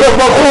שהקדוש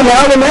ברוך הוא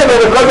מעל ומעבר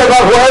וכל דבר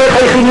הוא הערך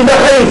היחידי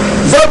בחיים.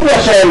 זאת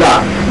השאלה.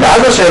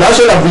 ואז השאלה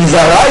של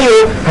אביזריו,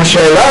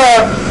 השאלה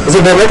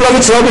זה באמת לא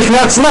מצווה בפני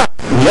עצמה.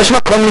 יש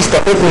מקום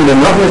להסתפק אם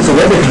בנוח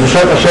מצווה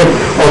בקדושת השם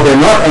או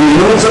בנוח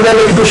אינו מצווה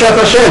בקדושת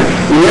השם.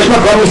 אם יש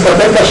מקום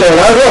להסתפק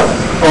בשאלה הזאת,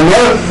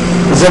 אומר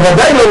זה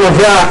ודאי לא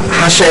נובע,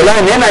 השאלה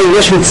איננה אם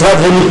יש מצוות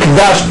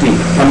ונקדשתי.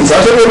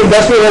 המצווה שלי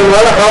נקדשתי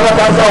לנוע לאחר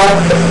מתן תורה,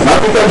 מה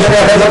פתאום שאני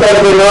אחז אותה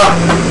לבנוח?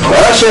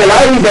 כל השאלה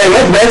היא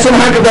באמת בעצם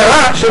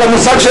ההגדרה של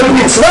המושג של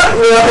מצווה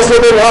ביחס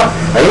לבנוח.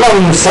 האם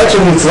המושג של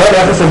מצווה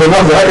ביחס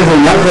לבנוח זה רק איזה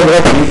עניין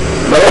חברתי?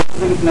 ברגע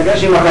שזה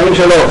מתנגש עם החיים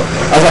שלו,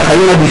 אז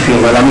החיים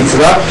עדיפים על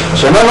המצווה,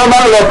 שאומר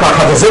לומר לא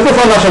ככה, וזה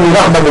גופו מה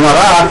שנרח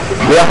בגמרא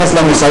ביחס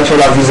למושג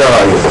של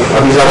אביזריו.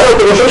 אביזריו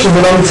פירושו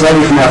שזה לא מצווה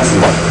לפני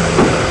עצמה.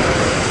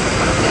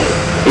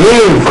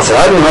 אם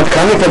צעדנו עד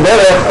כאן את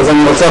הדרך, אז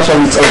אני רוצה עכשיו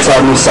לצעוד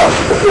צעד נוסף.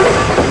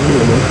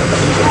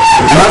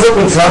 מה זאת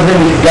מצוות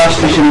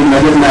ונקדשתי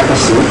שמתנגד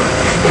מהפסוק?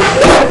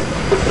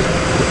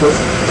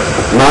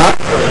 מה?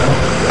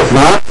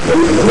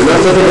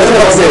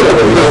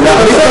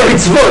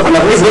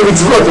 נכניס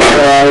במצוות.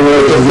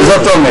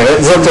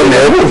 זאת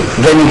אומרת,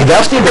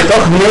 ונקדשתי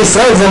בתוך בני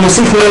ישראל, זה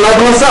מוסיף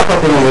מימד נוסף,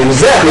 אתם אומרים,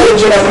 זה החלק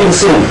של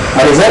הפרסום,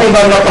 הרי זה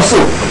ניבן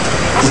מהפסוק.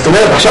 זאת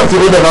אומרת, עכשיו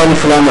תראו דבר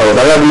נפלא מאוד.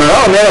 הרי הגמרא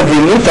אומרת,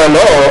 לימיתה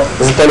לא,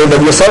 זה תלוי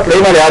בגלוסות, לא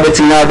אימא ליד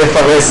בצינה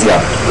בפרסיה.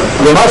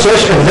 כלומר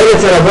שיש הבדל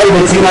אצל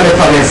הגוי בצינה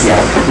לפרסיה.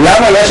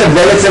 למה יש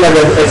הבדל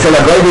אצל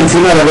הגוי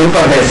בצינה לבין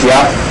פרסיה?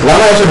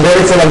 למה יש הבדל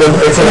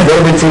אצל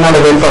הגוי בצינה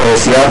לבין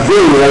פרסיה?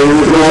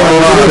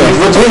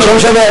 משום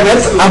שבאמת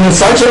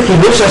המושג של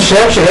קידוש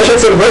השם שיש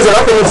אצל גוי זה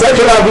רק המושג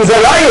של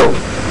האביזריו.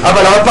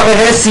 אבל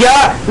הפרהסיה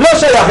לא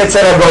שייך אצל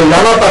הגוי.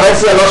 למה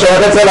הפרהסיה לא שייך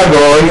אצל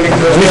הגוי?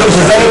 משום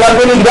שזה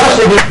נלמד ונקדש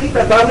לבלתי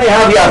תתם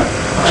להוויה.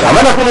 עכשיו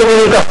אנחנו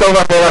מבינים כך טוב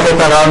אחרת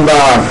את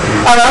הרמב"ם.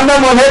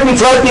 הרמב"ם מונה את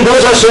מצוות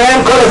קידוש השם,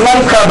 כל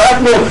הזמן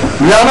התחבטנו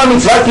למה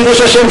מצוות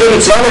קידוש השם זה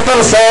מצווה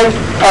לפרסם.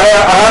 הרי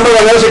הרמב"ם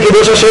אומר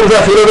שקידוש השם זה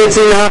אפילו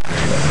בצינה.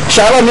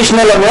 שאל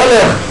המשנה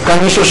למלך, כאן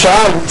מישהו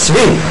שאל, צבי,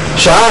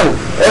 שאל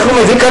איך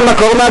הוא מביא כאן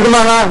מקור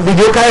מהגמרא?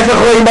 בדיוק ההפך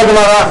רואים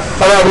בגמרא.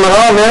 הרי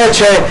הגמרא אומרת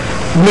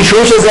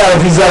משום שזה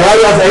אביזריו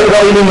אז אין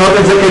ראוי למנות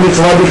את זה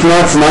כמצווה בפני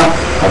עצמה.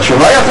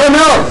 התשובה יפה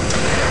מאוד.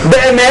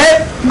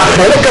 באמת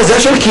החלק הזה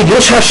של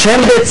קידוש השם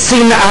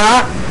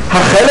בצנעה,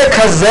 החלק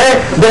הזה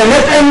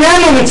באמת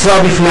איננו מצווה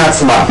בפני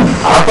עצמה.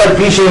 אף על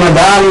פי שאם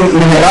אדם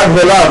נהרג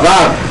ולא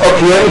עבר או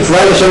קיים מצווה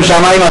לשם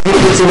שמיים אפילו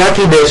בצנעה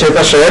קידש את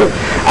השם,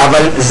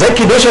 אבל זה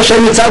קידוש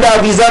השם מצד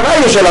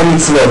האביזריו של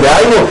המצוות.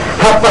 דהיינו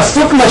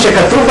הפסוק מה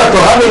שכתוב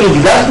בתורה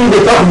ונקדשתי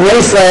בתוך בני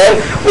ישראל,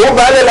 הוא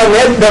בא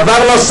ללמד דבר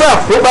נוסף,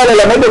 הוא בא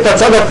ללמד את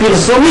הצד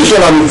הפרסומי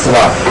של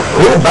המצווה.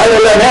 הוא בא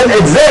ללמד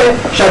את זה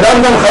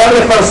שאדם גם חייב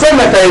לפרסם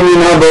את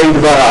האמונה בו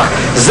יתברך.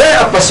 זה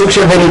הפסוק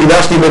של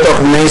ונקדשתי בתוך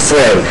בני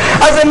ישראל.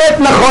 אז באמת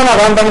נכון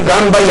הרמב"ם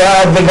גם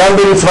ביד וגם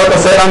במצוות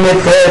עשה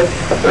ל"ט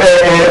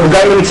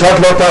וגם במצוות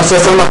לא תעשה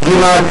סמך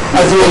ג',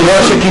 אז הוא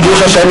אומר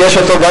שקידוש השם יש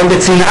אותו גם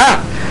בצנעה.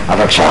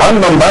 אבל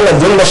כשהרמב"ם בא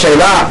לדון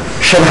בשאלה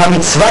של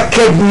המצווה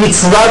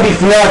כמצווה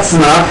בפני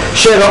עצמה,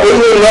 שראוי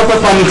ללמוד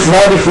אותה מצווה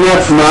בפני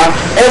עצמה,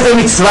 איזה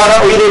מצווה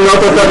ראוי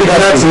ללמוד אותה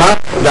בפני עצמה?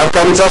 דווקא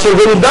המצווה של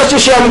ונקדשתי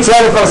שהיא המצווה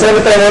לפרסם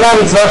את העניינה,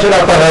 המצווה של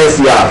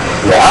הפרהסיה.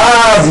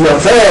 ואז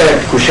יוצא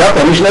קושת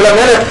המשנה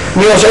למלך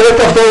מי יושבת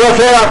תחתו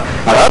ורח.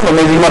 הרמב"ם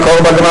מביא מקור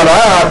בגמרא,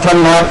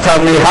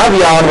 תרני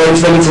הוויה, רואים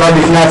שזה מצווה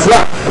בפני עצמה.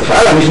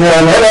 שאל המשנה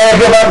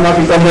למלך, מה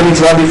פתאום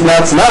במצווה בפני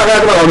עצמה? הרי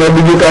הגמרא אומר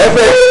בדיוק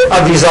ההפך,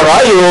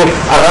 אביזריו,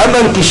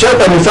 הרמב"ם קישר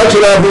את המושג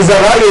של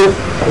האביזריו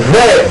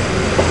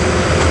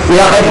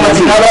ויחד עם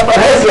הצנעה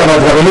והפרהסיה, אבל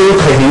דברים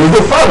מתחייבים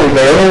מגופם,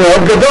 ובעניין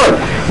מאוד גדול.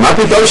 מה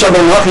פתאום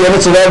שהבנוח יהיה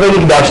מצווה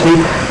ונקדשתי?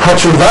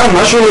 התשובה,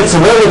 משהו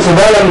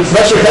מצווה על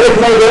המצווה שחלק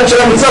מהגדול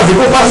של המצווה, זה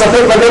גוף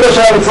הספק בגדר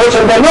של המצוות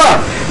של בנוח,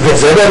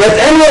 וזה באמת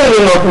אין לו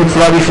ללמוד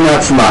מצווה בפני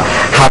עצמה.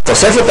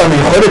 התוספת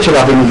המיוחדת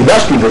שלה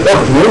ונקדשתי בתוך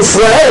בני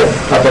ישראל,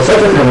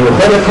 התוספת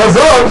המיוחדת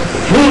הזאת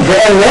היא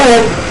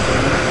באמת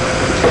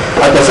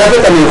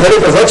התוספת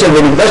המיוחדת הזאת של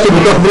ונקדשתי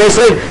בתוך בני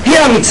ישראל היא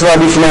המצווה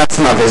בפני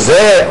עצמה,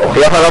 וזה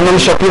הוכיח הרמב"ם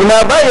שפיר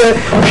מהבאי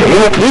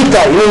שאם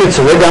הקליטה, אם הוא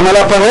מצווה גם על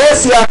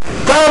הפרהסיה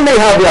תרני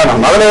הוויה.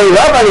 אמר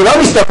לרב, אני לא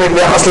מסתפק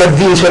ביחס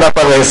לדין של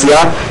הפרהסיה,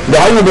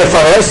 דהיינו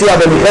בפרהסיה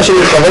במקרה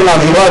שמתכוון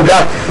להעבירו על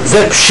גת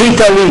זה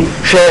פשיטה לי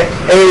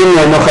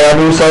שאין חייב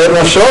למסור את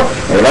נפשו,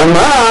 אלא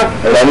מה?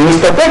 אלא אני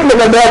מסתפק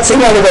לגבי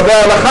הצנעה, לגבי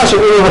ההלכה של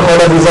אילו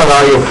וכל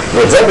אביזריו,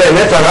 ואת זה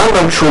באמת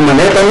הרמב"ם כשהוא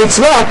מנה את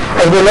המצווה,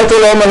 אז באמת הוא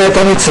לא מנה את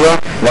המצווה.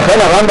 לכן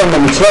הרמב"ם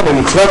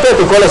במצווה ט'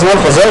 הוא כל הזמן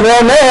חוזר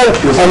ואומר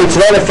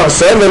המצווה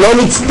לפרסם ולא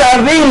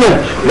נצטווינו.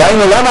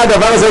 דהיינו למה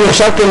הדבר הזה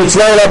נחשב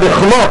כמצווה אלא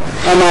בכמו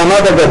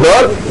המעמד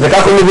הגדול,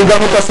 וכך הוא מביא גם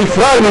את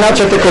הספרה על מנת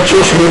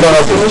שתקדשו שמי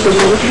ברבים.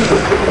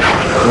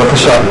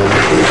 בבקשה.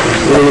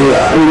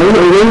 אני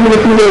לא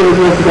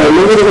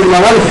מבין את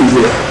הגמרא לפי זה.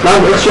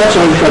 איך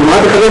שעכשיו הגמרא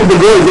תחלק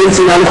בגוי בין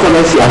צנעה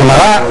לפרהסיה?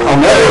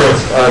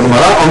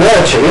 הגמרא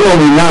אומרת שאם הוא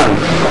מינן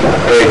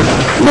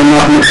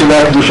בנוח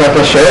מצווה קדושת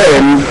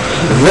השם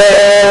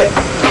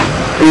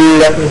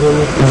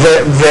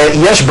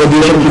ויש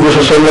בדין של קידוש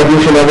השם לדין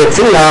של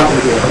הבצנעה,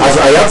 אז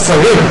היה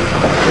צריך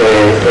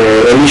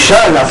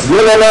אלישע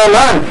להסביר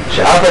לנאמן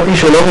שאף על פי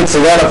שהוא לא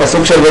מצווה על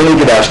הפסוק של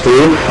ונקדשתי,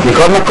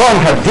 מכל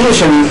מקום הדין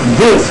של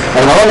דין,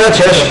 הגמרא אומרת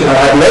שיש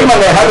לאמא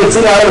להב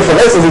בצנעה על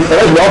הפרהסיה, זה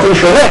יתפרש באופן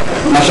שונה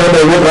מאשר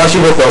באמת רש"י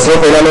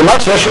ותוספות, אלא לומר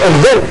שיש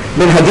הבדל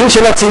בין הדין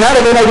של הצנעה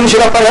לבין הדין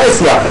של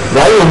הפרהסיה.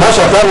 והיום מה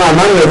שאתה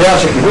נאמן יודע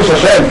שקידוש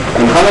השם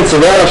אינך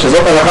מצווה עליו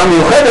שזאת הלכה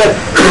מיוחדת,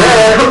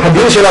 זה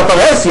הדין של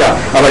הפרהסיה,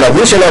 אבל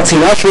הדין של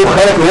הצנעה שהוא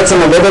חלק מעצם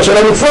הגדר של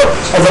המצוות,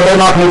 אז זה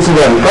בנוח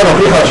מצווה. מכאן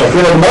הוכיחה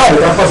שאפילו הגמרא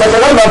וכך פסק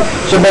הרמב"ם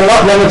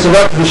שבנוח לא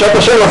מצווה קדושת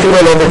השם אפילו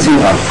לא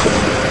בצנעה.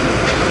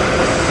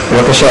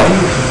 בבקשה. זאת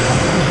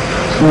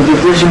אומרת,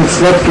 יותר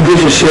שמצוות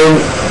קידוש השם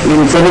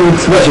נמצא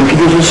במצווה של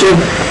קידוש השם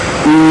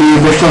היא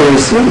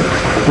בפרהסיה,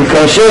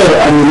 וכאשר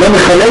אני לא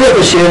מחלל את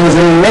השם אז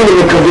אני ממילא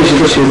לקדש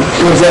את השם.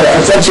 זאת אומרת,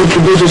 הצד של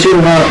קידוש השם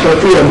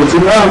הפרטי,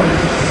 הבצנעה,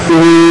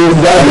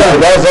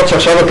 הנקודה הזאת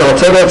שעכשיו אתה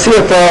רוצה להציע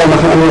אותה,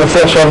 אני רוצה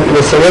עכשיו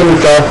לסיים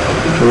אותה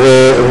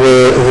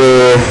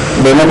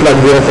ובאמת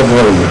להגדיר את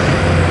הדברים.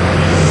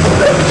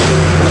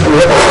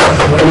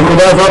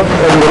 הנקודה הזאת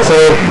אני רוצה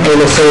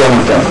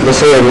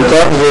לסיים אותה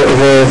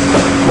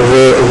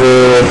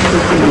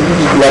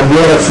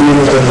ולהגדיר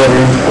עצמנו את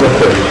הדברים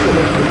יותר.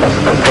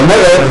 זאת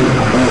אומרת,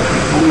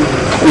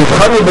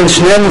 הבחנו בין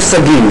שני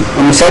המושגים,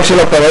 המושג של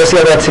הפרהסיה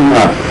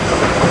והצנעה.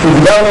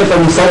 הגדרנו את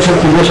המושג של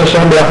קידוש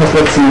השם ביחס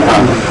לצנעה,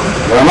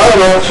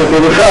 ואמרנו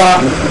שפירושה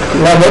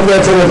לעבוד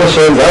בעצם את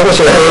השם, ואז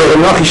השאלה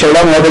בנוח היא שאלה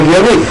מאוד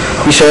הגיונית,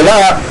 היא שאלה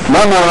מה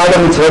מעמד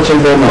המצוות של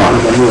בנוח.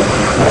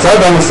 הצד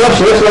הנוסף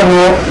שיש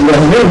לנו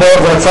להסביר בו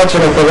זה הצד של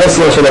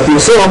הפרהסיה, של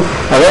הפרסום.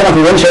 הרי אנחנו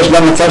יודעים שיש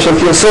גם מצב של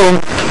פרסום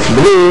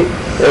בלי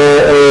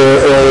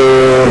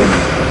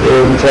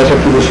מצווה של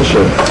קידוש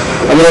השם.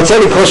 אני רוצה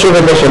לקרוא שוב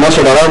את לשונו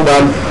של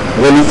הרמב"ם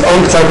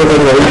ולטעון קצת את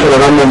הדברים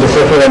של הרמב"ם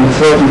בספר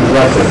המצוות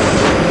מצוות ט'.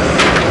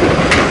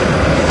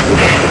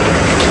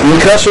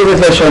 נקרא שוב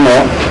את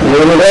לשונו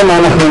ונראה מה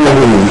אנחנו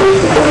מבינים.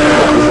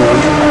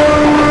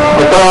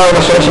 אותו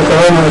לשון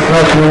שקראנו נקרא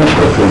שני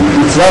משפטים.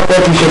 מצווה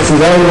ט' היא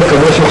שציוונו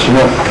לקדש את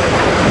שמו,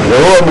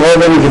 והוא אמרו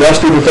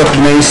ונקדשתי בתוך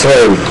בני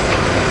ישראל.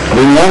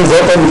 בעניין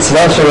זאת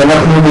המצווה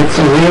שאנחנו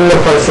מצווים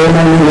לפרסם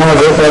האמונה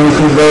הזאת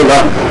האמיתית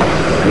בעולם,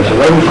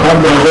 ושלא נבחר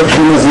בנזק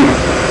שום מזיק,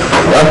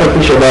 ואף על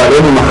פי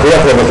שבעלינו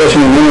מכריח לבקש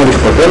ממנו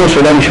לכפותנו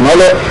שלא נשמע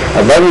לו,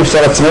 אבל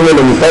נפסר עצמנו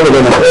למיטה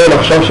ולנפעל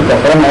לחשוב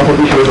שכפרנו אף על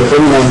פי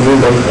שבתוכנו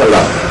מהמדים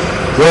במתעלה.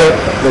 זה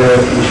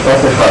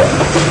משפט אחד.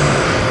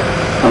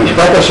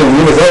 המשפט השני,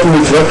 וזאת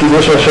מצוות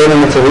קידוש השם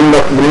המצווים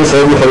בני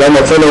ישראל יכולים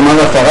לצא לאמר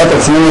הפרת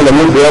עצמנו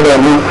למות ביד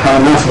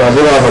האנס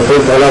ועבור אהבתו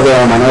התעלה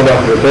והאמנה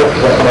באחדותו,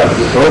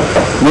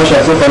 כמו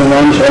שעשו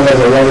פנימון נשאל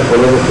והזריה וכו'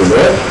 וכו',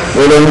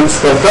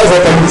 ולמצטרפה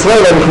זאת המצווה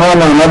אלא לכמה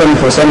המעמד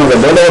המפורסם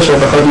הגדול אשר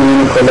פחד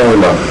ממנו כל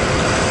העולם.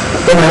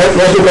 אומרת,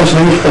 יש לי כאן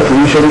שני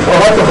משפטים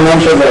שלכאורה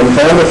תוכנם שווה,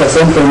 מתאר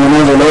לפרסם את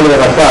אמונה ולא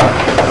להירתע,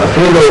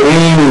 אפילו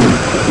אם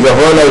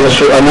יבוא אליי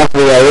איזשהו ענק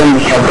ויעיין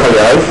על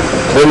חיי,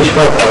 זה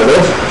משפט א',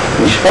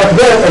 משפט ב',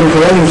 אני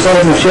קורא למסור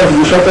את נפשי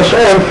קדושת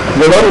השם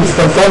ולא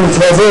נצטרפה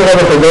מצווה זו אלא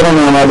בחדור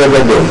המעמד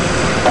הגדול.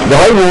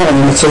 דהיינו,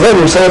 אני מצווה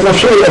למסור את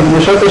נפשי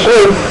קדושת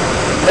השם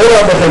אלא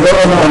בחדור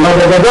המעמד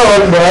הגדול,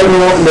 דהיינו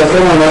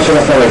בהתאם לעניין של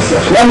הפרהסיה.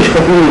 שני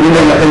המשפטים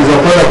יודעים לכם זה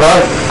אותו דבר,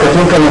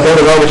 כתוב כאן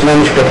אותו דבר בשני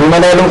המשפטים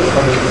הללו.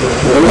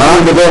 מה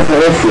מדבר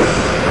הפרהסיה?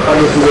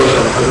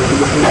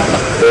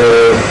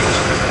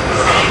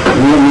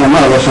 מי אמר?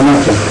 לא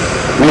שמעתי.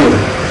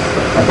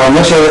 אתה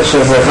אומר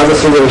שזה אחד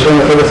הסוג הראשון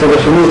ואחד הסוג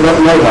השני,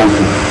 לא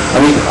הבנתי.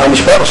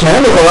 המשפט,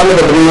 שניהם לכאורה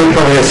מדברים על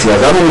פרהסיה,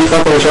 גם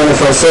המשפט הראשון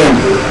לפרסם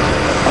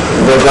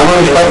וגם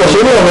המשפט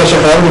השני אומר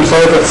שחייב למסור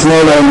את עצמו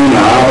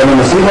לאמונה, אבל הם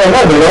עושים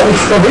ואומר ולא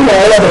נצטווים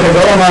אלא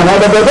בחדור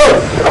המעמד הגדול.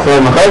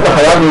 מתי אתה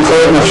חייב למסור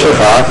את נפשך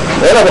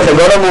אלא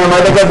בחדור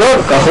המעמד הגדול,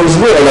 כך הוא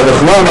הסביר, אלא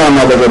בכמו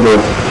המעמד הגדול.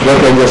 לא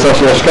כן גרסה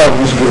של השקף,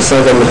 יש גרסה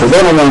גם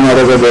בחדור המעמד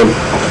הגדול.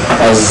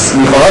 אז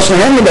לכאורה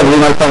שניהם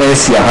מדברים על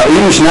פרהסיה.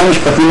 האם שני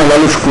המשפטים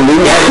הללו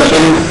שקולים אחד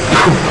לשני?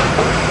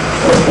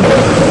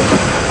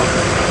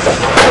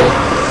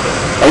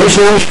 האם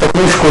שני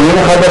המשפטים שקולים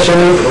אחד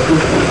לשני?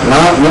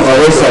 מה?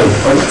 הרסי,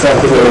 עוד קצת.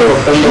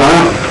 מה?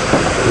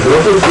 זה לא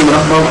פרסים,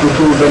 אנחנו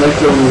כתוב בין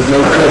אצלנו ובני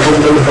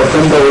ישראל בואו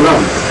לפרסם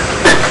בעולם.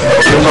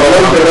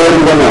 בעולם שאלה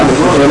נכונה,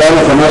 שאלה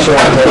נכונה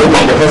שהאחרים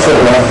מתייחס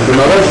אליה. זה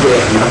מראה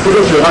שאפילו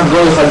שרק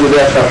גוי אחד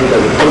יודע שהפית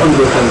הזה, כל פעם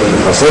זה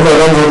חנן. עשרה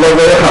בעולם זה לא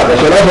גוי אחד.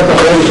 השאלה שאתה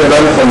חושב היא שאלה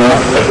נכונה,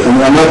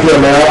 אני עמדתי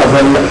עליה,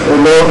 אבל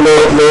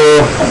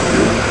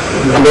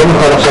לא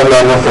נוכל עכשיו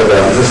לענות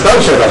עליה. זה סתם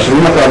שאלה,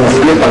 שאם אתה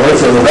מסביר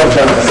פרהסיה וגם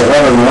כשאתה חסרה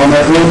ולנורא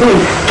מעט יהודים,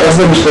 איך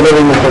זה משתלב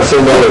עם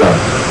מפרסם בעולם?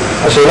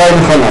 השאלה היא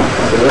נכונה.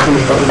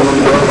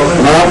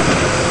 מה?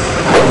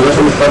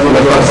 לפרסם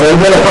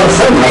זה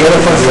לפרסם, מה זה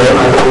לפרסם?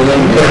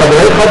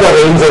 בחדרי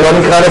חדרים זה לא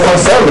נקרא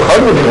לפרסם,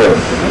 בכל מקרה.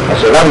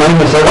 השאלה מה אם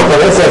נושא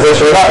בפרהסיה זה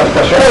שאלה,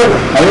 אתה שואל,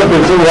 האם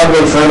הפרסום רק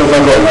בישראל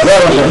ובגול? זה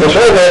מה שאתה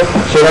שואל,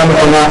 שאלה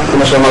נכונה,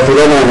 כמו שאמרתי,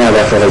 לא מעניין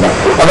עליה כרגע.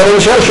 אבל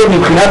אני שואל שוב,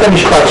 מבחינת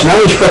המשפט, שני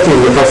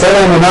המשפטים, לפרסם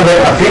האמונה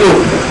ואפילו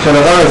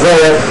שהדבר הזה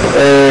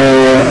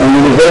אני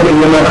נבד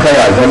עם יום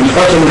חיי, זה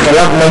המשפט שאני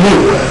חייב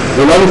למות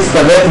ולא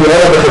מצטוות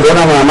מראה בחדון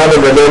המעמד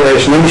הגדול,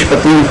 שני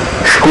משפטים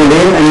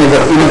שקולים, הם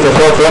מבטאים את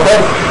אותו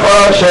תוכן,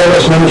 או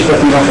שני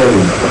משפטים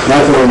אחרים. מה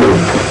אתם אומרים?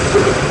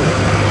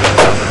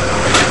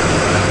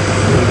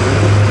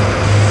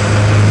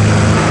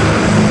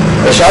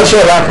 אשאל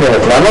שאלה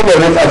אחרת, למה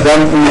באמת אדם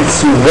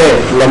מצווה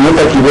למות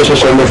על קידוש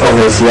השם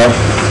בפרהסיה?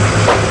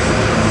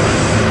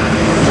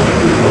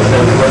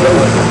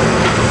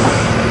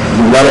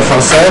 בגלל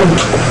לפרסם?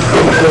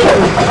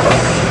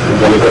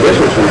 בגלל לקדש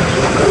משהו.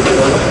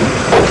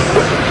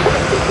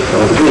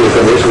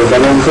 לקדש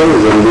וכמה המצוא,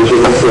 זה מבין של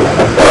מצוא.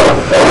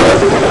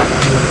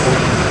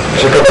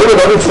 כשכתוב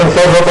לא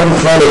מצטרפו זאת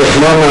המצווה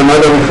לרשמו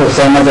המעמד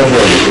המפורסם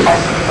הגדול,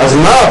 אז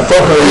מה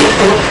התוכן?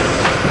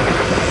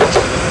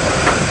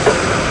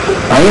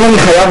 האם אני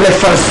חייב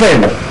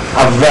לפרסם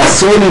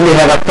ואסור לי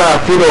להירתע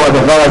אפילו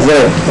הדבר הזה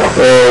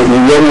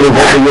יום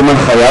לבוא ויום על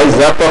חיי,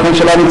 זה התוכן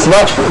של המצווה,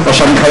 או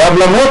שאני חייב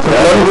למות,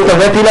 לא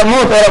נצטוויתי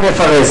למות אלא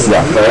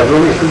בפרהסיה?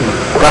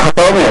 כך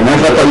אתה אומר,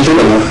 מאיפה אתה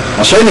משתנה?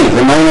 השני,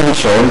 ומה עם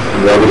הראשון?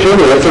 והראשון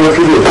הוא בעצם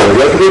הקידוש,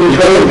 זה הקידוש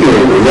נשמע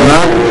לקידוש.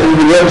 מה?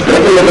 בגלל שאתה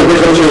לקדש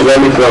לנו שזה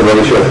המצווה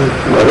בראשון.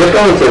 אז יש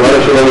כמה מצווה, מה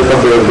ראשון המצווה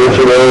בראשון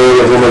שלא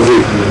יבוא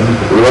מזיק.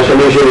 ומה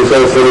שאני שניסה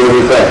לסדר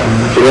למיטה,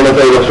 שלא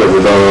נתאי לחשוב,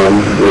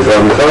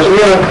 והמצווה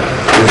השנייה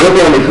זאת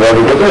היא המצווה,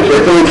 וכותב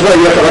שעצם המצווה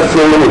יהיה רק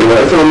צלום למות,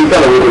 ועצם המיטה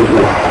למות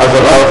לשמוע.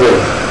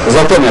 אז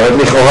זאת אומרת,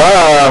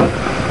 לכאורה,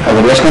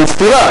 אבל יש כאן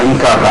סתירה, אם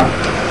ככה.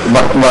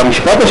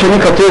 במשפט השני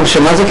כתוב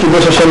שמה זה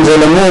קידוש השם זה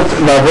למות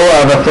בעבור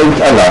אהבתו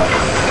התעלה.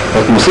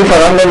 רק מוסיף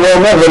הרמב"ם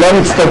ואומר ולא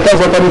נצטוותה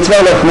זאת המצווה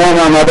לכמו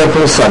המעמד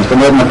המפורסם. זאת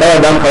אומרת, מתי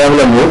אדם חייב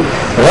למות?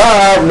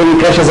 רק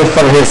במקרה שזה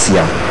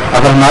פרהסיה.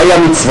 אבל מהי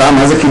המצווה?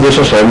 מה זה קידוש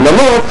השם?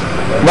 למות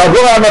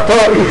בעבור אהבתו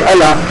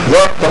התעלה.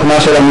 זאת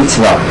תוכנה של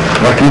המצווה.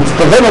 רק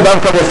נצטווינו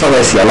דווקא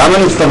בפרהסיה. למה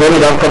נצטווינו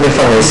דווקא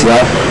בפרהסיה?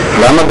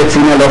 למה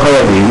בצינה לא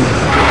חייבים?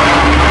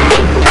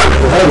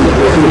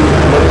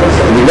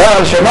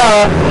 בגלל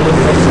שמה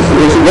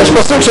יש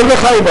פה סוג של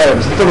וחי בהם.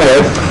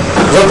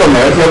 זאת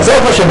אומרת, יוצא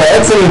פה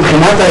שבעצם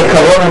מבחינת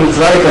העיקרון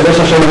המצווה לקדש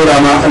השם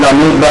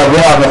ולעמוד בעבור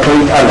אהבתו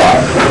התעלה,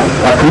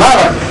 רק מה?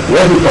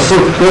 יש לי פסוק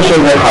פטור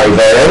של וחי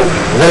בהם,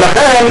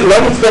 ולכן לא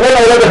מצטווה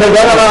אלא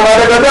בחדון המעמד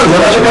הגדול, זה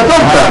מה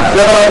שכתוב כאן.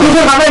 אבל הפטור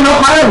של חיים לא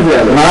חי על זה.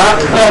 מה?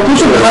 הפטור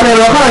של חיים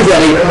לא חי על זה.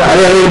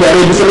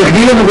 אני בספר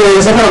גיל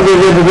ובספר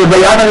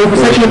וביד אני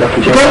פוסק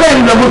שכל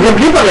בהם למות גם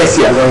בלי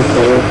פרהסיה.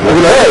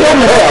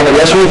 אבל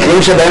יש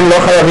מקרים שבהם לא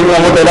חייבים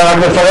למות אלא רק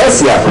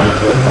בפרהסיה.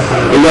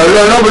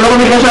 לא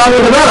במקרה שלנו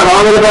מדבר,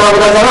 אבל הוא מדבר על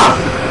עבודה זרה.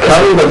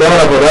 כאן הוא מדבר על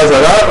עבודה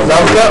זרה,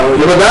 דווקא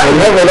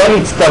ולא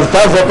נצטוותה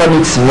זאת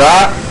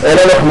המצווה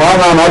אלא לכמו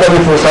המעמד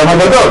המפורסם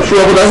הגדול,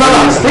 שהוא עבודה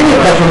זרה. מסתים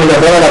איתך שהוא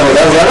מדבר על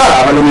עבודה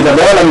זרה, אבל הוא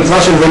מדבר על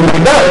המצווה של זה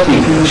מגדרתי,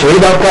 שהיא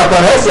דווקא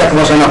הפרהסיה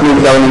כמו שאנחנו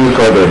הגדרנו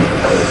מקודם.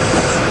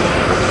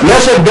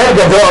 יש הבדל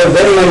גדול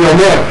בין אם אני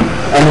אומר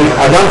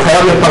אדם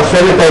חייב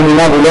לפרסם את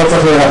האמונה והוא לא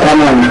צריך להירתע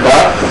מהמיטה,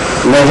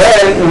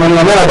 לבין אם אני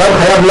אומר אדם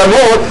חייב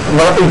למות,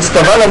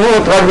 הצטווה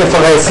למות רק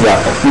בפרהסיה,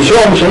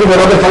 משום שני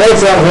ולא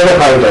בפרהסיה זה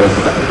לך יותר.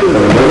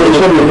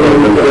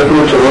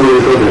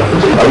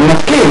 אני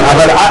מסכים,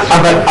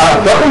 אבל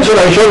התוכן של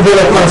הראשון זה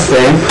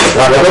לפרסם,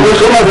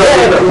 והראשון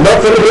הזה לא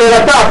צריך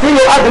להירתע אפילו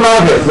עד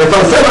מוות,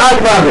 לפרסם עד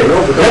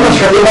מוות, זה מה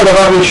שכתוב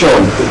בדבר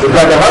ראשון.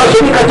 והדבר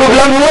השני כתוב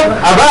למות,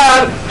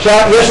 אבל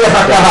שיש לך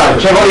קהל,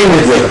 שרואים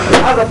את זה,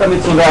 אז אתה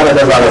מצווה על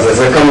הדבר הזה.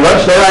 זה כמובן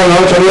שתי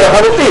רעיונות שאני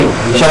לחלוטין,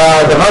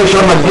 שהדבר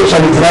ראשון מדגיש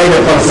שהמצווה היא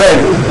לפרסם,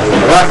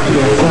 רק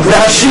זה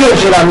השיר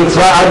של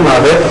המצווה עד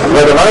מוות,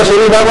 והדבר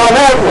השני בא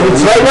ואומר,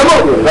 המצווה היא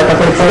למות, ואתה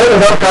תצטרך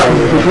לדבר כך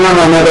לפני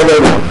המעמד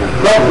הגדול.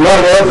 לא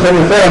אראה אתכם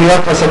יותר, אני רק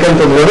מסכם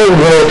את הדברים,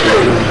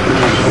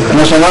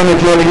 וכמו שאמרנו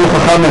את לא ליגו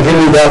חכם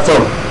מבין מדעתו.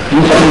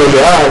 מי שאין לו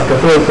דעה, אז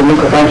כתוב תלמיד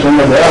חכם שאין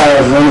לו דעה,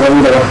 אז לא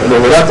נראים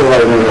בעבודה טובה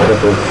למי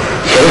כתוב.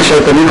 צריך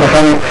שתלמיד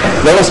חכם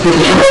לא מספיק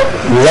לשמוע,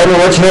 אולי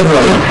נראות שני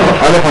דברים.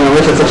 א', אני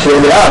אומר שצריך שיהיה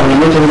דעה, אבל אני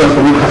אומר שאני גם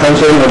תלמיד חכם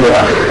שאין לו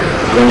דעה.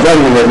 וגם זה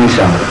אני עובד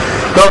משם.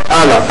 טוב,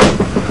 הלאה.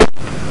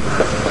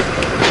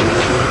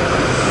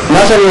 מה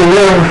שאני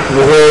אומר,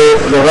 וזה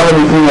דבר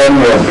אמיתי מאוד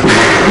מאוד.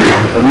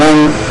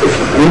 אומנם,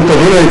 אם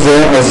תבינו את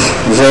זה, אז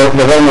זה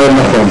דבר מאוד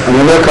נכון.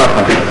 אני אומר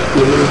ככה.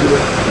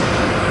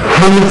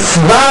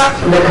 המצווה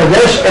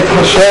לקדש את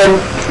השם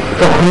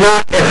תוכנה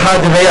אחד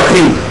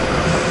ויחיד.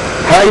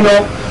 היינו,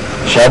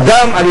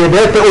 שאדם על ידי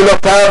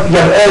פעולותיו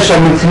יראה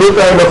שהמצוות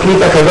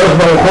האלוקית הקדוש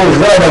ברוך הוא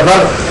זה הדבר,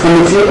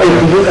 המצוות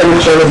היחידית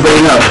הנחשבת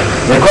בעיניו.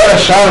 וכל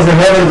השאר זה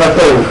הבל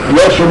ותוהו,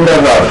 לא שום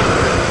דבר.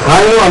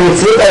 היינו,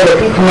 המצוות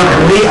האלוקית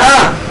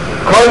מכריעה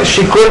כל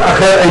שיקול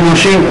אחר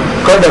אנושי,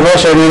 כל דבר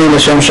שאיננו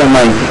לשם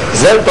שמיים.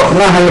 זה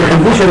תוכנה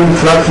היחידי של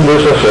מצוות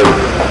קידוש השם.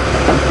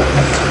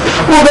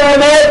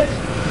 ובאמת,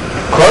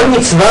 כל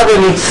מצווה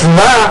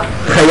ומצווה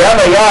חייב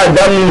היה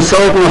אדם למסור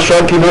את נפשו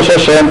על קידוש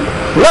השם,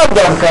 לא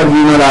דווקא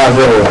דין על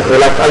העבירות,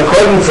 אלא על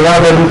כל מצווה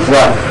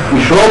ומצווה,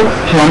 משום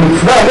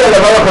שהמצווה זה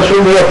הדבר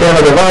החשוב ביותר,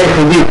 הדבר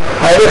היחידי,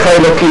 הערך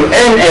האלוקי,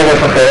 אין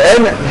ערך אחר,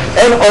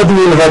 אין עוד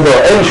מלבדו,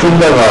 אין שום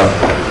דבר.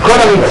 כל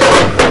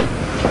המצוות,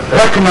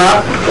 רק מה?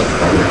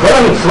 כל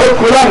המצוות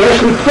כולם יש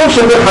לכתוב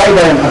שזה חי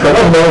בהם.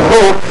 הקדוש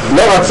ברוך הוא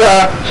לא רצה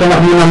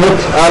שאנחנו נמות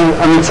על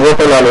המצוות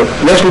הללו,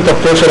 יש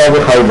לכתוב שלה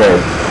וחי בהם.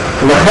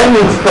 לכן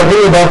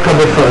מצטווה דווקא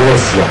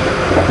בפרהסיה.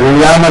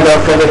 למה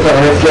דווקא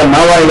בפרהסיה?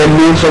 מהו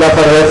האלמנט של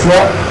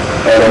הפרהסיה?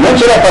 האלמנט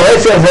של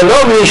הפרהסיה זה לא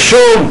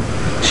משום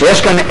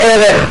שיש כאן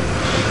ערך,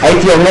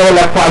 הייתי אומר,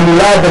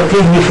 לתעמולה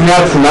הדתית בפני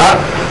עצמה,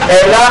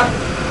 אלא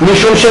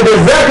משום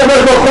שבזה הקדוש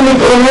ברוך הוא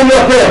מתרומם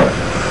יותר.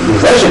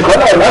 זה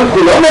שכל העולם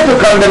כולו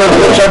מתוקן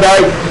במלכות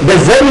שדי,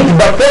 בזה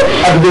מתבטאת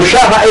הקדושה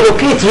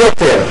האלוקית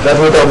יותר.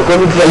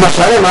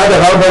 למשל, מה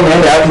הדבר דומה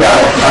לאט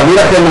לאט? אביא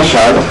לכם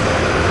משל.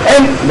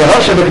 אין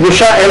דבר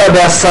שבקדושה אלא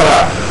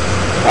בעשרה.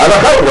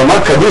 ההלכה הוא אומר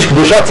קדיש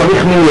קדושה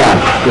צריך מניין.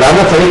 למה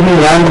צריך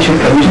מניין בשביל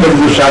קדיש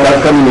בקדושה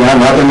דווקא מניין?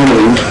 מה אתם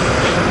אומרים?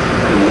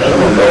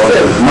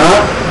 מה?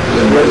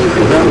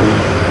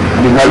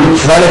 בגלל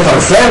מצווה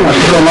לפרסם?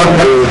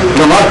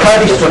 לומר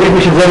קדיש צריך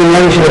בשביל זה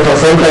מניין בשביל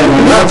לפרסם את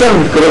האמונה?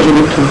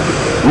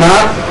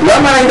 מה?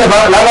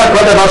 למה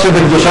כל דבר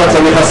שבקדושה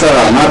צריך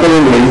עשרה? מה אתם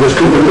אומרים?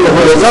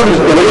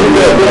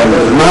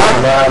 מה?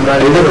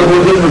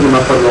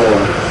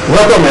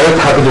 זאת אומרת,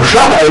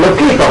 הקדושה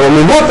האלוקית,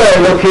 הרוממות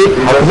האלוקית,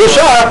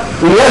 הקדושה,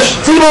 יש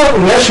ציבור,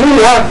 יש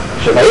מניין,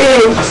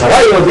 שבאים 10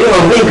 יהודים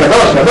אומרים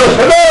קדוש, קדוש,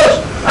 קדוש,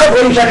 אז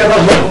רואים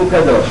שהקדוש ברוך הוא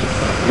קדוש.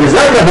 וזו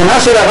הכוונה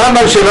של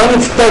הרמב"ם שלא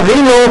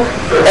נצטווינו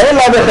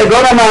אלא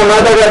בחגון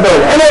המעמד הגדול.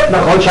 אמת,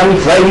 נכון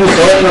שהמצווה היא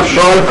למסור את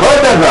נפשו על כל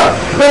דבר,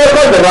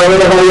 ובכל דבר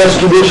ודבר יש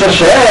קידוש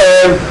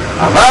השם,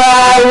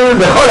 אבל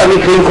בכל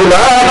המקרים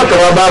כולם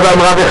התורה באה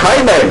ואמרה וחי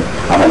בהם.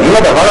 אבל אם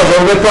הדבר הזה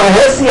הוא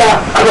בפרהסיה,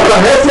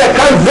 הפרהסיה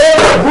כאן זה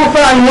גוף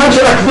העניין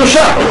של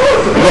הקדושה.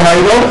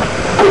 והיינו,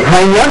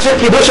 העניין של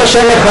קידוש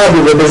השם אחד,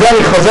 ובזה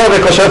אני חוזר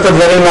וקושר את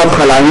הדברים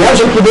מההתחלה, העניין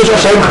של קידוש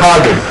השם חד,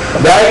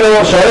 דהיינו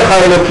שהערך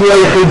האלוקי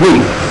היחידי,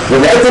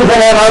 ובעצם זה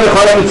נאמר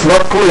בכל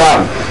המצוות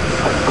כולם.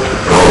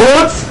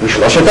 חוץ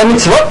משלושת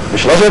המצוות,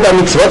 בשלושת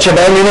המצוות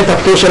שבהם אין את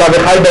הפטור שלה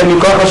וחי בהם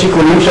מכוח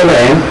השיקולים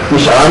שלהם,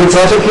 נשארה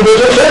המצווה של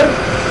קידוש השם.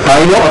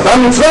 היינו, אותה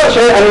מצווה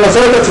שאני מסר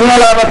את עצמי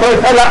על אהבתו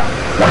את אלה.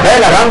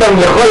 לכן הרמב"ם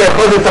יכול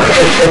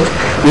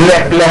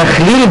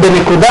להכליל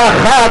בנקודה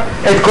אחת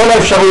את כל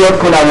האפשרויות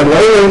כולם.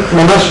 הדברים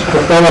ממש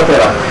כפתור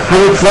לפרח.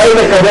 המצווה היא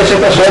לקדש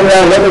את השם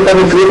להעלות את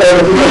המצוות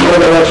האלוקית של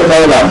כל דבר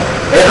שבעולם.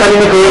 איך אני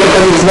מקיים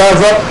את המצווה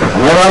הזאת?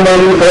 הרמב"ם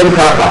אני מקיים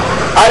ככה.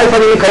 א',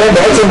 אני מקיים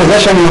בעצם בזה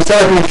שאני מוסר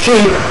את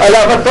נפשי על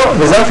אהבתו,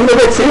 וזה אפילו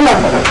בצילמה.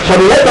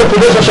 שאני מת על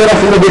קידוש השם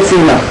אפילו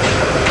בצילמה.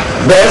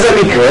 באיזה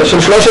מקרה?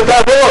 של שלושת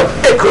העבירות.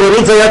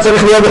 עקרונית זה היה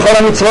צריך להיות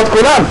בכל המצוות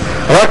כולם.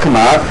 רק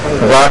מה?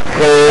 רק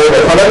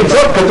בכל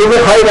המצוות כתוב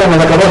וחי בהם,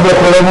 אז הקדוש ברוך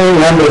הוא לא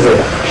מעוניין בזה.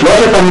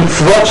 שלושת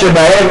המצוות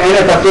שבהם אין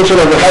את הפטור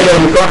שלו וחי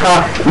בהם מכוח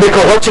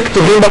המקורות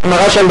שכתובים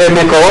בגמרא שהם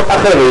במקורות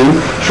אחרים,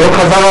 שוב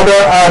חזר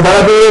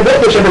הדרה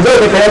בידו שבזה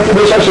הוא מקיים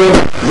קידוש השם.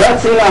 זה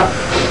הצילה.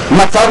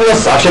 מצב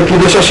נוסף של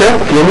קידוש השם,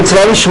 כאילו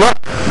מצווה לשמה.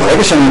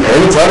 ברגע שאני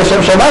מקיים מצווה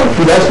לשם שמיים,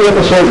 קידשתי את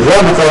השם. זה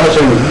המצב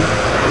השני.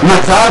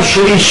 מצב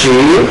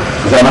שלישי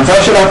זה המצב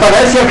של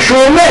הפרהסיה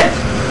כשהוא מת.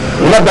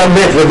 אם אדם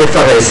מת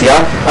ובפרהסיה,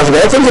 אז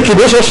בעצם זה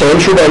קידוש השם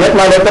שהוא באמת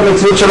מעלה את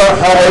המציאות של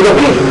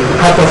האלוקית.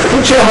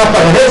 התפקיד של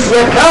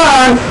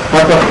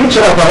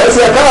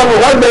הפרהסיה כאן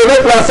הוא רק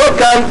באמת לעשות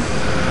כאן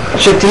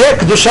שתהיה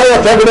קדושה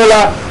יותר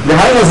גדולה.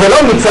 דהיינו זה לא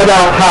מצד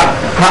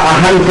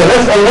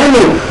האינטרס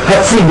איננו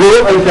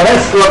הציבור,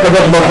 האינטרס הוא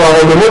הקדוש ברוך הוא,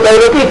 הרבנות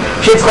האלוקית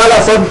שצריכה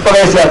לעשות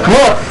פרהסיה,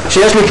 כמו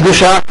שיש לי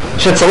קדושה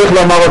שצריך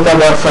לומר אותה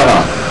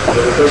בהפרה.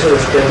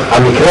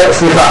 המקרה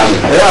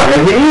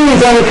הרביעי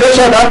זה המקרה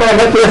שהאדם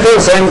באמת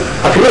מפרסם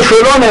אפילו שהוא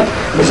לא מת,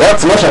 וזה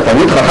עצמו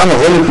שהתלמיד חכם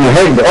הזה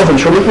מתנהג באופן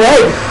שהוא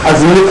מתנהג,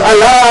 אז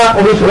מתעלה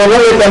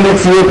ומתרומם את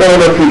המציאות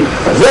האלוקית.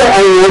 זה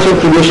העניין של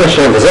קידוש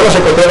השם, וזה מה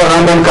שכותב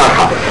הרמב"ם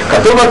ככה.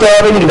 כתוב בתורה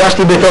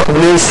ונקדשתי בתוך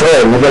בני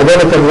ישראל, מגלגל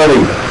את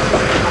הדברים.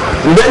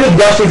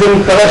 ונקדשתי זה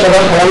מתפרש אבל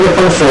חייב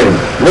לפרסם,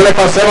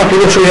 ולפרסם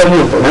אפילו שהוא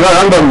ימות. אומר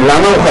הרמב"ם,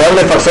 למה הוא חייב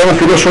לפרסם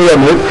אפילו שהוא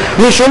ימות?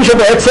 משום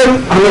שבעצם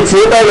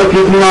המציאות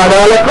האלוקית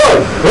מעלה על הכל.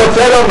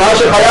 רוצה לומר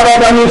שחייב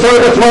האדם למצוא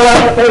את עצמו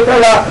לתת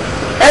עליו.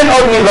 אין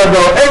עוד מלבדו,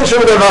 אין שום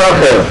דבר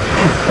אחר.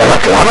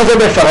 רק למה זה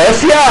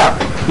בפרהסיה?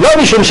 לא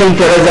משום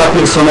שאינטרס זה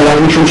הפרסום,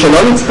 אלא משום שלא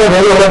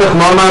נצטווה לו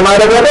כמו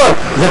המעמד הגדול.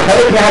 זה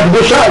חלק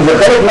מהקדושה, זה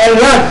חלק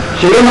מהעניין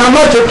שיהיה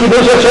מעמד של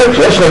קידוש השם.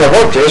 כשיש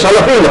רבבות, כשיש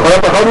אלפים, לכל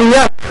הפחות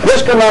מיליון,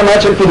 יש כאן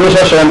מעמד של קידוש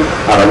השם.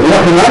 אבל אם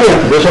החינמי,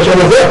 קידוש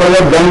השם הזה יכול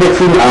להיות גם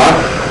בצנעה,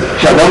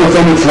 כשאדם רוצה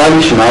מצווה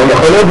לשמה, הוא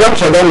יכול להיות גם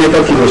כשאדם נהיה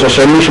את קידוש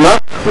השם לשמה,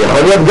 הוא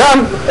יכול להיות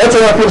גם עצם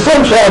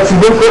הפרסום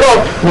שהציבור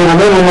כולו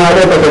מנמם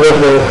ומעלה את הקדוש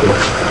ברוך הוא.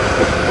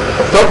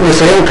 טוב,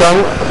 נסיים כאן,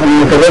 אני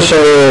מקווה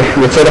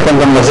שיוצא לכם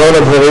גם לחזור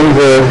לדברים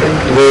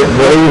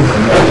ודברים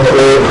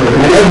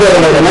מעבר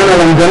לעניין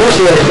הלמדני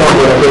שיש לכם,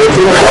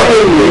 ורוצים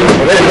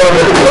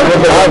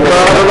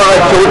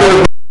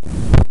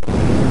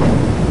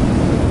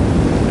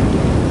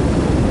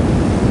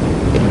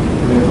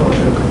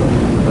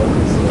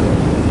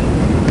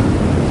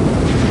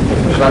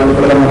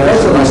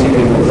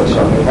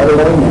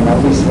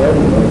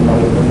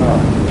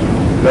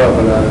לא,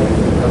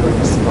 אבל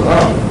הסברה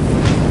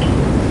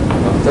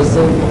תעשה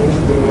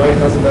מה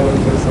יחז גם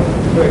לתפס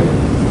המתפק.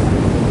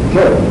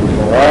 כן,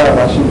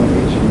 לכאורה רש"י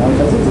מגיד שמה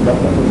יחז זה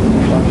דווקא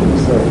שם של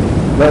ישראל.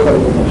 לא יכול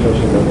להיות משהו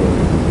של דבר.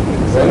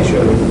 זה אני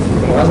שואל,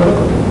 כלומר זה לא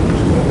כתוב.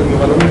 שקוראים את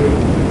הגמרא לא מבין.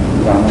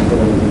 למה אתה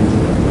לא מבין את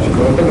זה?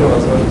 שקוראים את הגמרא,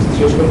 זאת אומרת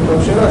שיש כאן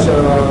פעם שאלה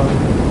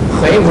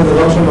שהחיים זה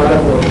דבר שמעלה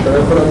פה. אתה לא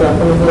יכול לדעת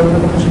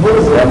את החשבון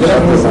הזה.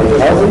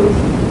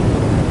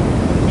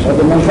 עכשיו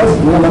במה יחז,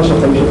 מי אמר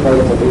שהחיים שלך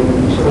יצבים?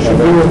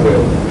 חשובים יותר.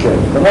 כן,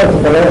 זאת אומרת,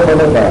 אתה לא יכול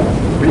לדעת.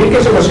 בלי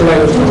קשר לשאלה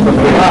אם יש לך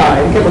תבירה,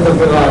 אין כמות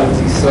תבירה,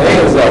 זה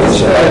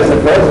ישראל, זה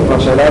כבר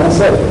שאלה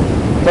נוספת.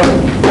 טוב,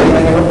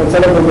 אני רוצה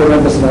לדבר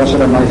באמת בסברה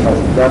של המייחז,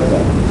 דווקא.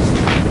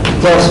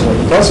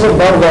 תוספות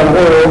באו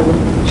ואמרו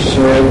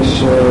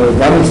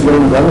שגם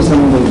אצלנו, גם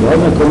אצלנו בעוד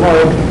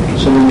מקומות,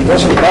 שבמקרה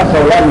של כך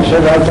העולם יושב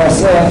ואל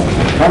תעשה,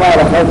 כמה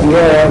ההלכה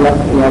תהיה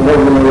לעבור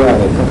ולא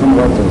יערב, כך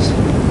אמרו התוספות.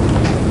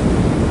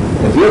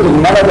 הביאו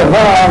דוגמה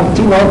לדבר,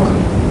 תינוק,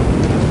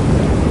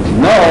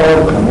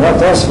 אמרו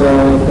התוספות,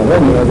 אבל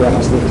נראה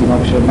ביחס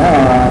לתינוק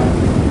שמה,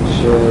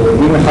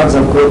 שאם אחד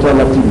זרקו אותו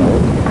על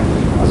התינוק,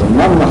 אז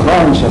אמנם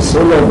נכון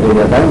שאסור לו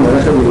בידיים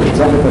ללכת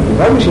ולרצוח את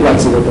התינוק בשביל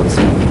להציל את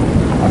עצמו,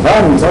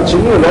 אבל מצד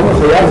שני הוא לא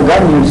מחויב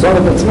גם למסור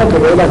את עצמו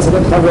כדי להציל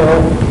את חברו.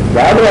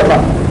 ואדרבה,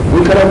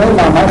 הוא כלומר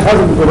מהמי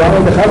חזי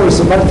בגודל אחד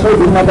ולסופת תפל,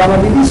 ואם אדם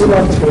אבידיס הוא לא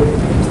תפל.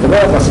 זאת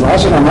אומרת, הסברה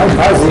של המי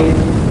חזי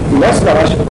היא לא סברה של